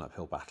particularly has an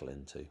uphill battle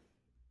into?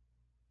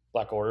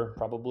 Black Order,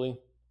 probably.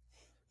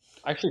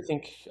 I actually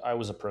think I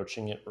was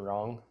approaching it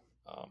wrong.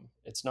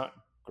 It's not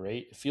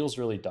great. It feels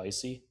really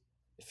dicey.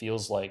 It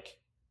feels like,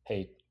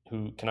 hey,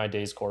 who can I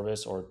daze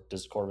Corvus, or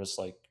does Corvus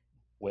like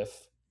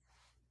whiff?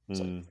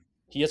 Like,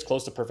 he has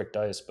close to perfect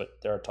dice,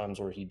 but there are times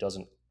where he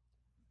doesn't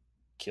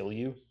kill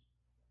you,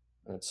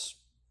 and it's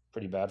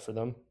pretty bad for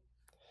them.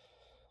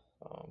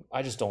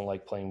 I just don't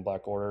like playing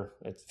Black Order.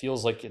 It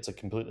feels like it's a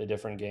completely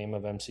different game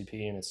of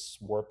MCP, and it's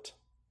warped,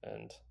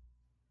 and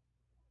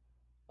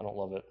I don't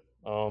love it.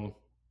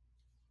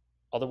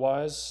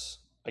 Otherwise,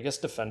 I guess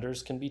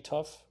defenders can be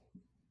tough.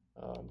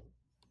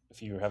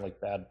 If you have like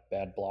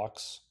bad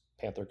blocks,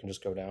 Panther can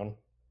just go down.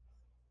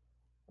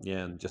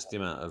 Yeah, and just the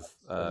amount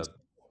of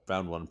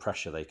round 1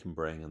 pressure they can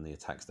bring and the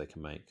attacks they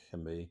can make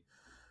can be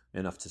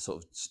enough to sort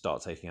of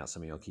start taking out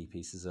some of your key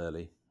pieces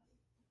early.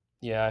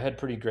 Yeah, I had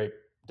pretty great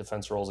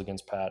defense rolls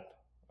against Pat,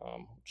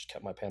 which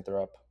kept my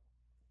Panther up.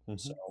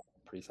 So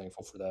pretty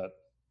thankful for that.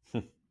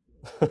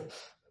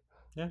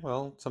 Yeah,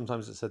 well,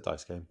 sometimes it's a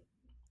dice game.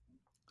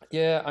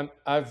 Yeah,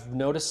 I've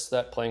noticed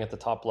that playing at the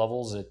top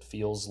levels, it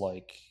feels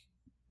like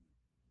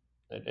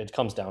it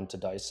comes down to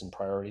dice and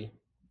priority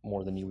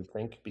more than you would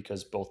think,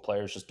 because both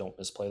players just don't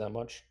misplay that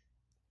much.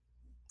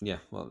 Yeah,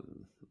 well,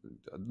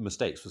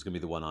 mistakes was going to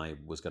be the one I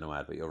was going to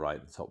add, but you're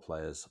right. The top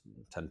players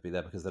tend to be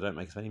there because they don't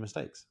make as many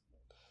mistakes.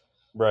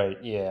 Right.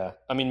 Yeah.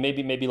 I mean,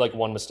 maybe like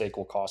one mistake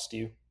will cost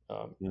you.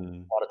 A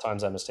Mm. lot of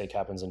times that mistake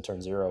happens in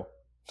turn 0.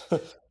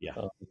 Yeah,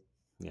 Um,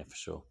 yeah, for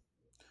sure.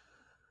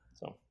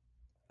 so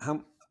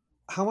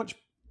How much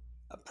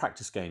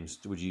practice games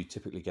would you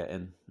typically get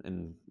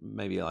in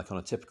maybe like on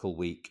a typical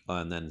week,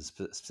 and then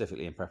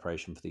specifically in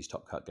preparation for these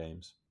Top Cut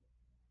games?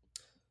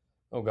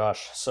 Oh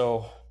gosh.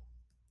 So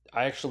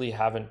I actually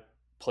haven't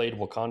played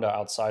Wakanda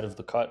outside of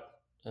the cut.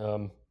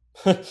 Um,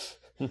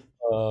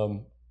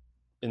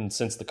 and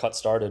since the cut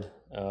started,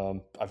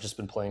 I've just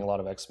been playing a lot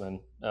of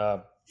X-Men.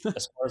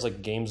 As far as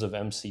like games of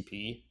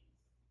MCP,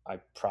 I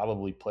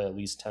probably play at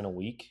least 10 a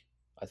week.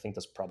 I think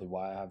that's probably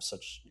why I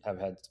have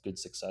had good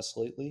success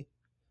lately.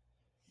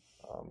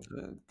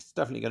 It's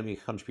definitely going to be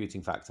a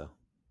contributing factor.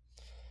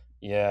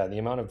 Yeah, the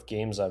amount of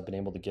games I've been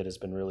able to get has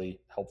been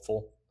really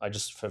helpful. I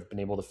just have been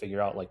able to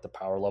figure out like the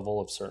power level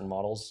of certain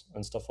models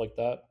and stuff like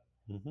that.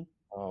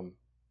 Um,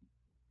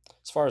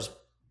 as far as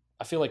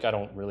I feel like I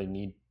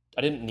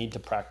didn't need to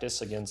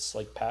practice against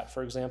like Pat,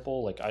 for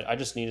example. Like I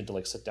just needed to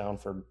like sit down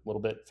for a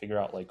little bit, figure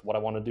out like what I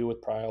want to do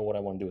with Prio, what I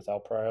want to do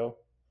without Prio.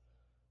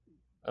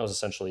 That was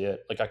essentially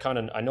it. Like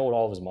I know what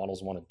all of his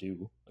models want to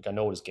do. Like I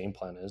know what his game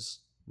plan is.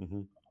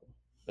 Mm-hmm.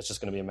 It's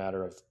just going to be a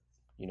matter of,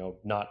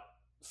 not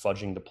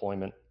fudging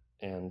deployment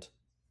and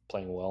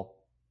playing well.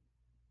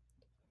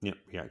 Yeah,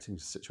 reacting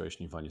to the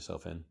situation you find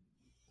yourself in.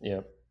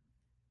 Yeah.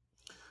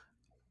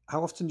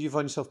 How often do you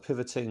find yourself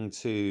pivoting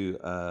to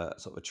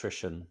sort of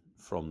attrition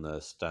from the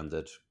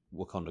standard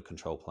Wakanda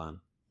control plan?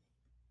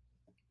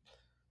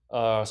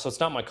 So it's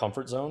not my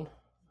comfort zone,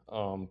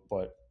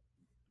 but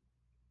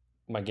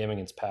my game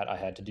against Pat, I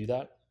had to do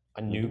that.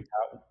 I knew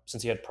Pat,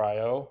 since he had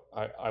Prio,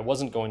 I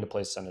wasn't going to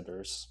play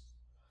Senators,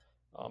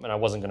 and I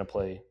wasn't going to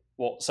play.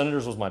 Well,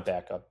 Senators was my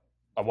backup.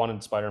 I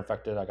wanted Spider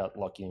Infected. I got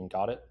lucky and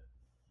got it.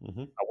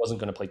 Mm-hmm. I wasn't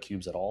going to play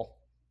cubes at all.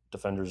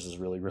 Defenders is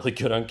really, really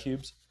good on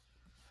cubes.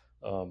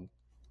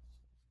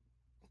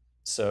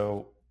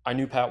 So I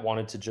knew Pat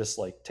wanted to just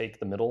like take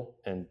the middle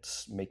and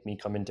make me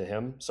come into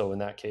him. So in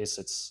that case,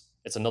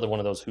 it's another one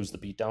of those who's the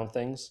beatdown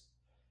things,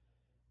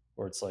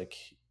 where it's like,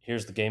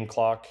 here's the game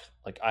clock.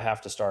 Like I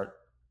have to start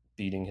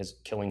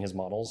killing his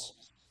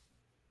models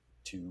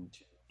to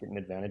get an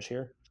advantage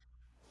here.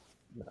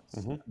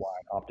 That's why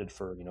I opted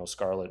for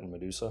Scarlet and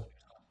Medusa.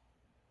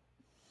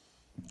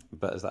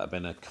 But has that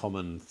been a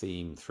common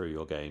theme through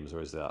your games, or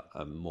is that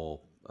a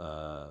more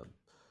of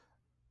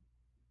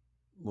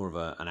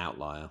an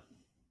outlier?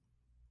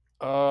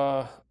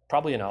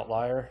 Probably an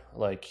outlier.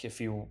 Like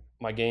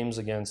my games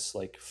against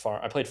like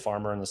I played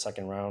Farmer in the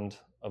second round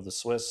of the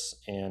Swiss,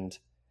 and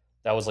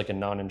that was like a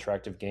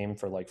non-interactive game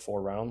for like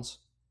 4 rounds.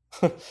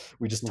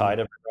 We just tied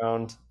every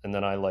round, and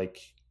then I like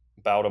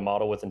bowed a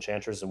model with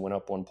Enchantress and went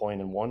up 1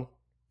 point and won.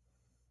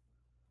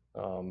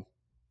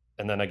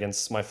 And then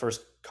against my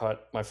first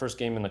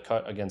game in the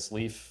cut against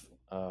Leaf,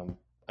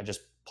 I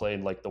just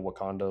played like the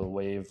Wakanda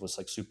wave, was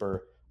like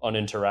super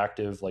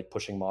uninteractive, like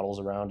pushing models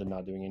around and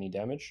not doing any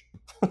damage.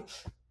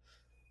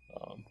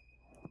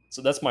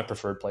 So that's my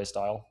preferred play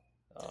style.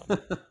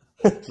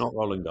 Not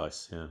rolling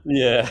dice, yeah.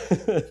 Yeah.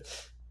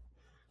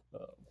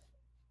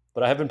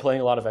 But I have been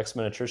playing a lot of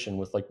X-Men attrition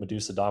with like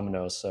Medusa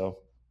Domino, so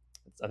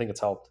I think it's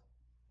helped.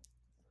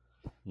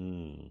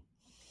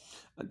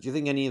 Do you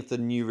think any of the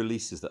new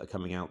releases that are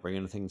coming out bring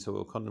anything to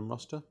a Wakanda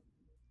roster?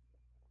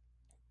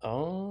 I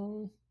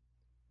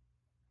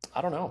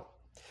don't know.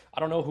 I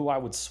don't know who I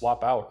would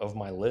swap out of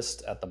my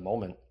list at the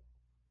moment.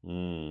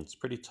 It's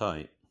pretty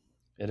tight.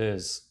 It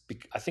is.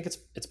 I think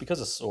it's because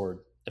of Sword.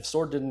 If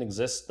Sword didn't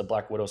exist, the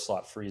Black Widow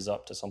slot frees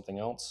up to something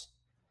else.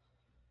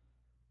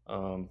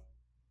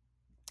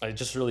 It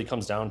just really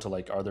comes down to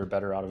like, are there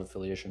better out of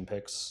affiliation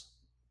picks?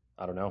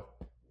 I don't know.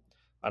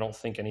 I don't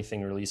think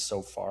anything released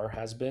so far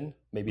has been.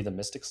 Maybe the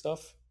Mystic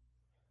stuff.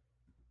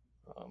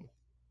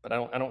 But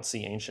I don't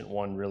see Ancient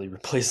One really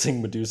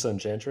replacing Medusa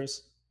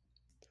Enchantress.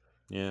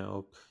 Yeah,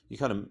 well, you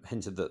kind of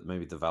hinted that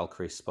maybe the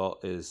Valkyrie spot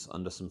is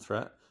under some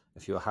threat.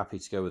 If you're happy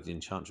to go with the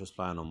Enchantress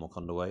plan on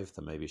Wakanda Wave,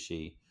 then maybe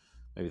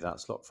that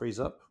slot frees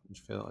up.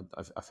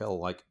 I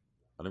feel like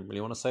I don't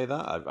really want to say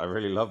that. I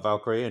really love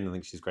Valkyrie and I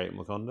think she's great in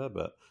Wakanda,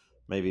 but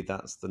maybe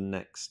that's the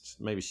next.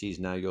 Maybe she's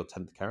now your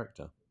 10th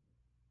character.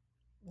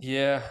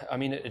 Yeah, I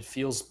mean, it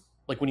feels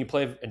like when you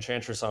play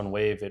Enchantress on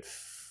Wave,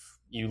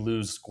 you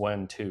lose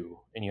Gwen too,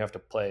 and you have to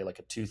play like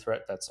a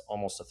 2-threat that's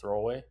almost a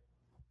throwaway.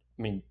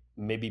 I mean,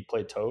 maybe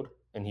play Toad,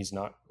 and he's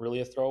not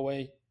really a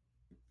throwaway.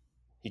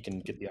 He can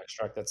get the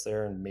extract that's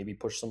there and maybe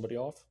push somebody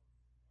off.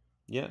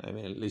 Yeah, I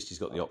mean, at least he's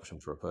got the option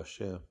for a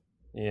push, yeah.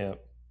 Yeah.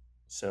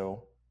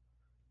 So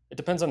it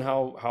depends on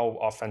how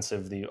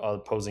offensive the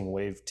opposing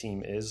Wave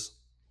team is.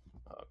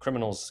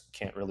 Criminals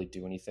can't really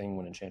do anything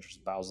when Enchantress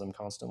bows them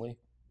constantly.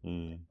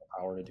 No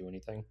power to do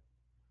anything.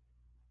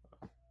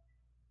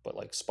 But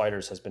like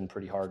Spiders has been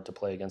pretty hard to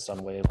play against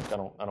on Wave. Like,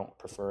 I don't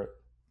prefer it.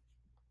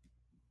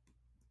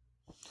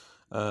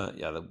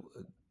 Yeah,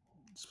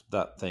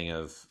 that thing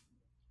of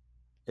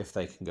if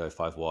they can go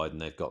 5 wide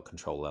and they've got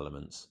control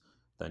elements,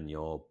 then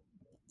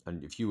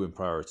and if you win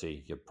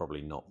priority, you're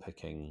probably not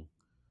picking.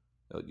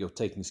 You're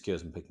taking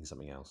skewers and picking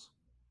something else.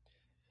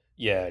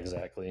 Yeah,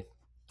 exactly.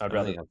 I'd And I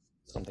rather think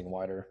something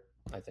wider,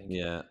 I think.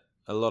 yeah,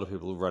 a lot of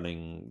people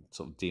running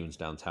sort of demons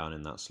downtown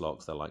in that slot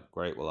 'cause they're like,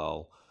 great,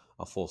 well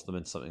I'll force them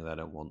into something they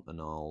don't want, and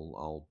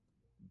I'll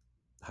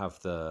have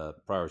the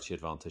priority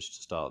advantage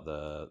to start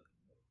the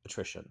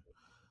attrition.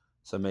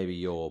 So maybe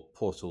your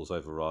portals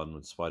overrun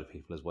with spider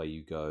people is where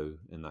you go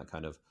in that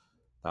kind of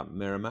that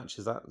mirror match.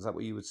 Is that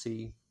what you would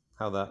see?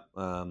 How that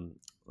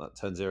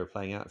turn 0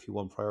 playing out if you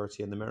won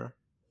priority in the mirror?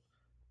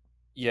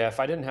 Yeah, if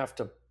I didn't have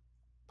to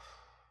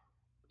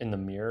in the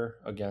mirror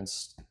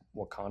against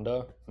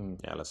Wakanda,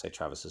 Yeah, let's say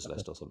Travis's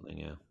list or something.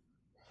 Yeah.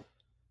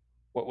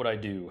 what would I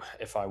do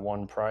if I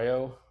won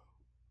Prio?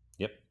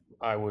 Yep.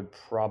 I would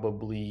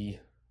probably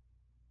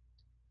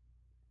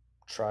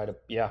try to.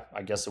 Yeah,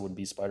 I guess it would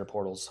be spider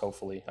portals.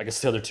 Hopefully, I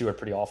guess the other two are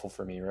pretty awful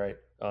for me, right?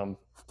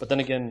 But then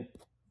again,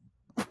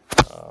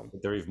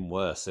 they're even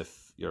worse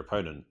if your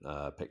opponent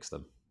picks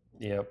them.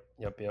 Yep.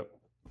 I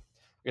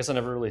guess I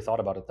never really thought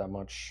about it that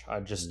much. I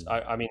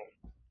mean,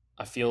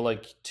 I feel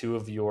like 2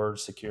 of your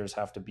secures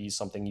have to be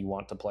something you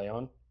want to play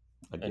on.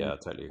 Yeah, I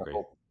totally agree.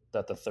 Hope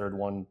that the third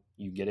one,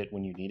 you get it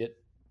when you need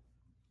it.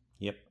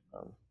 Yep.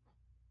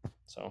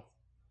 So,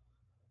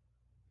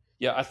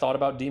 yeah, I thought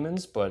about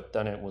demons, but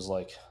then it was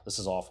like, this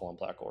is awful on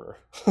Black Order.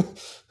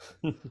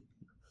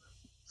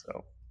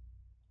 So,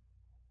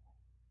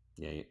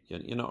 yeah,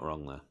 you're not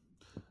wrong there.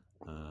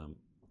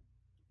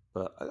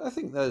 But I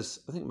think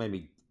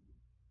maybe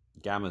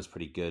Gamma's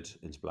pretty good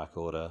into Black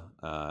Order.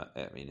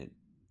 I mean,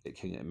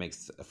 it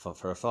makes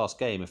for a fast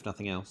game, if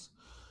nothing else.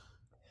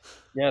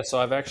 Yeah, so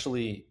I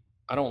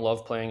don't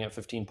love playing at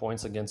 15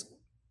 points against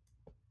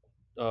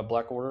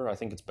Black Order. I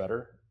think it's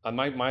better.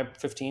 My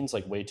 15's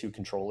like way too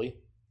control-y,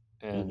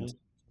 and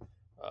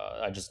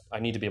I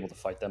need to be able to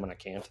fight them, and I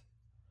can't.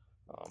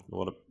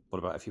 What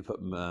about if you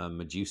put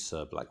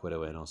Medusa Black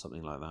Widow in or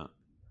something like that?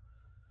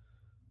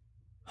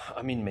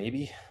 I mean,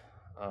 maybe.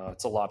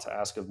 It's a lot to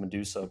ask of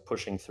Medusa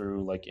pushing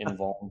through like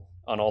invuln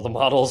on all the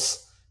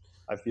models.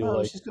 I feel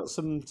like she's got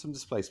some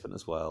displacement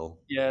as well.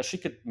 Yeah, she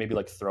could maybe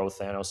like throw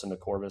Thanos into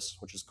Corvus,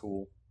 which is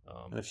cool.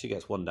 And if she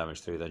gets 1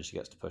 damage through, then she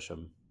gets to push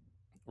him.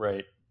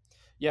 Right.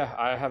 Yeah,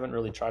 I haven't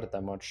really tried it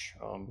that much.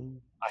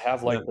 I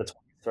have like the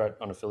threat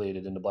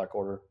unaffiliated into Black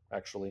Order,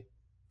 actually.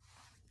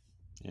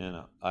 Yeah,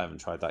 no, I haven't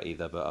tried that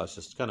either, but I was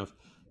just kind of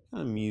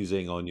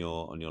musing on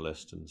your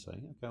list and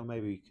saying, okay, well,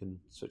 maybe you can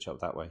switch up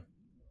that way.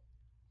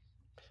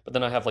 But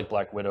then I have like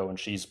Black Widow, and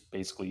she's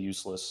basically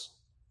useless.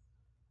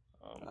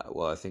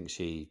 Well, I think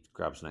she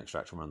grabs an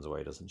extract and runs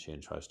away, doesn't she,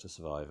 and tries to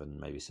survive and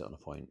maybe sit on a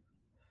point.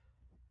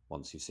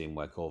 Once you've seen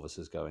where Corvus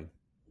is going,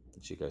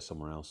 she goes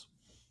somewhere else.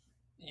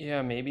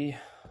 Yeah, maybe.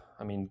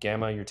 I mean,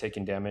 Gamma, you're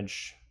taking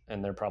damage,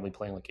 and they're probably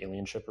playing like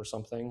Alien Ship or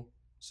something,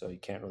 so you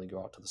can't really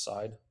go out to the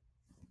side.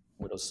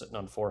 Widow's sitting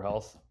on 4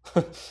 health.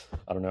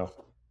 I don't know.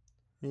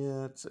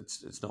 Yeah,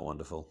 it's not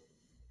wonderful.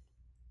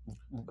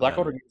 Black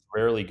Order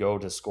rarely go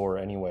to score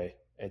anyway.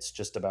 It's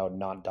just about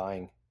not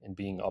dying and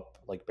being up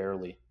like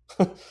barely.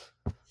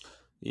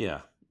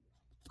 Yeah,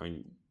 I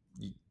mean,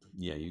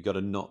 you got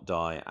to not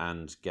die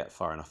and get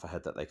far enough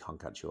ahead that they can't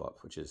catch you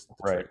up, which is the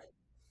trick.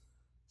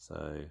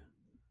 So,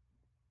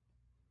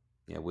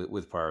 yeah,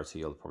 with priority,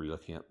 you're probably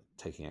looking at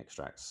taking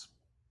extracts.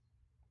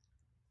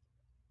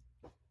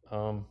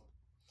 I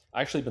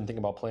actually been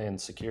thinking about playing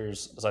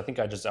secures because I think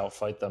I just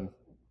outfight them.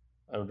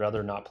 I would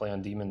rather not play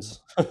on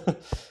demons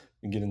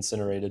and get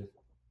incinerated.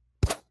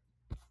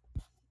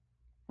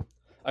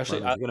 Actually,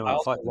 if you're going to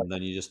outfight them,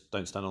 then you just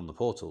don't stand on the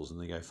portals,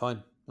 and they go,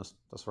 fine,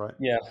 that's right.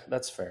 Yeah,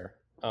 that's fair.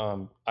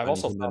 I've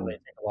also found they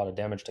take a lot of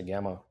damage to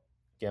Gamma.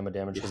 Gamma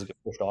damage doesn't get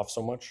pushed off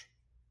so much.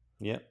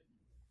 Yeah.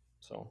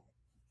 So.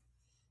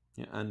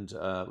 Yeah, and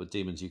with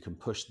demons, you can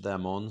push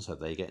them on so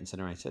they get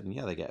incinerated, and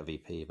they get a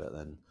VP, but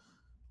then,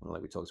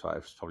 like we talked about,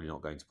 it's probably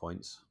not going to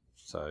points.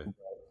 So.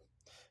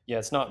 Yeah,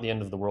 it's not the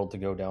end of the world to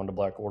go down to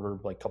Black Order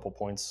like couple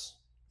points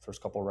first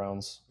couple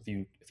rounds if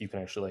you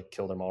can actually like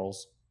kill their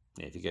models.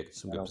 Yeah, if you get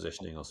some good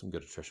positioning or some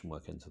good attrition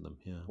work into them,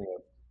 yeah.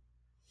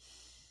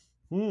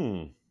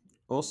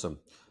 Awesome.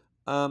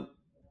 What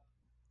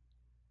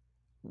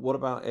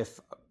about if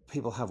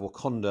people have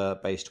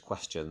Wakanda-based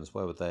questions?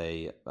 Where would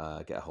they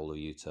get a hold of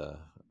you to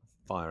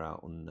fire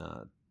out and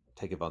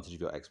take advantage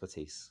of your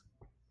expertise?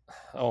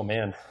 Oh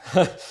man,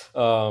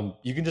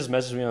 you can just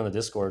message me on the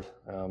Discord.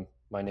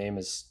 My name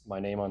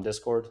on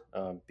Discord.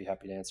 Be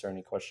happy to answer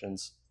any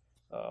questions.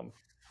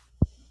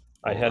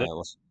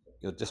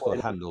 Your Discord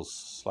handle's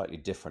slightly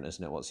different,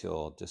 isn't it? What's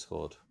your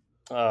Discord?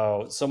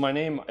 Oh, so my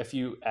name, if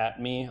you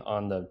at me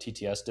on the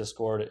TTS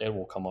Discord, it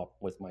will come up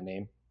with my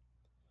name.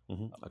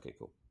 Mm-hmm. Okay,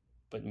 cool.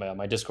 But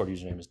my Discord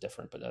username is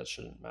different, but that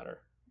shouldn't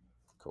matter.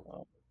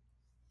 Cool.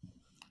 I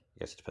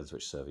guess it depends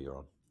which server you're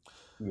on.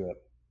 Yeah.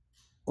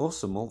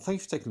 Awesome. Well,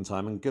 thank you for taking the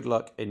time, and good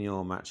luck in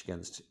your match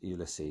against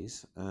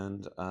Ulysses.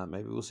 And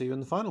maybe we'll see you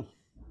in the final.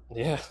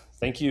 Yeah,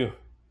 thank you.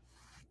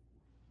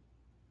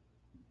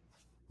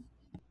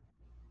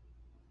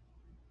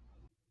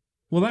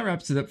 Well, that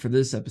wraps it up for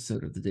this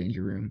episode of The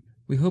Danger Room.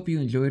 We hope you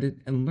enjoyed it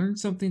and learned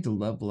something to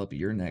level up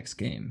your next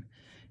game.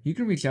 You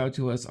can reach out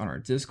to us on our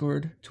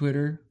Discord,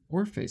 Twitter,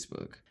 or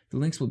Facebook. The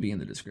links will be in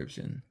the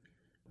description.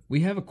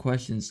 We have a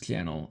questions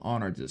channel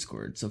on our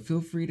Discord, so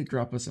feel free to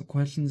drop us some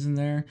questions in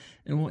there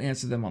and we'll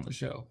answer them on the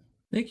show.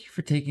 Thank you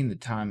for taking the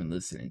time and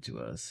listening to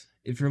us.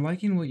 If you're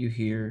liking what you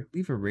hear,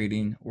 leave a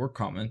rating or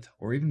comment,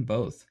 or even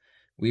both.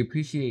 We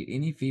appreciate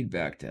any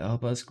feedback to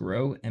help us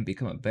grow and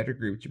become a better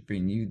group to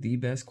bring you the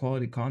best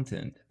quality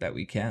content that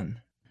we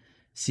can.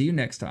 See you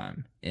next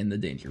time in the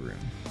Danger Room.